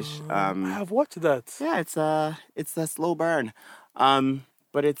British. I have watched that. Yeah, it's a slow burn.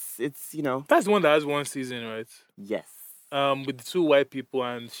 But it's That's the one that has one season, right? yes. With the two white people,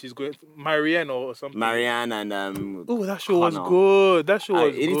 and she's going Marianne or something. Marianne and Oh, that show was Connor. good. That show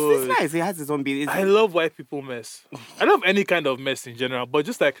was it's good. nice. It has its own beat. I love white people mess. I love any kind of mess in general, but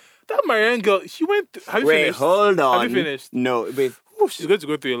just like that Marianne girl, she went. Have you Wait, finished? hold on. Have you finished? No, wait. Ooh, she's going to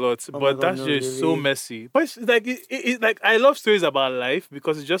go through a lot, my but God, that no, shit is so really? messy. But it's like like I love stories about life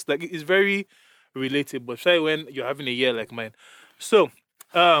because it's just like it's very relatable, especially when you're having a year like mine. So.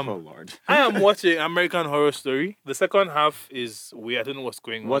 Oh Lord. I am watching American Horror Story. The second half is weird. I don't know what's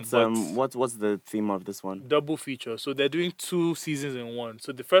going on. What's the theme of this one? Double feature. So they're doing 2 seasons in one.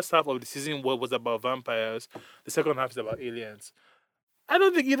 So the first half of the season was about vampires. The second half is about aliens. I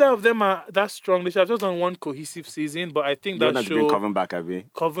don't think either of them are that strong. They should have just done one cohesive season, but I think You're that not show bring Coven back, have you?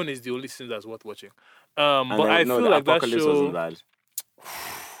 Coven is the only season that's worth watching. And But then, I no, feel the like that Apocalypse show wasn't bad.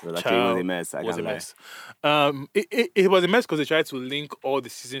 It was actually Child, a mess. I was a can't lie. mess. It was a mess because they tried to link all the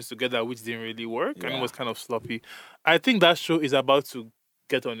seasons together, which didn't really work, and it Yeah. was kind of sloppy. I think that show is about to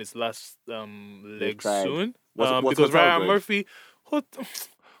get on its last leg tried. soon. Was Because Hotel Ryan good? Murphy,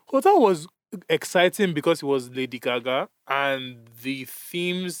 Hotel was exciting because it was Lady Gaga and the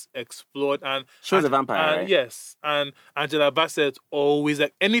themes explored and She was a vampire, and right? yes, and Angela Bassett always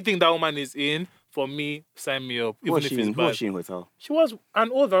like anything that woman is in. For me, sign me up, Who even was if she it's in? bad. Who was she in Hotel? She was an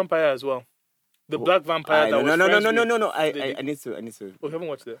old vampire as well. The black vampire that no, was no, no, friends no, no, with no, no. I the- need to. Oh, you haven't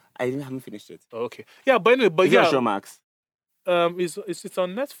watched it? I haven't finished it. Oh, okay. Yeah, but anyway, but Is it on yeah, Showmax? it's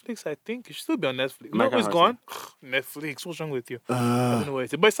on Netflix. I think it should still be on Netflix. No, American it's Horror gone. Netflix. What's wrong with you? I don't know where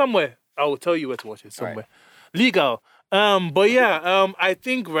it is, but somewhere I will tell you where to watch it. Somewhere legal. But yeah, I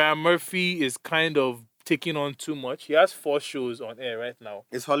think Ryan Murphy is kind of taking on too much. He has 4 shows on air right now.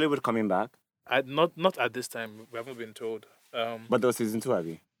 Is Hollywood coming back? Not at this time. We haven't been told. But there was season 2, have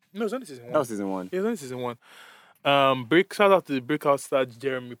you? No, it's only season 1. That was season 1. Yeah, it's only season 1. Shout out to the breakout star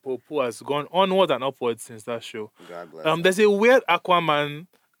Jeremy Pope, who has gone onward and upward since that show. God bless. There's a weird Aquaman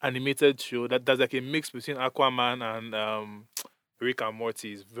animated show that's like a mix between Aquaman and Rick and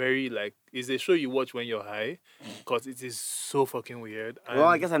Morty. It's very like it's a show you watch when you're high because it is so fucking weird. And Well,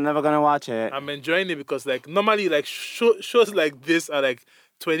 I guess I'm never gonna watch it. I'm enjoying it because like normally like shows like this are like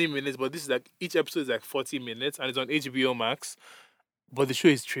 20 minutes, but this is like each episode is like 40 minutes and it's on HBO Max. But the show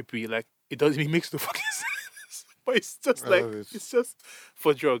is trippy. Like it makes no fucking sense. But it's just I like love it. it's just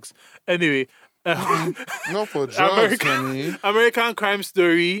for drugs. Anyway, Not for drugs, honey. American Crime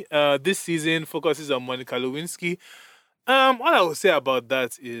Story. This season focuses on Monica Lewinsky. All I will say about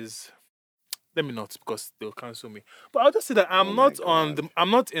that is, let me not because they'll cancel me. But I'll just say that I'm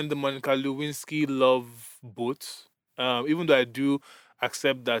not in the Monica Lewinsky love boat. Even though I do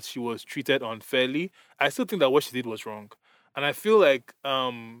accept that she was treated unfairly, I still think that what she did was wrong. And I feel like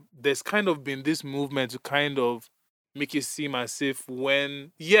there's kind of been this movement to kind of make it seem as if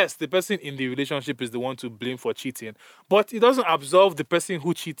when, yes, the person in the relationship is the one to blame for cheating, but it doesn't absolve the person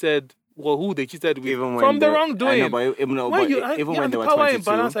who cheated or who they cheated with from the wrongdoing. I know, but even when they were 22,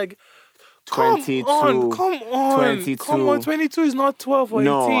 imbalance, like, 22, come on. 22 is not 12 or 18.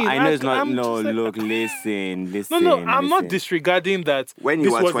 No, I know it's not. I'm No, just like- look, listen. No, I'm not listen. disregarding that. When you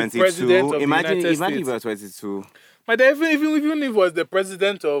this were was the 22, president of the imagine United if you States. were 22. My dad, even if it was the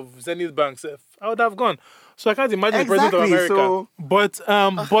president of Zenith Bank, I would have gone. So I can't imagine the president of Exactly, America.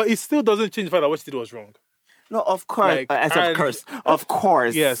 so- But it still doesn't change the fact that what she did was wrong. No, of course. Like, Of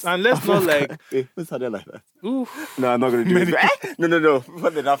course. Yes, and let's not like. Hey, who sounded like that? Ooh, No, I'm not going to do it. No.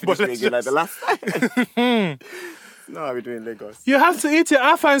 But they're not But finished let's like the just- last time. No, I'll be doing Lagos. you have to eat your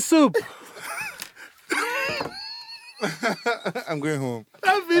afan soup. I'm going home.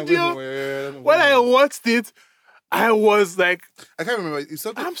 That I'm going video. home. Yeah, I'm When going I home. watched it, I was like, I can't remember. It's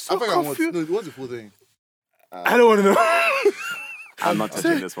something. I'm so I forgot what- confused. No, what's the full thing? I don't want to know. I'm not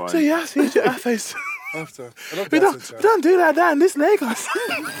touching this one. So you have to eat your afan soup. After. I love We that don't, sense, we don't do like that in this Lagos.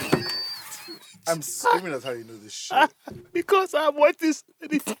 I'm screaming. That's how you know this shit. Because I watched this.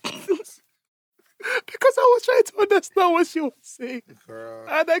 Because I was trying to understand what she was saying. Girl.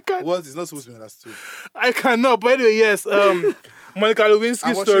 And I can't. What is not supposed to be understood. I cannot. But anyway, yes. Monica I'm Lewinsky's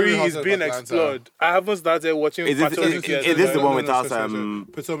watching story Real is Housewives being of Atlanta. explored. I haven't started watching Is this- Potomac yet. is this the one without, sorry. um,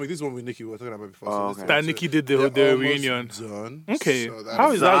 This is one with Nikki we were talking about before. Oh, this okay. is That also- Nikki did they're the almost reunion. Done. Okay. So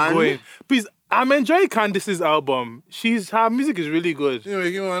How is that done. going? Please, I'm enjoying Candice's album. Her music is really good. You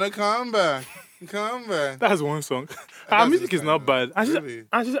make me want to come back. Come back. That's one song. Her That's music is just not fine, bad, and she's,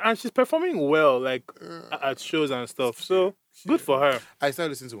 really. and she's performing well, like at shows and stuff. So good for her. I started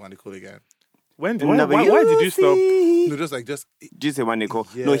listening to Wanda Cole again. When No, but why did you stop? No, just. Do you say one Nico?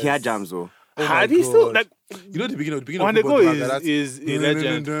 No, he had Yes. jams though. Oh How my do you still God. like? You know the beginning When of they go Football Draga, that's- is a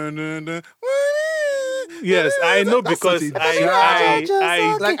legend. legend. Yes, I know That's because such a I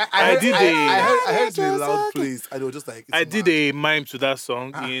jam. Like I did I heard it in a loud place, and it was just like I did a mime to that song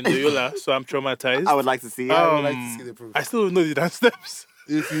in Denola, so I'm traumatized. I would like to see it. I would like to see the proof. I still don't know the dance steps.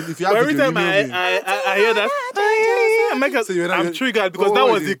 If you But have every video, time you know me. I hear that, So you're not- I'm triggered because Oh, that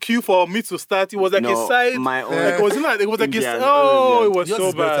what was is the it? cue for me to start. It was like No, a side. my own. Like, it was like a Indian, oh, it Indian. was Yours so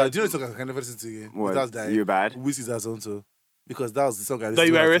is better. bad. Do you know the song I can never listen to again? What? Without dying. You bad? Whiskey's that song too. Because that was the song I listened That to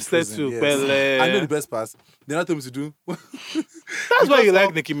you when were I was in arrested prison, to. yes. Well, I know the best part. They not told me to do. that's why you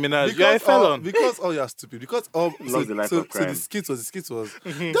like Nicki Minaj. You're a felon. Because you're stupid. Because Loves the life so of crime. the skit was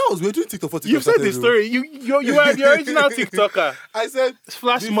that was we were doing TikTok for TikTok. You've said the started, story. You are the original TikToker. I said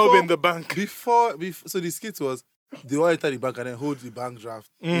Flash before- mob in the bank. Before so the skit was they all enter the bank and then hold the bank draft.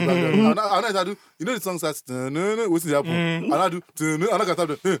 The bank draft. And I do, you know the song starts, what's the apple? And I do, and I can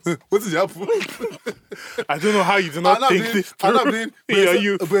start, what's the apple? I don't know how you do not think this And I'm through. doing, Yeah,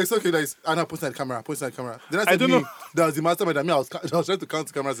 you. but it's okay, that is, and I posted the camera, Then I I said don't me, know. that was the mastermind, I was trying to count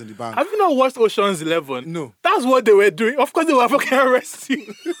the cameras in the bank. Have you not watched Ocean's 11? No. That's what they were doing. Of course, they were fucking arrest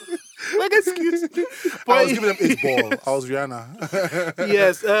you. Like, excuse me. I was giving them 8 ball. I was Rihanna.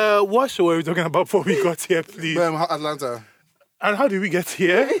 Yes. What show were we talking about before we got here, please? Atlanta. And how did we get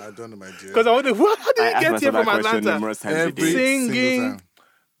here? I don't know, my dear. Because I wonder, how did I we asked get myself here that from question Atlanta? numerous times a Every day. Singing. single time.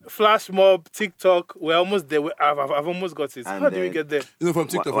 Flash mob, TikTok. We're almost there. I've almost got it. And How did we then- get there? You know, from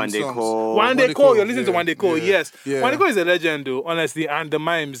TikTok, One from day songs. call. One Day Call. You're listening to One Day Call. yeah, Yes. yeah. One Day Call is a legend, though, honestly. And the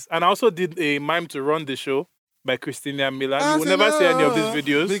mimes. And I also did a mime to run the show by Christina Milan. You will never see any of these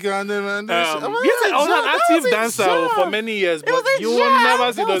videos. Yes, Yes, I was an active dancer for many years, but you will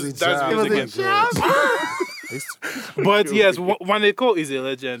never see those dance videos again. But yes, Waneko is a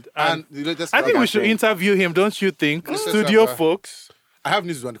legend. And I think we should interview him, don't you think? Let's Studio have her. folks. I have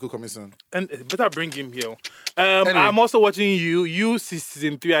news with Waniko coming soon. And better bring him here. I'm also watching You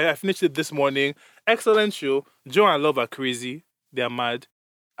season 3. I finished it this morning. Excellent show. Joe and Love are crazy. They're mad.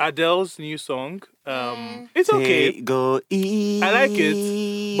 Adele's new song. It's okay. Go easy. I like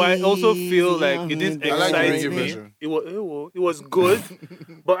it, but I also feel like it didn't I like the excite reggae me. version. It was good,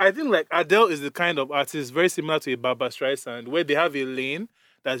 but I think like Adele is the kind of artist very similar to a Barbra Streisand, where they have a lane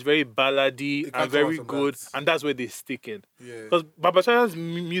that's very ballady can't and come out very from good, that. and that's where they stick in. Yeah. Because Barbra Streisand's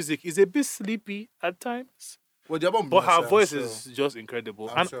music is a bit sleepy at times, Well, the album but her I'm voice sure. is just incredible.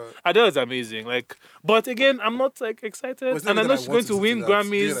 I'm And sure. Adele is amazing. Like, but again, I'm not like excited, it's not and I even know that I she's want going to to win listen to that.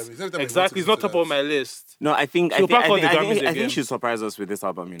 Do you Grammys. know what I mean? It's not even that I want Exactly, to it's not listen top to of my list. No, I think She'll pack all the Grammys I again. think she'll surprise us with this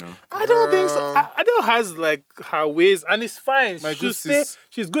album. You know. I don't think so. Adele has like her ways, and it's fine. My good She's sis.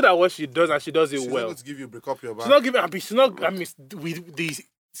 she's good at what she does, and she does it She's not well. going to give you a break up your back. She's not giving. She's not. I mean, the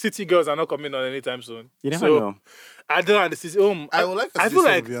City Girls are not coming on anytime soon. You never So, know. Adele and the City. I would like to I see feel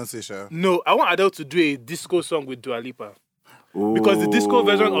some like Beyonce, Sha. no. I want Adele to do a disco song with Dua Lipa because the disco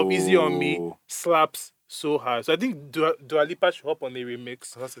version of Easy on Me Ooh. slaps so hard. So I think Dua Lipa should hop on a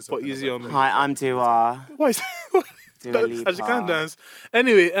remix I'll say for something Easy about on Me. Hi, I'm Tiwa. Why is Dua and she can't Lipa. dance.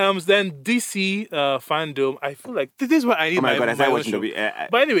 Anyway, then DC fandom. I feel like this is what I need. Oh my god, I my started own watching show.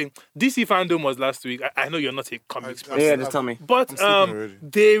 But anyway, DC fandom was last week. I know you're not a comics person, Yeah, just tell me. but I'm sleeping already.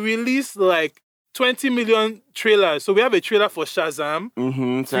 they released like 20 million trailers. So we have a trailer for Shazam,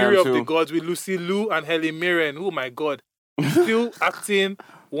 Mm-hmm. Fury of the Gods with Lucy Liu and Helen Mirren. Oh my god, still acting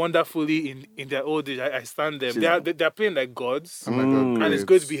wonderfully in their old age. I stand them. They're playing like gods, Oh my God, and it's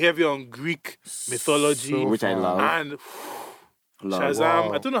great. going to be heavy on Greek mythology. So Which I fun. love. And Love. Shazam,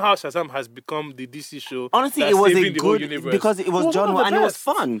 Wow. I don't know how Shazam has become the DC show. Honestly, that's it was a saving the whole good universe. because it was John one of and the it was best.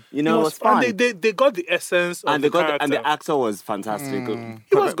 fun. You know, it was fun. And they got the essence of And the they got character. and the actor was fantastic.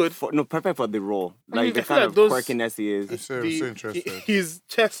 He was good. Perfect for the role. I mean, Like the I feel kind like of those- quirkiness he is. I'm so interested. His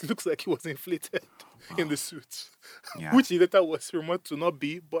chest looks like he was inflated in the suit, Yeah. which he later was rumored to not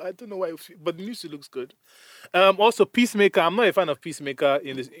be. But I don't know why. But the new suit looks good. Also, Peacemaker. I'm not a fan of Peacemaker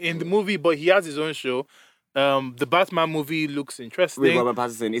in the movie, but he has his own show. The Batman movie looks interesting. With Robert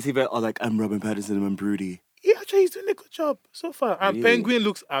Pattinson. Is he very like I'm Robert Pattinson, I'm broody. Yeah, actually, he's doing a good job so far. And Really? Penguin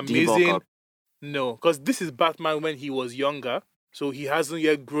looks Did he bulk amazing. up? No, because this is Batman when he was younger. So he hasn't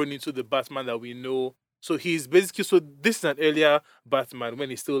yet grown into the Batman that we know. So he's basically, so this is an earlier Batman when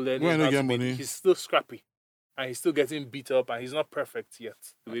he's still learning. When he how to get be- money. He's still scrappy. and he's still getting beat up, and he's not perfect yet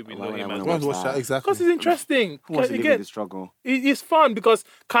the way we Why know would I him. wanna As Don't watch watch that. that? Exactly. because it's interesting. Who wants to live with Again, the struggle? it's fun because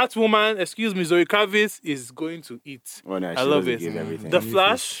Catwoman, excuse me, Zoe Kravitz is going to eat. Oh, no, I she love doesn't it. give everything. The New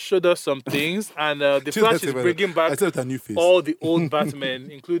Flash face. showed us some things, and the Just Flash let is it- bringing I back said with a new face. all the old Batmen,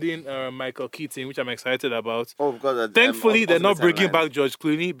 including Michael Keaton, which I'm excited about. Oh, because Thankfully, they're not bringing back George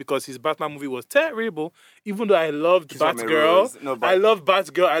Clooney because his Batman movie was terrible. Even though I loved Kiss from a Batgirl, Rose. No, but- I love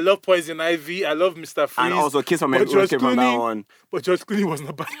Batgirl, I love Poison Ivy, I love Mr. Freeze. And also, Kiss from but a George Rose came from that Clooney- one. But George Clooney was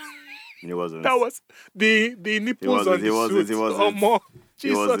not Batman. He wasn't. That was the nipples on the suit. He wasn't. Oh, more. He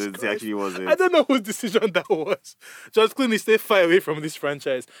Jesus wasn't. He Christ. actually wasn't. I don't know whose decision that was. George Clooney, stay far away from this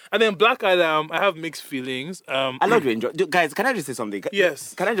franchise. And then Black Adam, I have mixed feelings. I love Dwayne Johnson. Guys, can I just say something?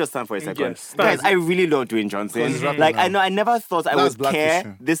 Yes. Can I just stand for a second? Yes, Guys, stand. I really love Dwayne Johnson. Because he's rapping Like, now. I know, I never thought I That's would black care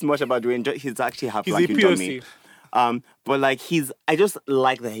fiction. this much about Dwayne Johnson. He's actually half He's black, a you told POC. me. But like, I just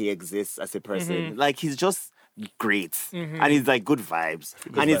like that he exists as a person. Mm-hmm. Like, he's just great. And he's like good vibes.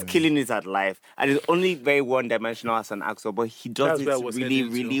 And he's killing it at life. And he's only very one-dimensional as an actor, but he does That's where I was it really,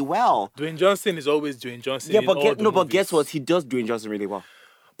 heading to. really well. Dwayne Johnson is always Dwayne Johnson. Yeah, in but all the but guess movies. what? He does Dwayne Johnson really well.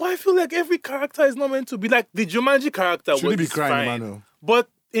 But I feel like every character is not meant to be like the Jumanji character. Shouldn't be was crying, fine. Emmanuel. But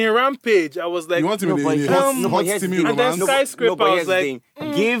in Rampage, I was like, You want him in but a he- hot, no, but hot here's the steamy thing. And then romance? Skyscraper, but I here's was the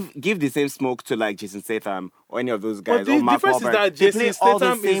like, thing. Give the same smoke to like Jason Statham or any of those guys. but the or Mark difference is Wahlberg. that They play Jason all the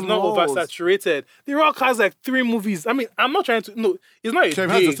Statham is same not roles. oversaturated. The Rock has like 3 movies. I mean, I'm not trying to. No, it's not a Kevin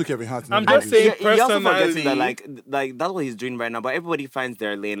Hart dig. just took Kevin Hart. in I'm the just movie. saying He also forgets personally. that like that's what he's doing right now. But everybody finds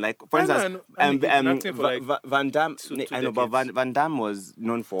their lane. Like for I know, instance, I know. He's been acting for, like, Van Damme. two I know, but decades. Van Damme was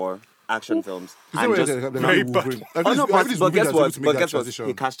known for action films. Is that And where just, they're very not bad. Wolverine? oh no, Everybody's but movie guess that's able what? to make But that guess what? transition.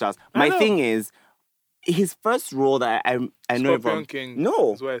 He cashed out. I My know. thing is, his first role that I know him Scorpion from. King. No,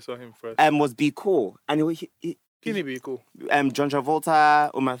 That's why I saw him first. was Be Cool, and he Can he be cool? John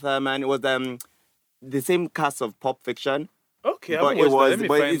Travolta, Uma Thurman. It was the same cast of Pulp Fiction, Okay, I but haven't it watched that. was Let me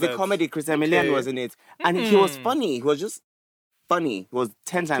but find it's a that. comedy. Christian Milian Okay. was in it, and he was funny. He was just funny. He was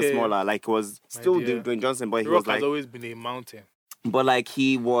 10 times Okay. smaller. Like he was still dear. Dwayne Johnson, but he The was Rock like, has always been a mountain. but like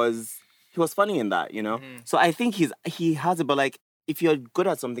he was funny in that, you know. So I think he has it, but like. If you're good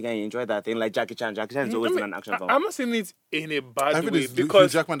at something and you enjoy that thing, like Jackie Chan is always in an action film. I'm not saying it in a bad I think way it's Hugh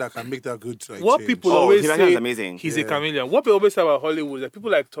because Jackman that can make that good. Like, what change. people Oh, always Hugh Jackman say is amazing. he's a Yeah. chameleon. What people always say about Hollywood is that people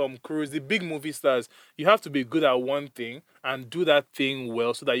like Tom Cruise, the big movie stars, you have to be good at one thing and do that thing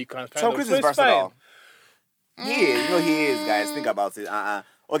well so that you can kind Tom of. Cruise so is it's versatile. fine. He is, he is, guys. Think about it.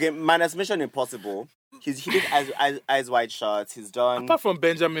 Okay, minus Mission Impossible. He did Eyes Wide Shut. He's done. Apart from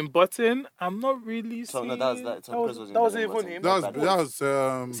Benjamin Button, I'm not really Tom- seeing. no, that was- Tom Cruise was in that wasn't Benjamin even him. Button. That was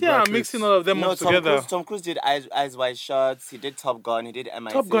See, I'm Brad mixing Pitt. all of them No, up together. Tom Cruise did Eyes Wide Shut. He did Top Gun. He did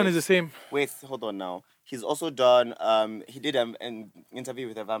MI6. Top Gun is the same. Wait, hold on now. He's also done. He did an interview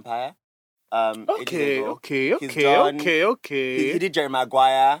with a vampire. Ages Okay, ago. okay, He's okay, done- okay, okay. He did Jerry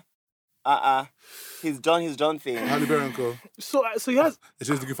Maguire. He's done things. Halle Berry and Co. So he has. It's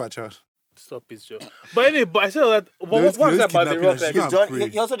just looking for a child. Stop it, Joe. But anyway, but I said that. What's There is that about the kidnapping Rock? and Like, shit. He's done. Pray.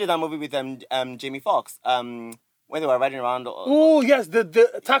 He also did that movie with Jamie Foxx. When they were riding around. oh yes, the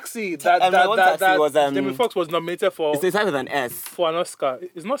taxi that one taxi was, Jamie Foxx was nominated for It started with an S. for an Oscar.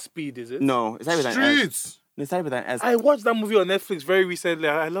 It's not Speed, is it? No, it started with an S. Streets. It started with an S. I watched that movie on Netflix very recently.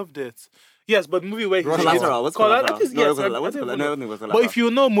 I loved it. Yes, but movie where he Rush did- Hour. Collateral. What's Collateral? Collateral? I think No, yes, Collateral. I What's don't Collateral? know. No, I don't think it was But Collateral. if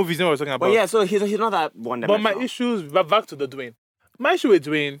you know movies, you know what we're talking about. But yeah, so he's not that one But dimensional. my issues, back to the Dwayne. My issue with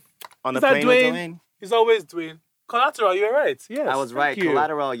Dwayne On the is that plane with Dwayne Dwayne. is always Dwayne. Collateral, you're right. Yes, I was thank right. you.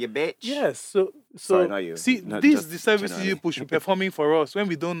 Collateral, you bitch. Yes, so Sorry, not you. see, Not these just the services generally. you push be performing for us when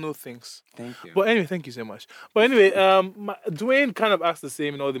we don't know things. Thank you. But anyway, thank you so much. But anyway, Dwayne kind of acts the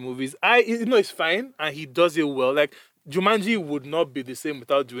same in all the movies. It's fine and he does it well. Like Jumanji would not be the same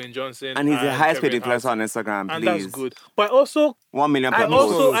without Dwayne Johnson. And he's the highest paid Kevin Hart. influencer on Instagram, And please. that's good. But also, 1 million I per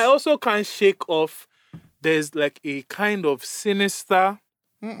also post. I also can't shake off. There's like a kind of sinister,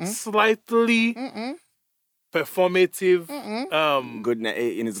 slightly performative Goodness,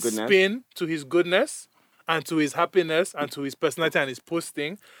 in his goodness. spin to his goodness and to his happiness and to his personality and his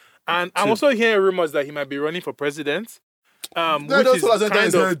posting. And I'm also hearing rumors that he might be running for president. Which that's is what I said,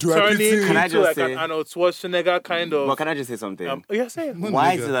 kind guys, of do I turning pity? Can I into just like say- an Arnold Schwarzenegger kind of. But can I just say something? Yeah, say it.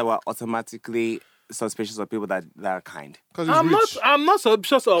 Why is nigga. it that we're automatically suspicious of people that are kind? Because he's I'm rich. not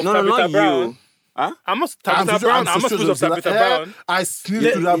suspicious of No, Tabitha not Brown. you. Huh? I'm not Tabitha Brown. I'm not suspicious of Tabitha Brown. I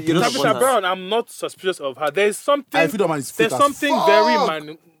sneaked to that you don't bush. support Tabitha her. Brown, I'm not suspicious of her. There's something. I feel that man is fake There's as something fuck.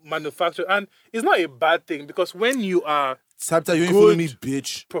 very manufactured, and it's not a bad thing because when you are Tabitha, you ain't Good. following me,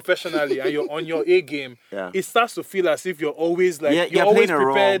 bitch. professionally and you're on your A game, Yeah. it starts to feel as if you're always like Yeah, you're you're always playing a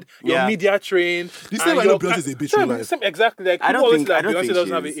role. prepared, you're Yeah. media trained. The same and way I know you're- Beyonce's a bitch same- in life. same- exactly. Like I people don't always think- like I don't Beyonce think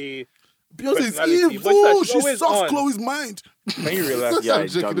doesn't have she a Beyonce is personality, but evil. she's She always sucks on. Chloe's mind. Can you relax? Yeah, I'm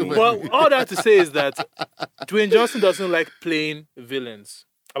joking. dummy. But all that to say is that Dwayne Johnson doesn't like playing villains,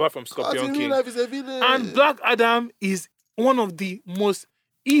 apart from Because Scorpion in real King. life, is a villain. And Black Adam is one of the most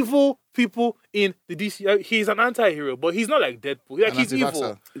evil people in the DC. He's an anti-hero, but he's not like Deadpool. Like, And he's evil.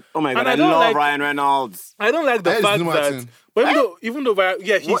 anti-vaxxer. Oh my And god, I I don't love like- Ryan Reynolds. I don't like the Hey, fact Zoom that. Martin. But even though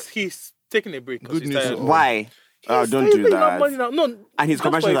he's taking a break. 'Cause Good he's news tired. to all. Why? Oh, don't He's do making enough money that. now. No, And his just for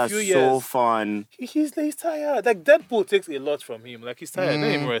commercials a are few so years. fun. He's tired. Like Deadpool takes a lot from him. Like he's tired.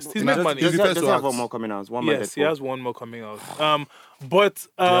 Let him rest. He's Nah, made just- money. just- Does Defense he have works. one more coming out? One more Yes, he Deadpool. has one more coming out. But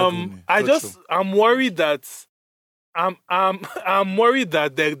Dragon, I Touch just I'm worried that I'm worried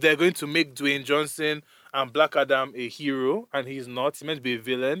that they're going to make Dwayne Johnson and Black Adam a hero, and he's not. He's meant to be a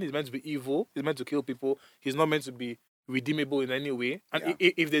villain. He's meant to be evil. He's meant to kill people. He's not meant to be redeemable in any way. And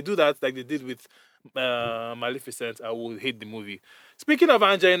if they do that, like they did with Maleficent, I will hate the movie. Speaking of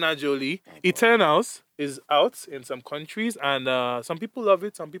Angelina Jolie, Eternals is out in some countries, and some people love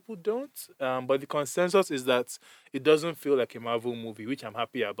it, some people don't. But the consensus is that it doesn't feel like a Marvel movie, which I'm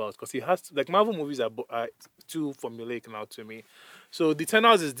happy about, because it has to, like, Marvel movies are too formulaic now to me. So the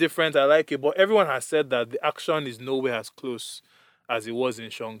Eternals is different. I like it, but everyone has said that the action is nowhere as close as it was in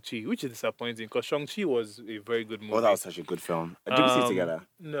Shang-Chi, which is disappointing because Shang-Chi was a very good movie. Oh, that was such a good film. Did we see it together?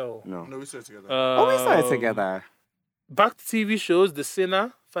 No. No. No, we saw it together. Oh, we saw it together. Back to TV shows, The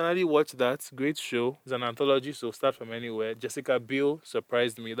Sinner. Finally watched that. Great show. It's an anthology, so start from anywhere. Jessica Biel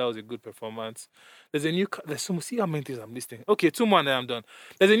surprised me. That was a good performance. There's a new... There's some... See how many things I'm listing. Okay, 2 more and then I'm done.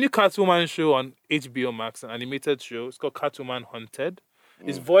 There's a new Catwoman show on HBO Max, an animated show. It's called Catwoman Hunted.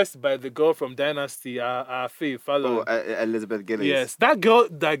 It's voiced by the girl from Dynasty, our Faye Fallon. Oh, Elizabeth Gillies. Yes, that girl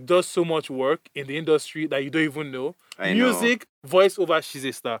like does so much work in the industry that you don't even know. I know. Music, voiceover, she's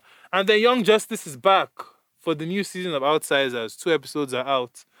a star. And then Young Justice is back for the new season of Outsiders. 2 episodes are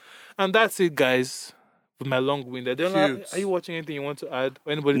out. And that's it, guys. With my long winded. Cute. Are you watching anything you want to add?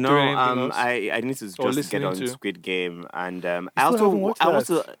 Or anybody No, doing anything else? I need to Or just get listening on to? Squid Game, and I still also haven't watched I that?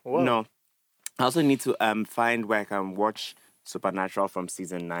 also Wow. no, I also need to find where I can watch Supernatural from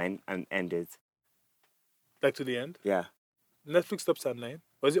season 9 and end it. Like to the end? Yeah, Netflix stops at 9?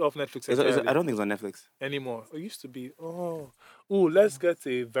 Or is it off Netflix I don't think it's on Netflix. anymore? It used to be. Oh, let's get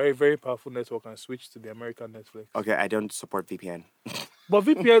a very, very powerful network and switch to the American Netflix. Okay, I don't support VPN. But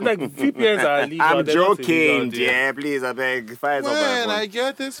VPNs are illegal. I'm They're not joking, illegal, dear. dear. Please, I beg. Fire When I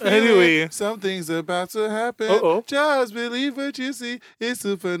get this feeling, Anyway. something's about to happen. Uh-oh. Just believe what you see. It's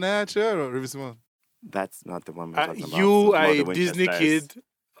supernatural. River Simone. That's not the one we're talking about. You It's are more a the Disney Winchesters. kid.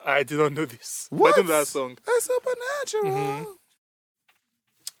 I did not know this. What? I don't know that song. It's supernatural.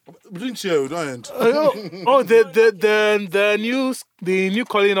 Mm-hmm. Don't chill, don't end. The new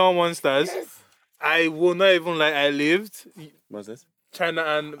Calling All Monsters. I will not even lie. I lived What's this? China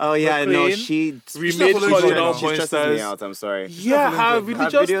and Oh yeah, no, Brooklyn she remade following Calling China. All She stresses me Monsters. out. I'm sorry. Yeah, her Her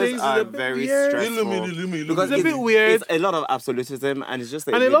religious videos things is are a bit very weird. stressful. Illumi. Because it's a bit weird. It's a lot of absolutism, and it's just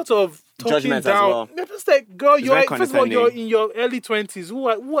And a lot of talking judgment as down. well. They're just like, girl, It's you're very first of all, you're condescending. in your early 20s.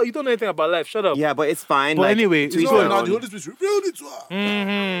 Who you don't know anything about life. Shut up. Yeah, but it's fine. But like, anyway, to each so their Now own. the Holy Spirit revealed it to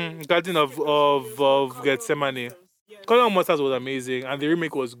her. Garden of Gethsemane. Calling All Monsters was amazing, and the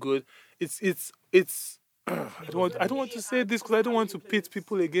remake was good. It's. I don't want to say this because I don't want to pit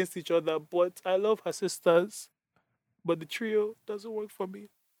people against each other. But I love her sisters, but the trio doesn't work for me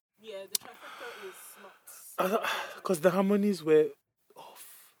Yeah, the trifecta is smart. because the harmonies were off.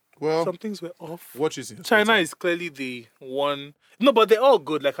 Well, Some things were off. watch it. in China is clearly the one. No, but they're all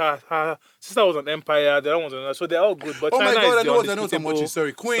good. Like her sister was on Empire, the other one's on another. So they're all good. But Oh China my God, is I the know what I'm undisputable watching.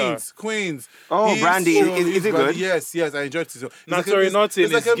 Sorry, Queens. Oh, His Brandy, show is it Brandy. good? Yes, I enjoyed it. It's Not like a- nothing.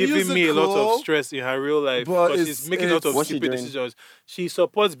 it's like It's a giving me a lot musical, of stress in her real life but because it's- she's making a lot of What's she stupid doing? decisions. She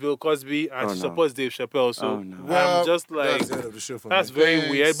supports Bill Cosby and Oh, she no. supports Dave Chappelle. So Oh, no. I'm just like, that's the end of the show for that's me. very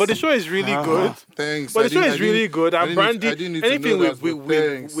Thanks. weird. But the show is really good. Thanks. But the show I is didn't- really good. I And didn't Brandy, need- I didn't need to anything know that, but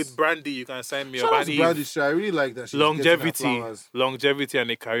thanks. with Brandy, you can sign me Shout up. out And to Eve, Brandy Shaw. I really like that. She's getting her flowers. longevity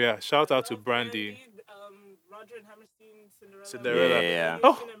and a career. Shout out to Brandy. Roger and Hammerstein, Cinderella. Yeah.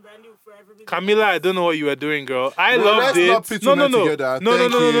 Oh. Camila, I don't know what you were doing, girl. I Bro, loved let's it. not pit No, no, women no. together. No, no,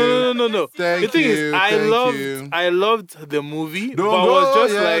 Thank no, no, you. no, no, no, no. Thank The thing you, is, thank you. I loved the movie, Don't but I go was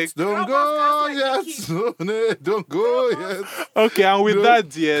just yet. like, Don't go yet. Don't go yet. okay. And with No.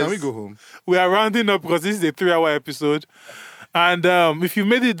 that, yes, Can we go home? we are rounding up because this is a 3-hour episode. And if you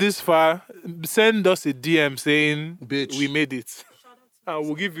made it this far, send us a DM saying Bitch. we made it. And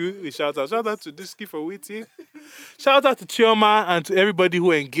we'll give you a shout out. Shout out to Disky for waiting. Shout out to Chioma and to everybody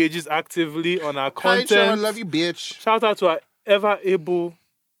who engages actively on our Hi, content. Sharon. Love you, bitch. Shout out to our ever able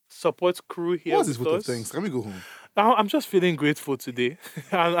support crew here What's this with vote of us. thanks? Can we go home? I'm just feeling grateful today,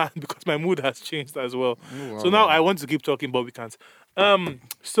 and because my mood has changed as well. Oh, So now wow. I want to keep talking, but we can't.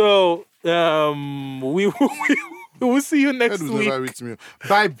 We will see you next Head was week. never reached me.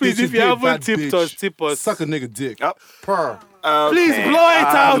 Bye, Please, bitch. if you haven't tipped us, bitch. tip us. Suck a nigga dick. Oh. Purr. Please Okay, blow it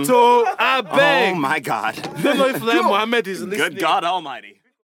out, oh! I beg. Oh my God. Don't know if Lai Mohammed is listening. Good God Almighty.